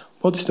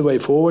what's the way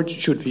forward?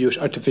 Should we use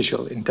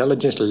artificial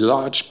intelligence,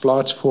 large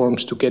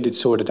platforms to get it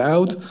sorted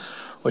out?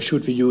 Or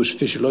should we use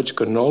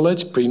physiological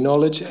knowledge,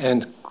 pre-knowledge,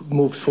 and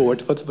move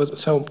forward?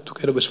 So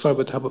together with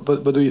Farbod,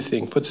 what do you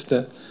think? What's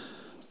the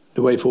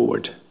way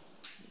forward?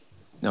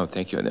 No,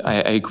 thank you. And I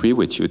agree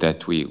with you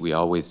that we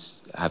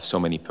always have so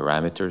many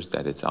parameters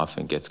that it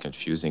often gets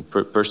confusing.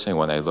 Personally,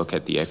 when I look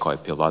at the echo, I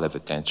pay a lot of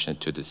attention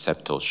to the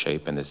septal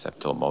shape and the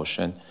septal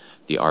motion,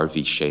 the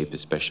RV shape,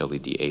 especially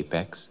the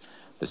apex,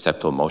 the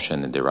septal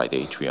motion in the right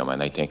atrium.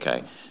 And I think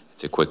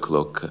it's a quick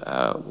look.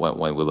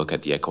 When we look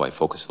at the echo, I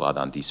focus a lot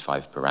on these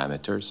 5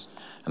 parameters.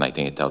 And I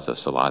think it tells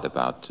us a lot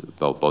about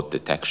both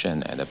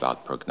detection and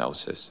about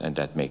prognosis. And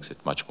that makes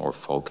it much more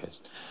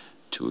focused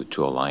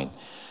to align.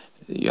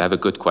 You have a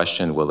good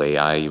question, will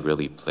AI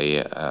really play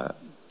a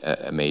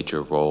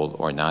major role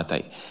or not?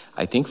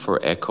 I think for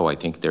echo, I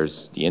think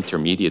there's the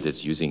intermediate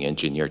is using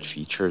engineered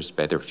features,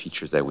 better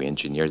features that we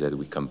engineer, that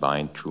we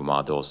combine through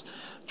models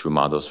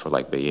for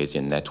like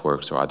Bayesian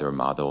networks or other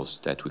models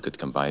that we could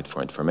combine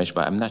for information.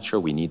 But I'm not sure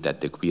we need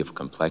that degree of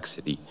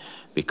complexity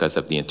because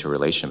of the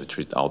interrelation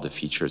between all the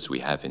features we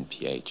have in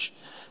pH.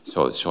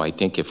 So I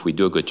think if we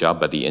do a good job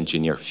by the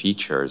engineered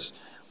features,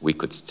 we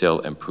could still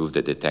improve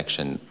the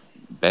detection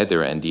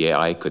better, and the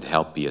AI could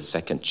help be a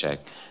second check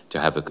to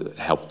have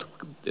help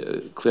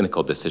the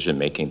clinical decision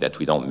making, that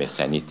we don't miss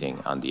anything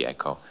on the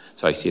echo.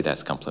 So I see it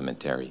as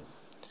complementary.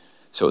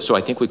 So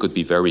I think we could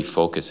be very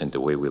focused in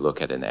the way we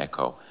look at an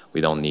echo.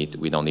 We don't need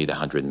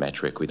 100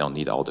 metric. We don't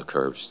need all the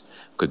curves.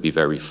 We could be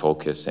very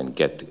focused and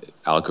get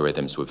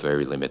algorithms with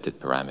very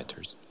limited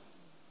parameters.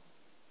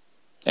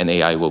 And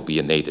AI will be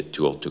a native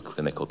tool to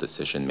clinical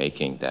decision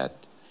making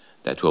that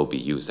will be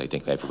used. I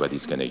think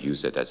everybody's going to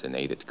use it as an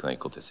aided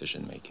clinical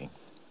decision making.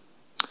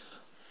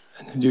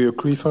 Do you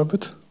agree,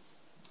 Farbod?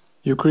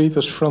 You agree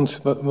with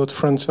what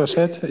Francois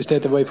said? Is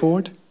that the way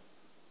forward?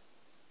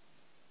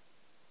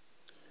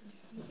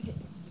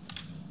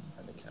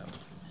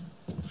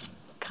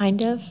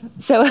 Kind of.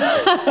 So,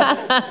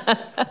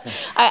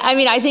 I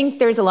mean, I think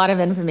there's a lot of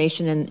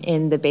information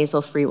in the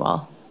basal free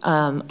wall.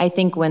 I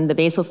think when the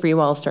basal free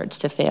wall starts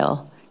to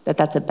fail,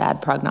 that's a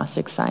bad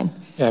prognostic sign.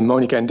 Yeah,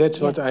 Monica, and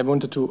that's what I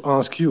wanted to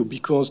ask you,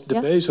 because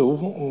the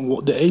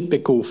basal, the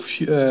apical,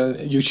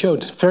 you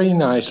showed very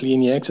nicely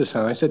in the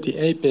exercise that the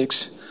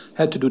apex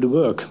had to do the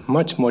work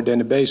much more than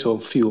the basal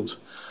field,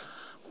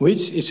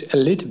 which is a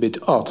little bit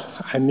odd.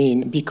 I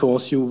mean,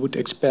 because you would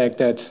expect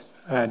that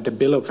the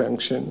billow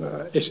function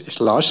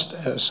is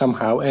lost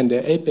somehow, and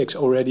the apex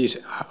already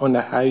is on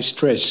a high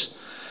stress.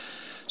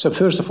 So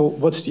first of all,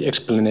 what's the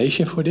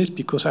explanation for this?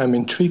 Because I'm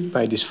intrigued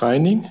by this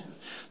finding.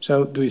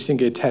 So do you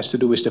think it has to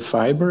do with the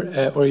fiber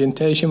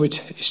orientation,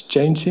 which is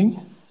changing?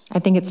 I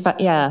think it's,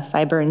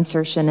 fiber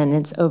insertion, and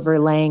it's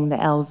overlaying the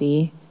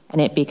LV,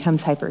 and it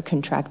becomes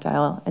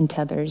hypercontractile and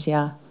tethers,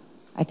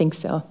 I think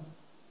so.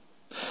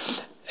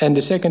 And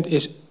the second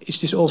is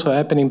this also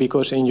happening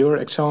because in your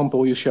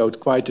example you showed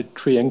quite a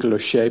triangular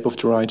shape of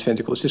the right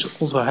ventricle. Is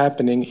this also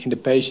happening in the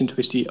patient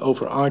with the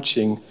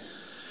overarching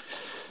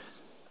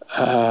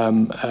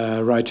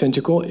right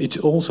ventricle? It's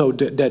also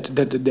that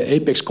the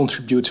apex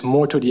contributes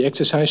more to the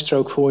exercise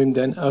stroke volume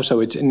than, so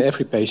it's in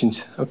every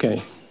patient.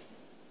 Okay.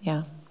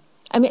 Yeah.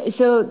 I mean,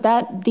 so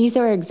these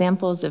are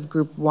examples of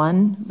group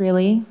 1,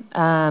 really.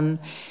 I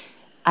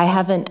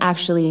haven't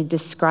actually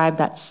described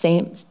that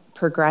same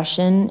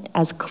progression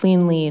as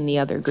cleanly in the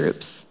other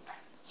groups.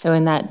 So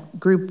in that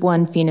group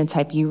 1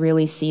 phenotype, you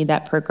really see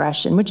that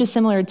progression, which is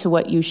similar to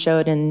what you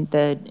showed in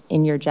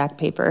your JACC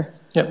paper.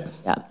 Yep.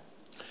 Yeah.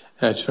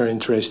 That's very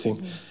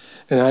interesting.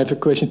 And I have a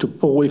question to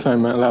Paul, if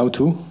I'm allowed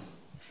to.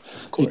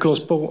 Because,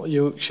 Paul,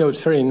 you showed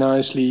very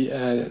nicely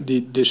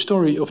the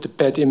story of the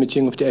PET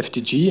imaging of the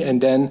FTG,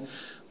 and then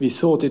we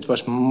thought it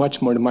was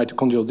much more the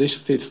mitochondrial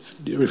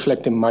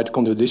reflecting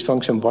mitochondrial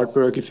dysfunction,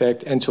 Wartburg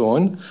effect, and so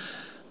on.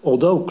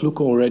 Although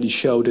Kluge already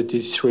showed that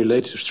it's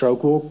related to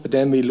stroke walk, but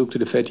then we looked at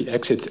the fatty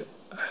acid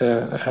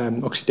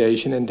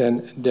oxidation, and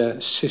then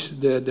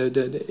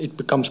it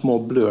becomes more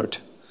blurred.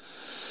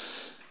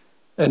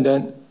 And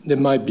then there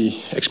might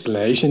be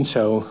explanation,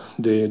 so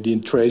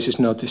the trace is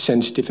not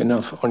sensitive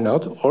enough or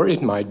not, or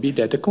it might be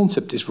that the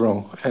concept is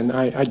wrong. And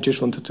I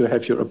just wanted to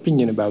have your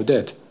opinion about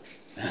that.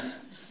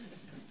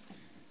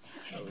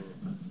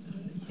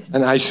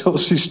 And I still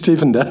see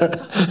Stephen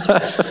there.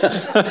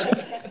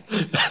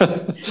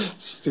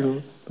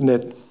 Still,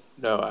 Ned.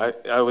 No,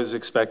 I was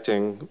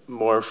expecting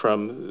more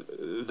from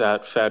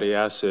that fatty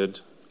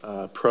acid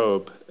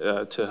probe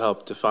to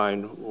help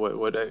define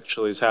what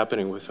actually is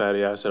happening with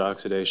fatty acid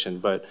oxidation,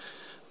 but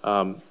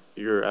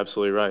you're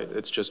absolutely right.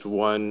 It's just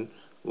one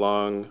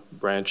long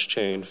branch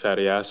chain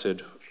fatty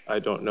acid. I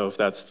don't know if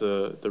that's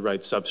the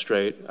right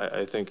substrate.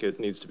 I think it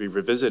needs to be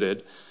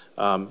revisited.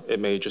 It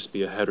may just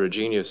be a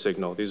heterogeneous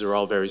signal. These are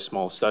all very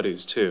small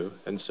studies too,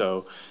 and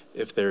so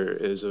if there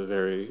is a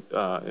very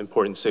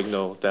important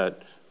signal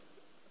that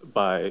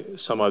by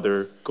some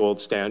other gold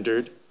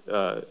standard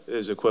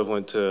is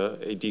equivalent to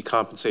a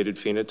decompensated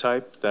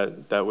phenotype,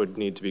 that would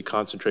need to be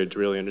concentrated to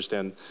really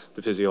understand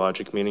the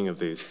physiologic meaning of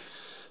these.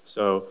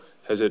 So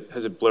has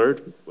it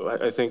blurred?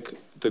 I think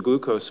the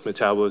glucose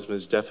metabolism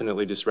is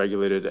definitely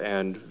dysregulated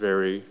and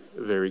very,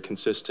 very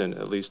consistent,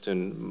 at least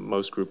in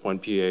most group 1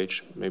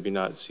 pH, maybe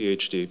not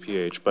CHD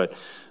pH, but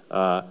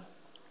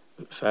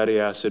fatty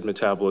acid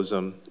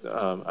metabolism,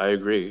 I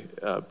agree,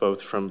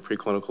 both from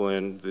preclinical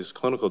and this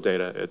clinical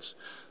data, it's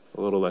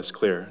a little less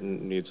clear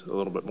and needs a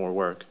little bit more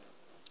work.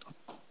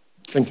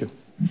 Thank you.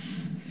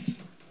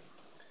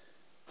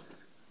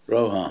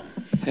 Rohan.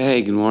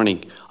 Hey, good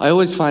morning. I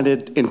always find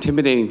it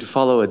intimidating to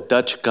follow a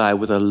Dutch guy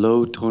with a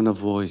low tone of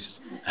voice.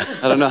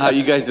 I don't know how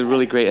you guys did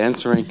really great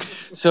answering.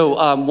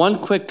 So one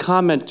quick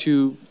comment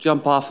to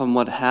jump off on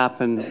what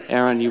happened,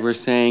 Aaron, you were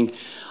saying.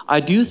 I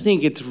do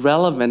think it's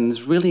relevant,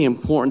 it's really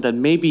important that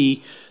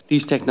maybe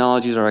these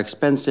technologies are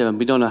expensive and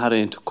we don't know how to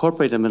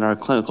incorporate them in our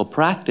clinical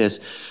practice,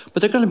 but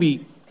they're going to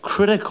be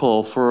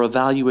critical for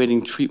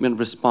evaluating treatment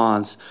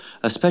response,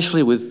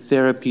 especially with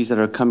therapies that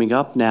are coming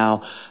up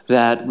now,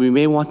 that we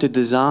may want to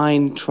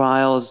design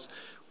trials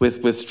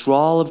with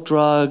withdrawal of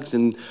drugs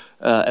and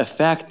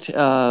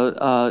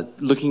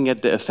looking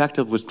at the effect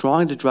of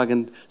withdrawing the drug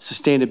and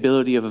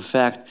sustainability of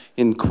effect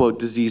in, quote,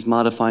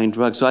 disease-modifying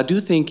drugs. So I do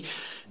think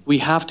we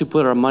have to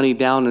put our money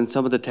down in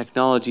some of the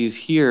technologies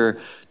here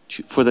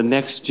for the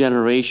next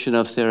generation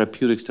of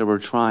therapeutics that we're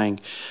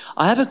trying.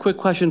 I have a quick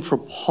question for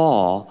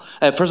Paul.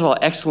 First of all,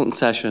 excellent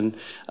session.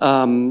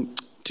 To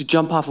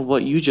jump off of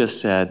what you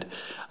just said,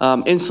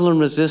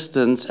 insulin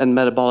resistance and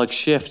metabolic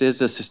shift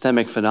is a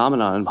systemic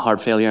phenomenon in heart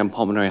failure and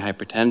pulmonary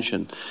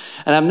hypertension.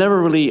 And I've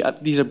never really,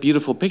 these are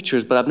beautiful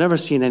pictures, but I've never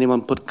seen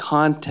anyone put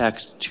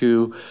context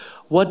to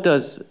what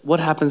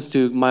happens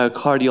to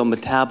myocardial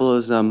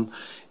metabolism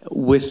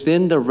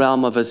within the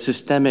realm of a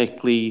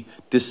systemically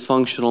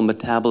dysfunctional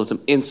metabolism,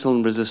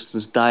 insulin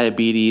resistance,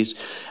 diabetes,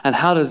 and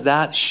how does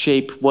that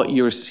shape what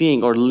you're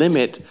seeing or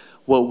limit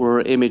what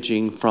we're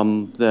imaging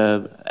from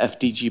the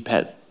FDG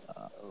PET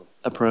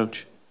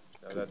approach?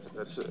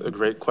 That's a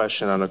great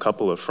question on a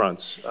couple of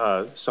fronts.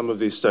 Some of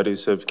these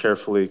studies have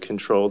carefully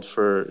controlled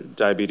for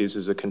diabetes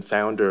as a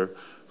confounder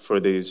for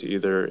these,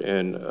 either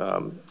in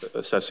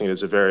assessing it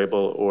as a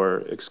variable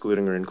or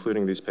excluding or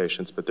including these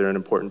patients, but they're an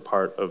important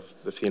part of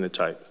the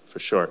phenotype, for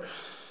sure.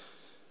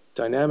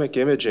 Dynamic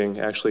imaging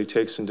actually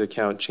takes into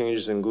account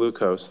changes in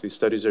glucose. These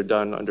studies are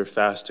done under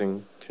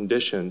fasting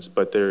conditions,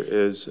 but there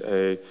is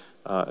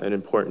an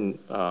important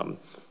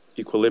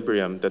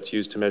equilibrium that's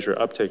used to measure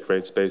uptake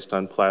rates based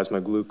on plasma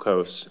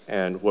glucose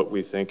and what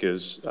we think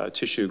is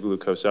tissue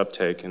glucose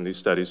uptake in these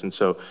studies. And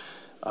so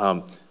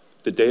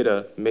the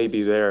data may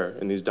be there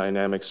in these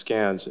dynamic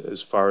scans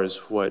as far as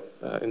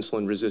what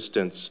insulin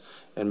resistance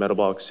and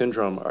metabolic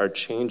syndrome are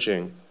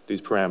changing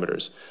these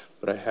parameters,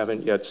 but I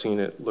haven't yet seen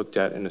it looked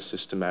at in a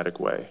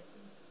systematic way.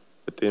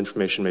 But the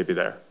information may be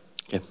there.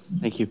 Okay,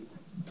 thank you.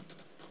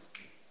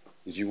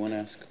 Did you want to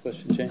ask a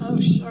question, Jane?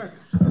 Oh, sure.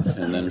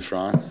 And then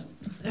Franz?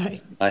 All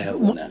right. I have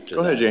one after that.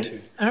 Go ahead, Jane.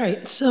 Too. All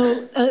right,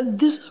 so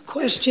this is a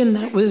question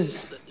that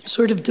was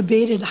sort of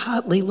debated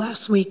hotly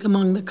last week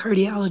among the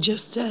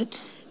cardiologists at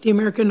the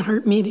American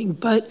Heart Meeting.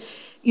 But,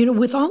 you know,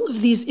 with all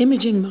of these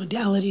imaging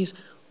modalities,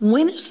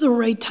 when is the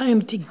right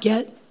time to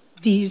get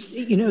these,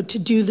 you know, to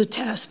do the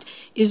test?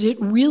 Is it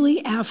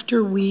really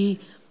after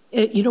we,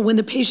 you know, when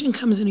the patient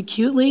comes in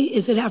acutely?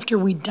 Is it after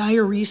we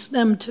diurese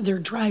them to their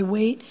dry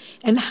weight?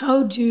 And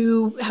how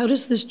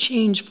does this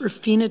change for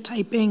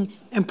phenotyping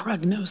and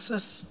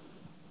prognosis?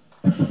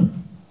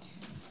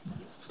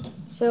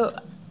 So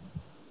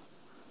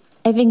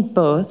I think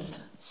both.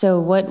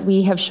 So what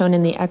we have shown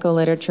in the echo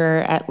literature,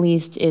 at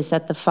least, is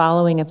that the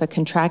following of a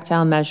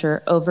contractile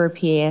measure over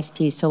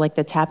PASP, so like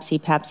the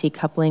TAPSI-PAPSI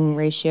coupling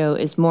ratio,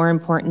 is more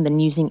important than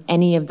using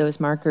any of those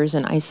markers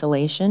in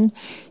isolation.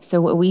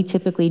 So what we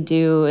typically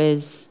do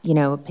is, you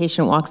know, a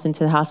patient walks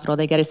into the hospital,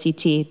 they get a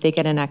CT, they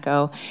get an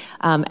echo,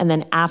 and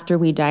then after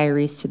we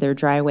diurese to their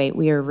dry weight,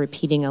 we are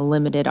repeating a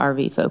limited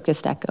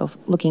RV-focused echo,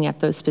 looking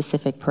at those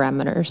specific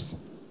parameters.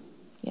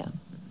 Yeah.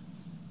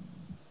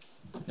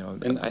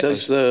 And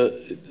does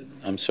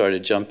I'm sorry to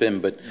jump in,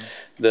 but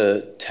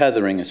the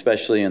tethering,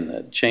 especially in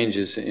the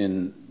changes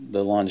in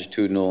the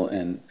longitudinal,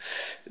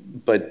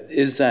 but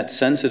is that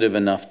sensitive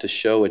enough to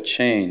show a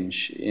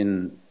change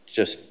in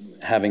just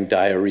having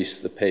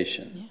diuresed the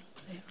patient?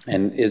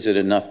 And is it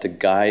enough to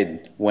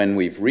guide when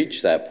we've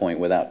reached that point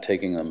without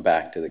taking them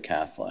back to the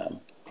cath lab?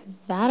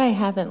 That I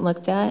haven't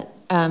looked at.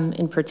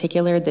 In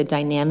particular, the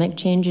dynamic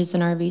changes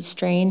in RV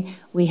strain.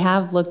 We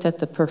have looked at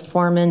the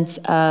performance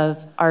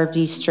of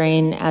RV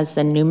strain as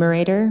the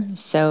numerator.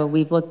 So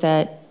we've looked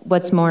at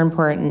what's more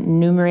important,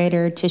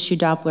 numerator, tissue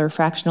Doppler,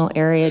 fractional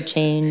area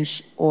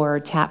change, or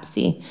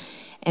TAPSI.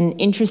 And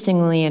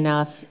interestingly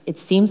enough, it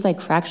seems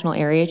like fractional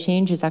area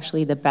change is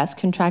actually the best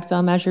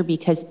contractile measure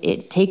because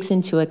it takes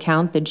into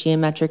account the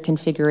geometric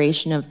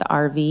configuration of the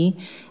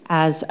RV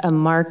as a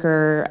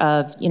marker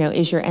of, you know,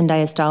 is your end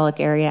diastolic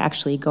area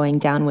actually going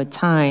down with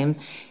time?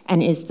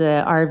 And is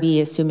the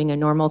RV assuming a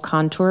normal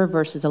contour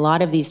versus a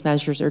lot of these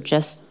measures are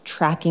just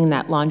tracking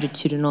that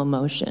longitudinal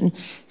motion.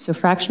 So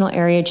fractional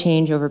area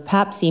change over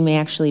PAPSI may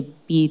actually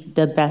be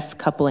the best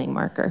coupling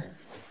marker.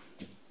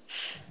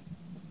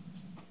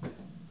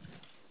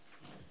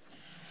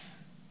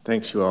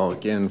 Thanks you all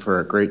again for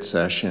a great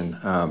session.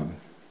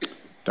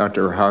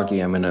 Dr.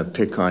 Rahaghi, I'm going to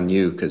pick on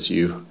you because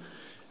you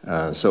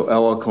so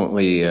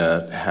eloquently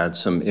had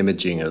some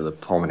imaging of the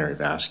pulmonary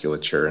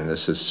vasculature, and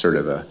this is sort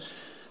of a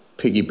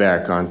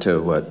piggyback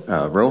onto what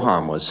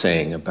Rohan was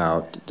saying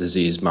about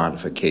disease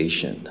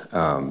modification.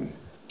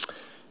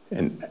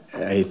 And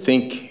I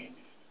think,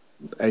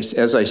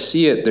 as I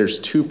see it, there's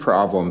two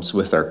problems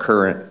with our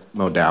current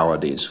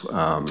modalities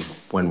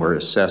when we're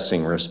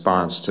assessing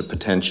response to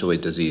potentially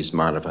disease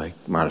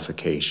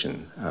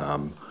modification.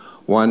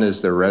 One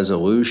is the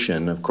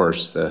resolution. Of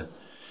course,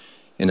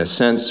 in a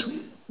sense,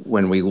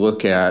 when we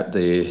look at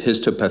the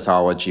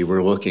histopathology,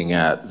 we're looking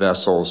at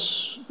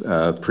vessels,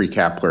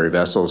 precapillary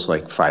vessels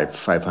like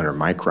 500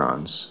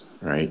 microns,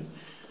 right?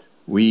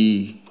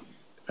 We,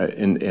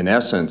 in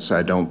essence,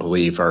 I don't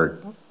believe are,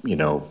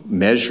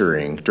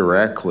 measuring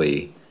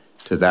directly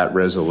to that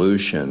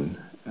resolution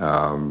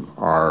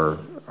our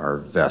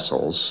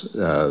vessels.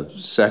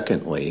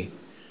 Secondly,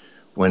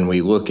 when we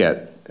look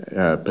at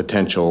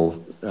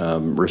potential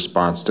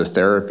response to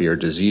therapy or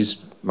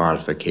disease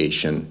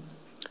modification,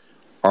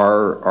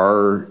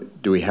 do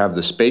we have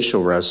the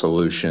spatial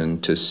resolution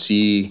to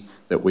see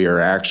that we are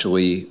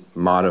actually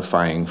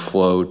modifying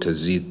flow to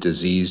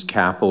diseased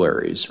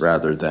capillaries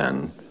rather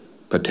than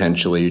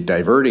potentially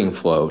diverting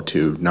flow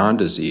to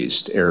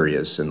non-diseased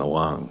areas in the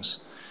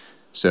lungs?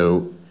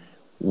 So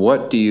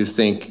what do you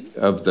think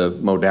of the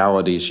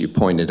modalities you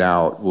pointed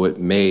out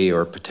may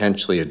or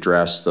potentially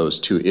address those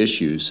two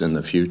issues in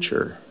the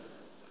future?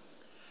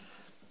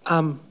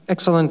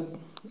 Excellent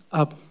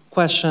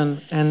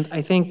question, and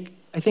I think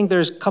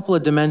there's a couple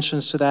of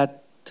dimensions to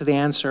the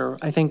answer.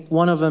 I think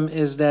one of them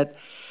is that,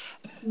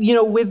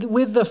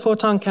 with the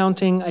photon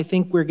counting, I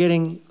think we're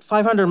getting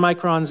 500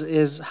 microns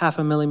is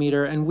 0.5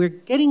 millimeter, and we're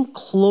getting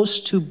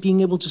close to being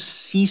able to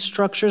see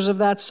structures of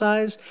that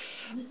size.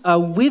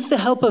 With the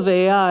help of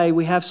AI,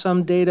 we have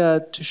some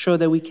data to show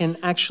that we can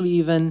actually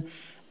even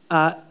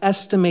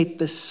estimate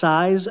the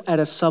size at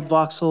a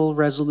subvoxel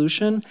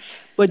resolution.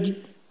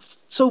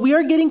 So we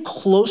are getting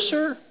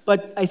closer,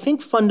 but I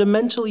think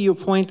fundamentally your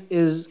point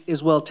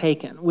is well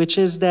taken, which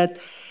is that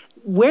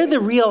where the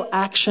real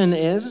action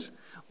is,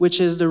 which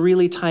is the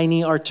really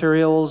tiny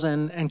arterioles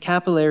and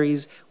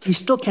capillaries, we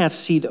still can't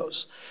see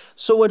those.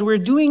 So what we're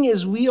doing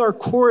is we are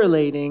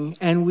correlating,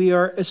 and we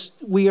are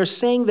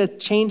saying that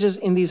changes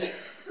in these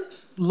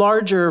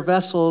larger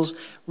vessels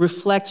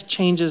reflect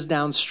changes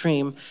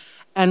downstream.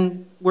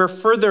 And we're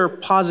further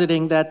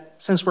positing that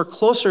since we're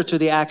closer to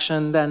the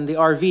action than the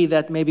RV,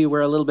 that maybe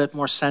we're a little bit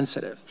more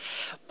sensitive.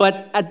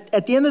 But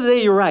at the end of the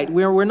day, you're right.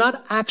 We're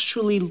not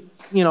actually,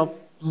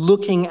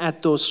 looking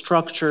at those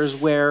structures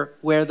where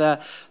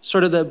the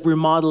sort of the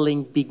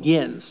remodeling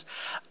begins.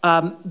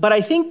 But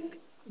I think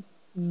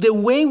the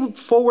way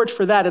forward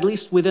for that, at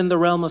least within the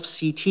realm of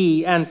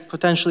CT and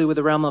potentially with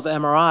the realm of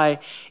MRI,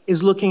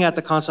 is looking at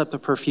the concept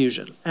of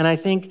perfusion. And I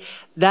think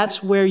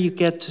that's where you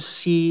get to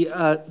see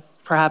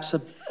perhaps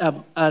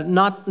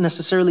not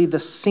necessarily the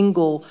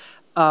single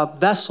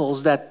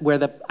vessels where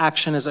the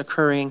action is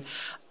occurring,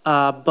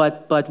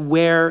 but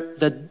where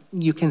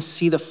you can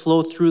see the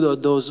flow through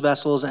those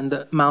vessels and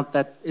the amount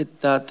that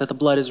the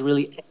blood is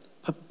really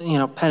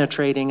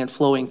penetrating and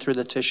flowing through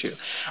the tissue.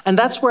 And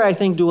that's where I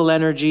think dual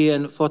energy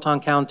and photon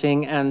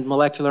counting and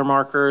molecular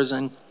markers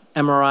and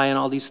MRI and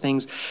all these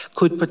things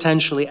could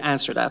potentially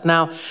answer that.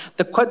 Now,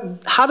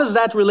 how does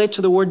that relate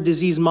to the word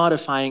disease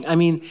modifying? I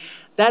mean,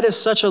 that is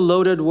such a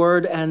loaded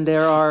word, and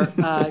there are,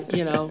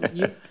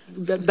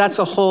 that's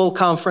a whole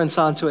conference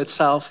unto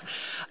itself.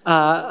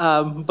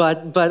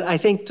 But I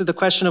think to the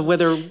question of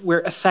whether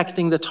we're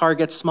affecting the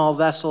target small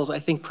vessels, I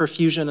think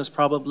perfusion is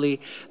probably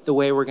the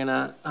way we're going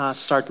to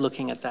start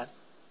looking at that.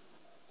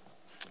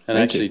 And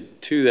actually,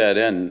 to that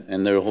end,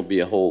 and there will be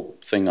a whole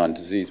thing on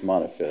disease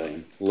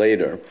modifying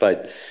later,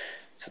 but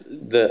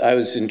I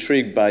was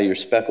intrigued by your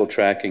Speckle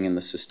tracking in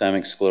the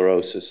systemic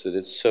sclerosis, that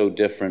it's so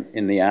different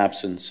in the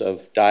absence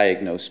of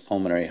diagnosed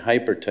pulmonary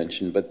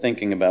hypertension. But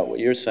thinking about what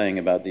you're saying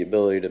about the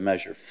ability to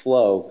measure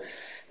flow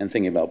and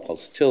thinking about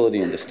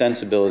pulsatility and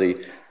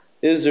distensibility,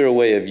 is there a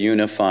way of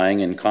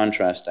unifying, in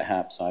contrast to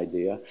Hap's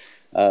idea,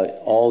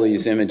 all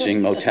these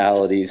imaging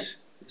modalities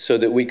so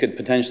that we could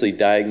potentially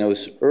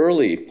diagnose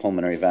early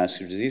pulmonary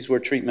vascular disease where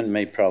treatment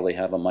may probably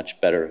have a much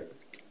better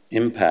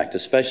impact,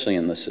 especially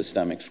in the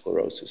systemic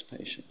sclerosis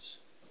patients?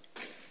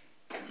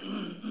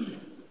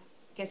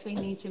 Guess we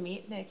need to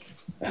meet Nick.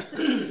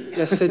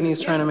 Yes, Sydney's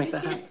trying to make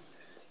that happen.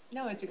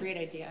 No, it's a great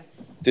idea.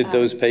 Did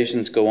those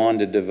patients go on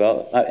to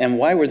develop, and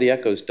why were the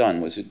echoes done?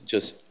 Was it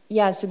just?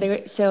 Yeah,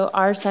 so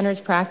our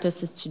center's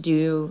practice is to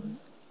do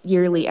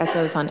yearly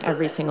echoes on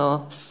every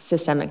single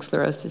systemic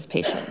sclerosis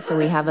patient. So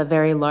we have a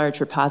very large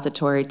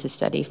repository to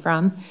study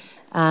from.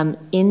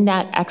 In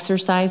that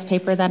exercise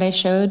paper that I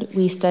showed,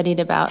 we studied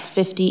about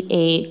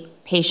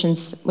 58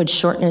 patients with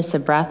shortness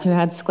of breath who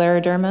had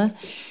scleroderma,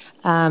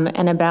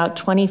 and about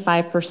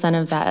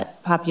 25% of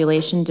that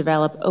population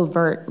developed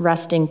overt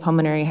resting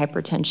pulmonary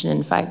hypertension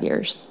in 5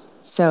 years.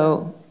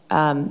 So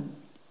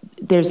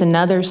there's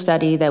another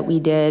study that we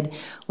did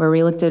where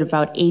we looked at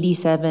about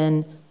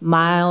 87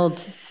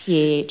 mild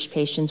PAH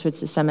patients with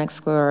systemic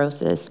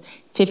sclerosis,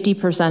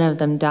 50% of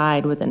them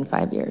died within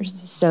 5 years.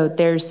 So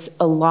there's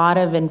a lot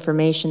of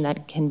information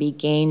that can be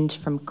gained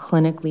from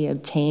clinically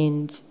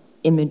obtained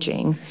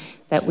imaging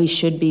that we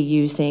should be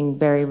using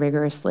very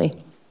rigorously.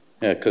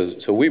 Yeah,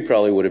 so we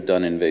probably would have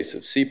done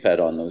invasive CPET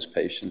on those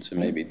patients and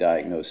maybe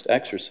diagnosed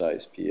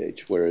exercise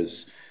pH,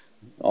 whereas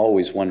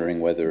always wondering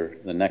whether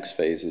the next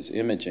phase is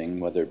imaging,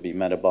 whether it be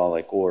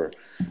metabolic or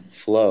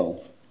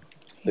flow,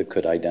 that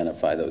could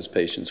identify those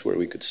patients where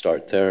we could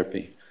start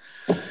therapy.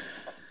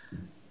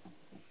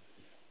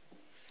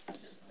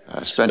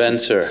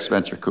 Spencer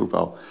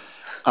Kupo.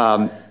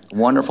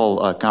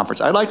 Wonderful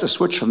conference. I'd like to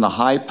switch from the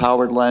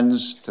high-powered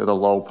lens to the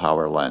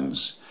low-power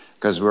lens,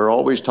 because we're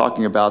always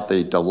talking about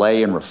the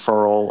delay in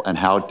referral and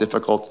how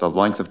difficult the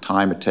length of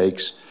time it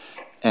takes.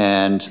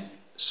 And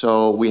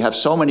so we have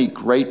so many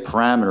great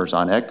parameters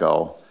on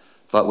echo,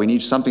 but we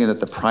need something that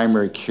the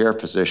primary care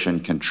physician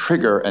can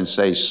trigger and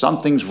say,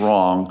 something's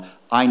wrong,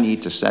 I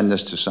need to send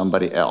this to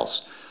somebody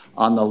else.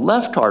 On the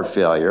left heart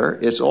failure,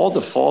 it's all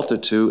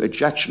defaulted to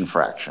ejection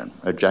fraction.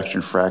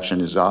 Ejection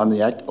fraction is on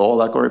the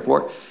all echo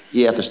report.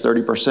 EF is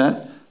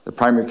 30%. The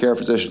primary care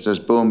physician says,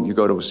 boom, you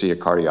go to see a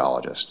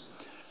cardiologist.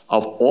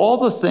 Of all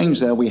the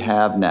things that we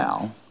have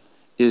now,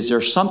 is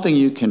there something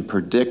you can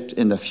predict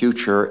in the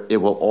future it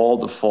will all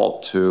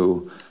default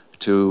to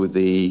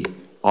the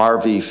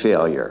RV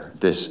failure?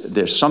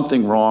 There's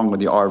something wrong with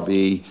the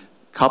RV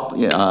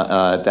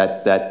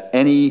that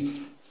any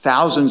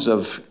thousands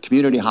of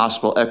community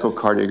hospital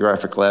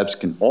echocardiographic labs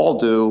can all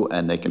do,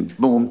 and they can,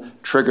 boom,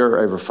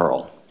 trigger a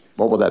referral.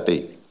 What will that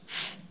be?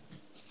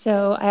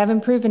 So I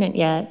haven't proven it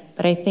yet,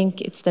 but I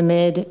think it's the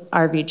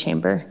mid-RV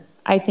chamber.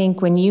 I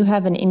think when you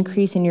have an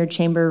increase in your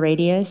chamber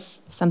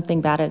radius, something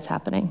bad is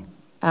happening.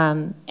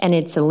 And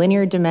it's a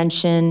linear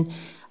dimension.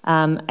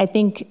 I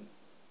think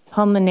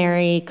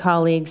pulmonary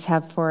colleagues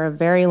have for a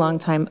very long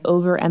time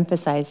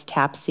overemphasized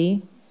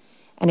TAPSE.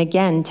 And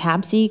again,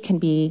 TAPSE can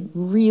be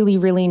really,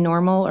 really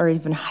normal or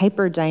even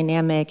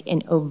hyperdynamic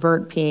in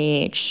overt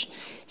PAH.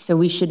 So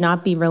we should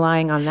not be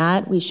relying on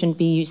that. We shouldn't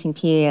be using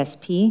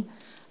PASP.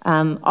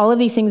 All of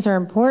these things are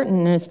important,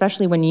 and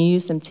especially when you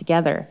use them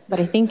together.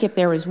 But I think if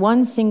there was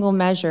one single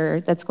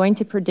measure that's going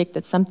to predict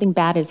that something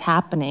bad is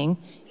happening,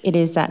 it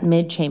is that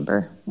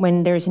mid-chamber.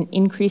 When there's an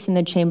increase in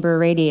the chamber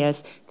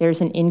radius, there's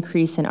an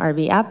increase in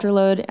RV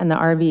afterload, and the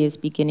RV is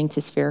beginning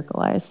to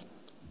sphericalize.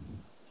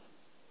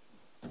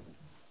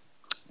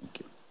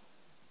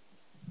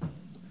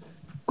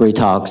 Great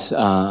talks.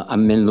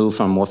 I'm Min Lu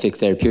from Morphic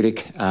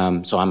Therapeutic,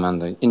 so I'm on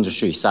the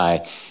industry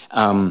side.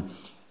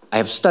 I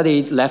have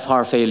studied left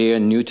heart failure,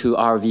 new to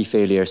RV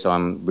failure, so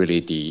I'm really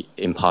the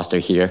imposter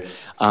here.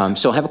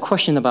 So I have a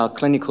question about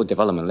clinical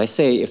development. Let's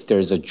say if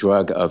there's a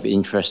drug of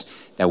interest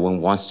that one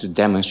wants to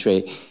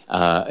demonstrate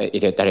that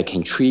it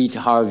can treat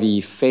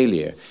RV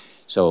failure.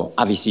 So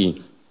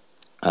obviously,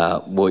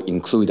 will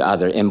include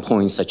other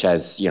endpoints such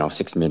as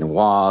 6-minute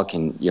walk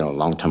and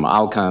long-term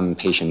outcome,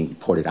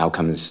 patient-reported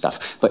outcome and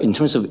stuff. But in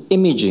terms of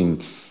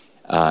imaging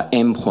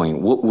endpoint,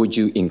 what would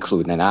you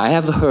include? And I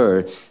have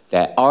heard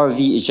that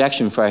RV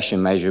ejection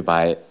fraction measured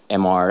by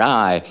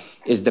MRI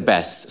is the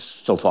best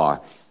so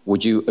far.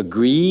 Would you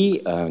agree?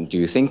 Do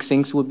you think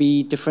things will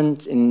be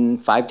different in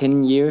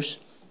 5-10 years?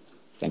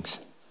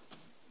 Thanks.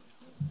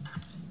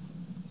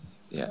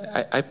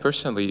 Yeah, I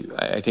personally,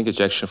 I think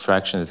ejection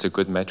fraction is a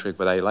good metric,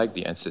 but I like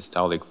the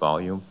end-systolic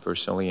volume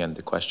personally, and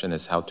the question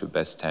is how to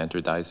best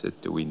standardize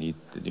it. Do we need,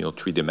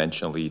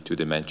 3-dimensionally,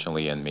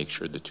 2-dimensionally, and make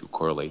sure the two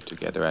correlate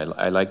together?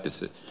 I like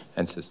this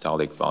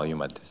end-systolic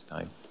volume at this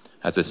time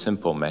as a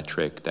simple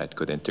metric that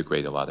could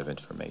integrate a lot of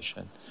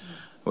information.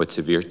 With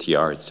severe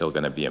TR, it's still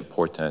going to be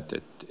important,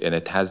 and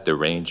it has the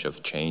range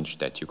of change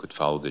that you could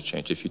follow the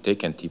change. If you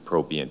take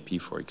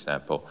NT-proBNP, for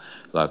example,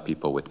 a lot of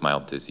people with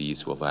mild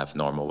disease will have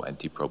normal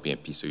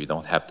NT-proBNP, so you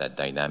don't have that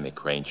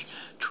dynamic range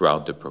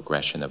throughout the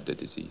progression of the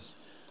disease.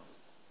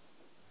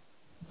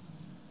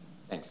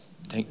 Thanks.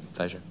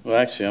 Pleasure. Well,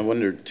 actually, I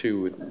wondered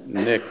too, with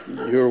Nick,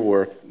 your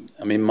work,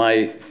 I mean,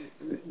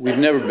 we've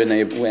never been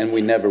able, and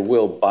we never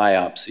will,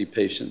 biopsy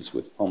patients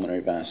with pulmonary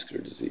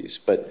vascular disease,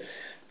 but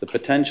the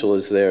potential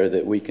is there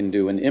that we can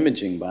do an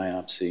imaging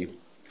biopsy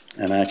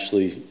and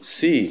actually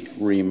see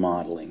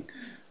remodeling.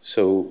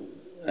 So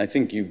I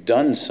think you've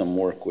done some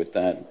work with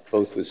that,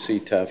 both with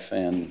CTEPH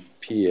and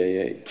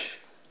PAH.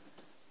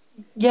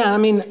 Yeah, I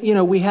mean,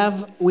 we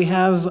have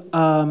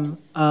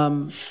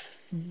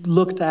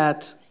looked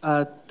at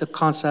the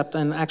concept,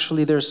 and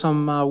actually there's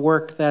some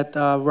work that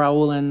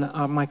Raul and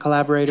my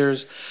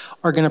collaborators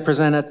are going to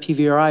present at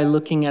PVRI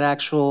looking at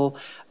actual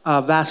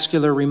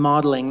vascular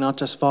remodeling, not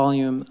just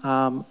volume,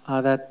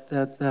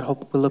 that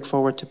hope we look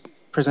forward to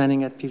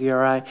presenting at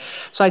PVRI.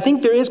 So I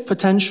think there is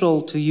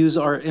potential to use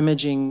our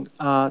imaging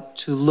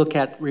to look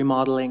at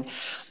remodeling,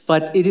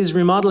 but it is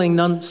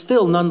remodeling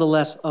still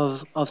nonetheless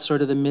of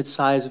sort of the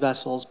mid-sized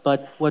vessels.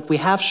 But what we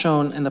have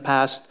shown in the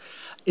past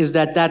is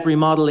that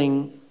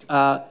remodeling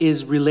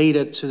is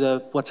related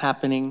to what's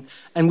happening.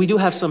 And we do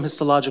have some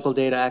histological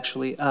data,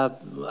 actually,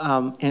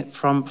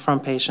 from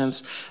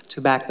patients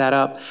to back that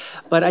up.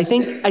 But I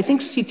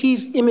think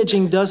CT's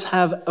imaging does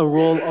have a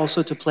role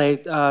also to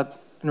play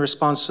in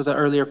response to the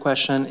earlier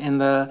question in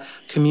the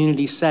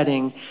community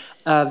setting.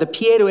 The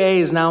PA2A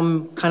is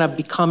now kind of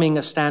becoming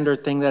a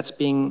standard thing that's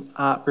being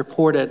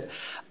reported,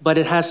 but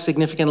it has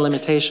significant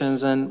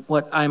limitations. And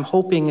what I'm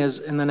hoping is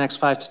in the next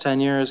 5 to 10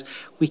 years,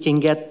 we can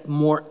get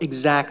more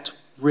exact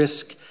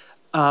risk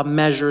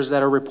measures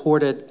that are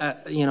reported,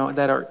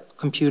 that are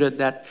computed,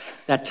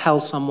 that tell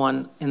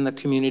someone in the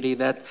community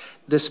that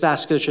this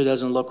vasculature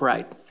doesn't look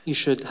right. You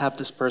should have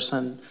this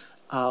person,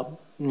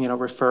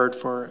 referred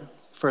for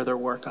further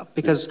workup.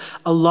 Because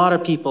a lot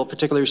of people,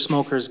 particularly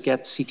smokers,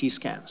 get CT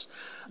scans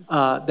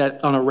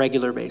that on a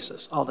regular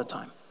basis, all the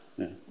time.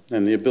 Yeah.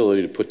 And the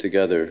ability to put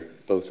together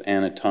both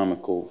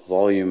anatomical,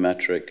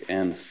 volumetric,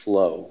 and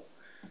flow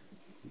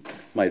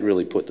might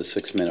really put the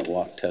 6-minute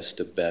walk test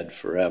to bed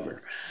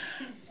forever.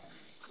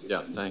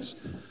 Yeah, thanks.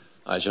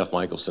 Hi, Jeff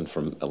Michelson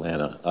from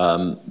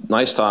Atlanta.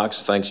 Nice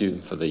talks. Thank you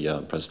for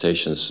the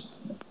presentations.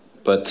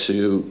 But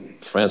to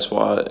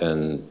Francois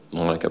and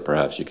Monica,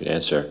 perhaps you could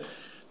answer,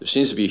 there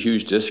seems to be a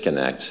huge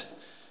disconnect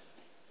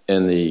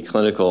in the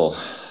clinical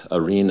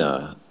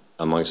arena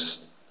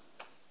amongst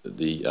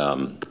the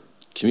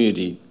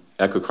community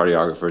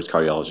echocardiographers,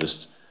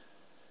 cardiologists,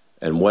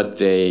 and what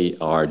they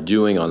are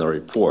doing on the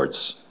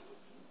reports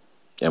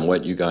and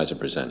what you guys are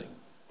presenting.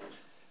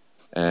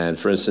 And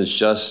for instance,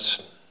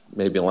 just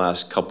maybe in the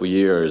last couple of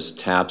years,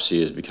 TAPSE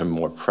is becoming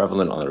more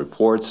prevalent on the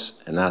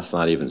reports, and that's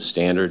not even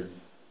standard.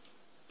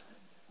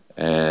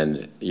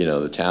 And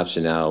the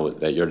TAPSE now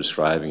that you're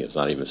describing is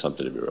not even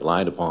something to be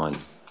relied upon.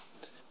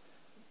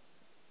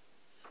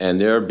 And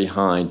they're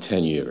behind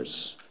 10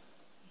 years.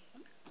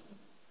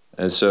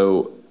 And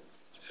so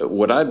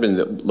what I've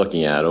been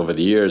looking at over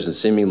the years, and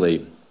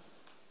seemingly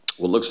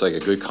what looks like a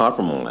good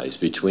compromise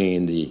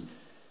between the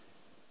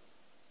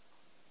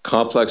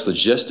complex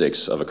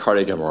logistics of a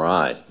cardiac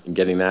MRI and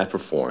getting that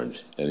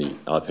performed in the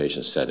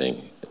outpatient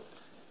setting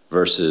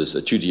versus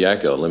a 2D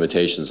echo,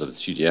 limitations of the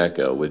 2D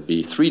echo would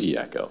be 3D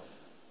echo.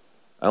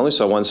 I only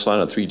saw one slide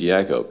on 3D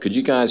echo. Could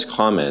you guys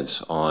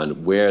comment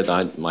on where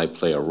that might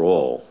play a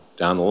role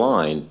down the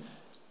line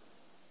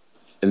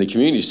in the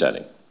community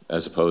setting,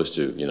 as opposed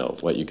to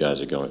what you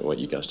guys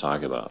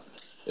talk about?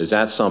 Is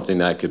that something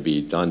that could be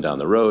done down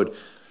the road?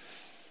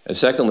 And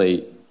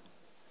secondly,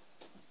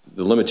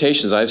 the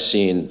limitations I've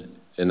seen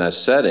in that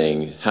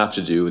setting have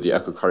to do with the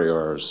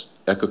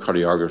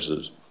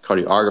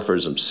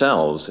echocardiographers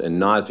themselves and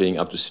not being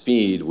up to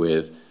speed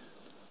with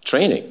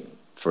training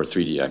for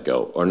 3D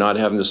echo, or not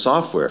having the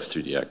software for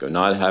 3D echo,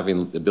 not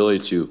having the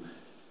ability to,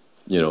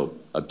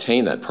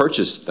 obtain that,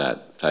 purchase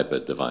that type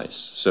of device.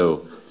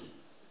 So,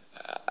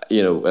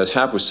 as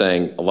Hap was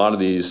saying, a lot of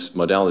these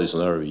modalities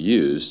will never be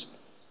used,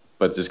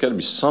 but there's got to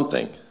be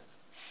something.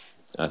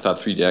 I thought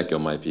 3D echo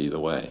might be the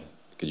way.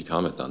 Could you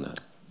comment on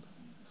that?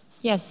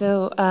 Yeah,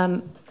 so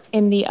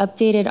in the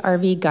updated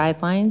RV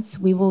guidelines,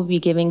 we will be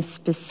giving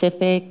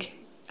specific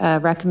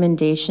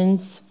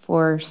recommendations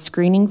for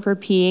screening for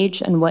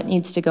pH and what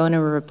needs to go in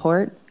a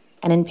report,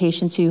 and in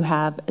patients who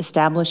have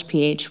established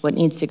pH, what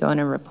needs to go in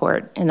a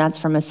report. And that's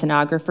from a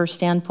sonographer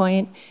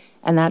standpoint,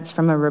 and that's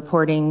from a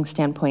reporting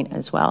standpoint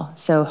as well.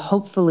 So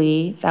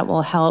hopefully that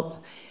will help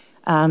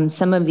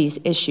some of these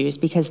issues,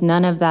 because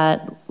none of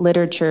that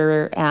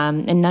literature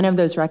and none of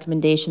those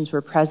recommendations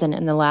were present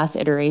in the last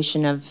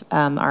iteration of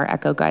our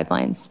echo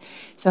guidelines.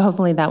 So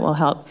hopefully that will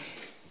help.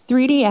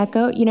 3D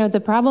echo,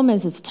 the problem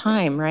is it's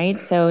time, right?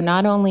 So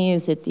not only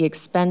is it the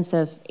expense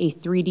of a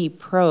 3D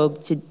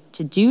probe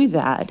to do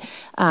that,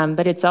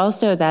 but it's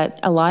also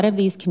that a lot of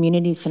these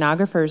community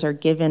sonographers are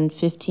given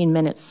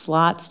 15-minute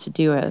slots to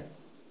do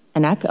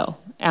an echo.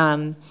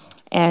 And,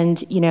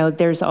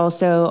 there's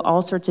also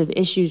all sorts of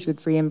issues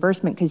with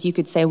reimbursement, because you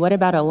could say, what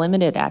about a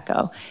limited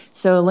echo?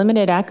 So a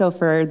limited echo,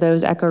 for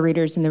those echo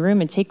readers in the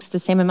room, it takes the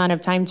same amount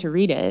of time to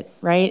read it,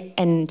 right?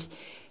 And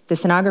the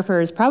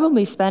sonographer is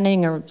probably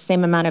spending the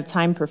same amount of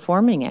time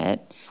performing it.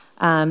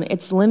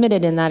 It's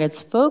limited in that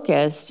it's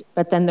focused,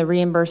 but then the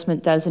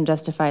reimbursement doesn't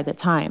justify the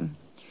time.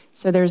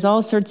 So there's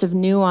all sorts of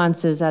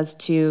nuances as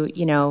to,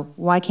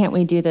 why can't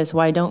we do this?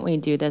 Why don't we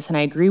do this? And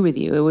I agree with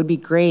you. It would be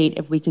great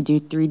if we could do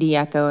 3D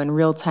echo in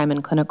real time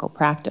in clinical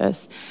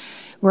practice.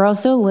 We're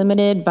also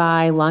limited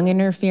by lung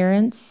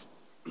interference.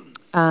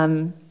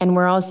 And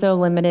we're also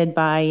limited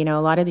by, a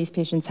lot of these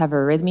patients have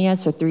arrhythmia,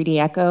 so 3D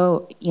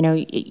echo,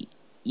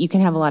 you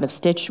can have a lot of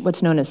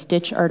what's known as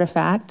stitch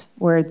artifact,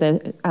 where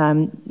the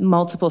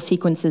multiple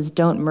sequences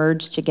don't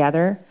merge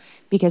together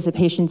because the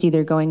patient's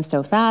either going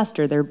so fast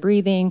or they're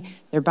breathing,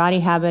 their body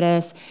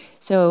habitus.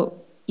 So,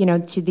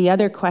 to the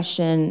other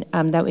question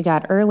that we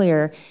got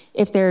earlier,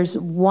 if there's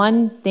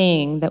one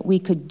thing that we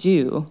could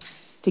do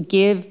to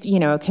give,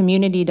 a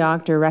community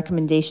doctor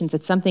recommendations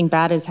that something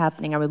bad is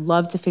happening, I would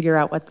love to figure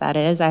out what that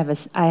is. I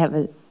have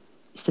a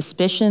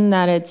suspicion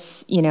that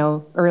it's,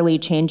 early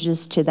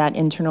changes to that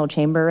internal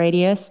chamber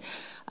radius.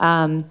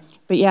 But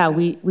yeah,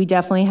 we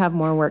definitely have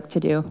more work to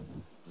do.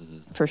 Mm-hmm.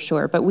 for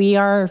sure. But we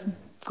are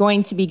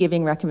going to be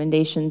giving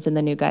recommendations in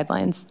the new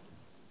guidelines.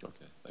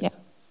 Okay. Yeah.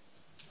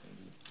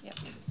 Yeah.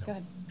 Go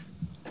ahead.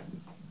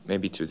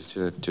 Maybe to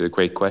the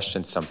great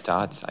question, some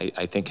thoughts.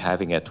 I think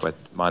having it, what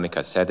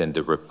Monica said in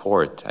the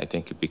report, I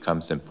think it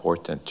becomes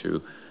important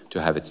to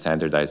have it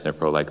standardized in a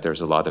pro. Like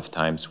there's a lot of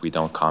times we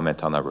don't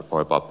comment on a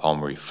report about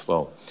pulmonary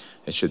flow.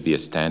 It should be a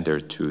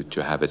standard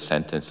to have a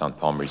sentence on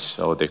pulmonary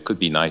flow. It could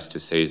be nice to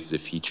say if the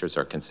features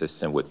are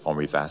consistent with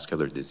pulmonary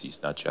vascular disease,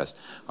 not just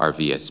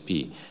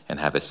RVSP, and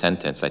have a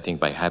sentence. I think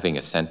by having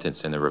a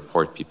sentence in the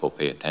report, people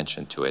pay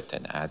attention to it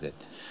and add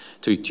it.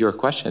 To your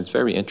question, it's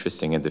very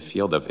interesting in the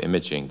field of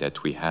imaging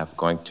that we have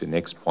going to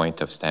next point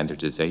of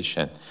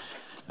standardization.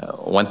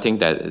 One thing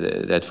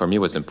that for me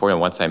was important,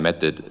 once I met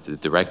the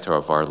director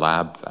of our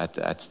lab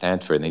at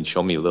Stanford, and he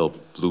showed me a little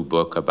blue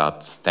book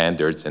about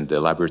standards and the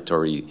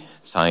laboratory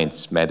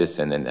science,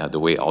 medicine, and the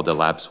way all the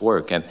labs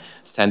work. And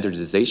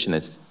standardization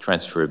and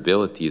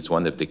transferability is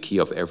one of the key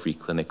of every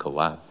clinical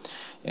lab.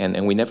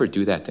 And we never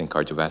do that in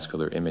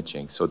cardiovascular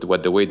imaging. So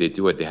the way they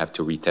do it, they have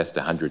to retest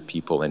 100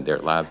 people in their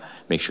lab,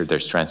 make sure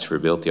there's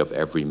transferability of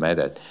every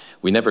method.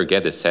 We never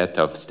get a set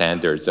of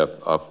standards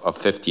of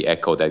 50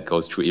 echo that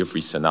goes through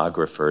every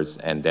sonographers,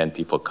 and then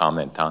people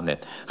comment on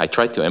it. I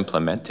tried to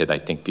implement it. I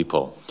think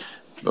people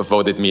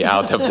voted me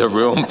out of the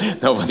room.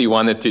 Nobody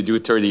wanted to do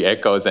 30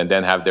 echoes and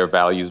then have their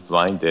values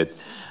blinded.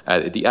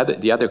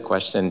 The other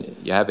question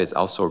you have is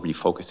also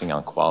refocusing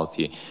on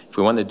quality. If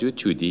we want to do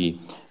 2D,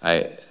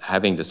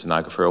 having the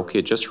sonographer,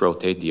 okay, just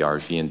rotate the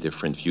RV in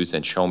different views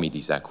and show me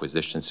these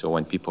acquisitions. So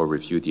when people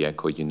review the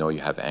echo, you know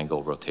you have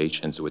angle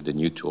rotations with the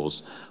new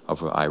tools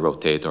of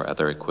iRotate or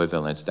other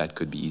equivalents that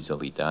could be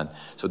easily done.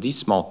 So these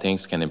small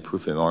things can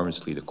improve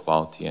enormously the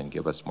quality and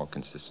give us more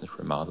consistent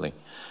remodeling.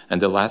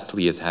 And the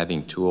lastly is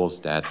having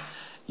tools that,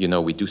 you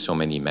know, we do so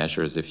many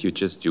measures. If you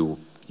just do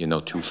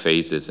 2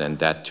 phases, and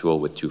that tool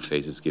with 2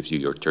 phases gives you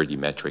your 30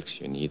 metrics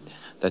you need.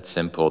 That's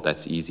simple,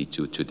 that's easy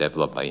to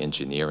develop by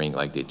engineering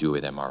like they do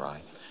with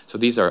MRI. So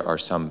these are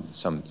some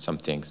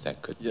things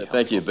that could Yeah,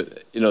 thank you.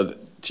 But,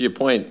 to your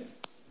point,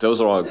 those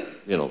are all,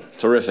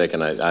 terrific,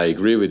 and I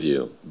agree with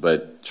you.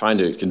 But trying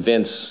to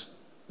convince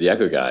the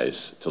echo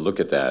guys to look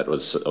at that, or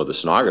the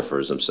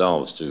sonographers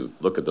themselves to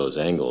look at those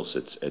angles,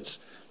 it's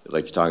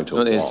like you're talking to a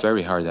wall. It's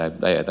very hard.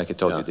 Like I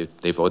told you,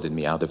 they voted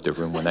me out of the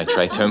room when I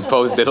tried to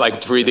impose it,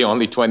 like really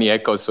only 20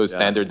 echoes, so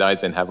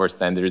standardized and have our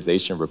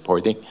standardization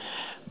reporting.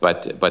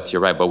 But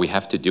you're right, but we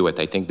have to do it.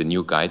 I think the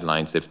new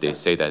guidelines, if they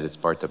say that it's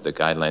part of the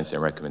guidelines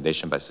and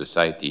recommendation by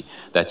society,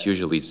 that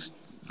usually is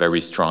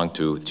very strong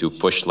to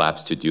push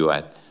labs to do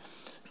it.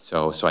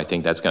 So I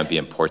think that's going to be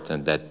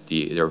important, that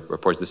the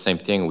reports the same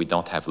thing. We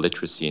don't have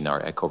literacy in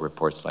our echo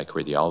reports like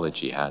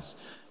radiology has.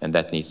 And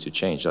that needs to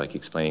change, like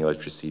explaining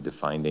literacy, the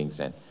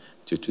findings, and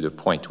to the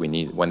point we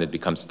need, when it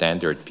becomes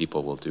standard,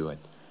 people will do it.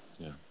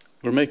 Yeah.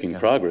 We're making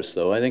progress,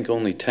 though. I think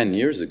only 10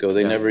 years ago,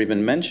 they never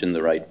even mentioned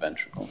the right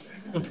ventricle.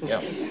 Yeah,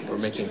 we're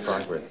making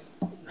progress.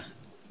 All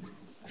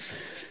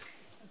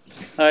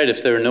right,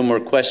 if there are no more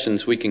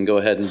questions, we can go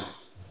ahead and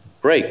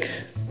break.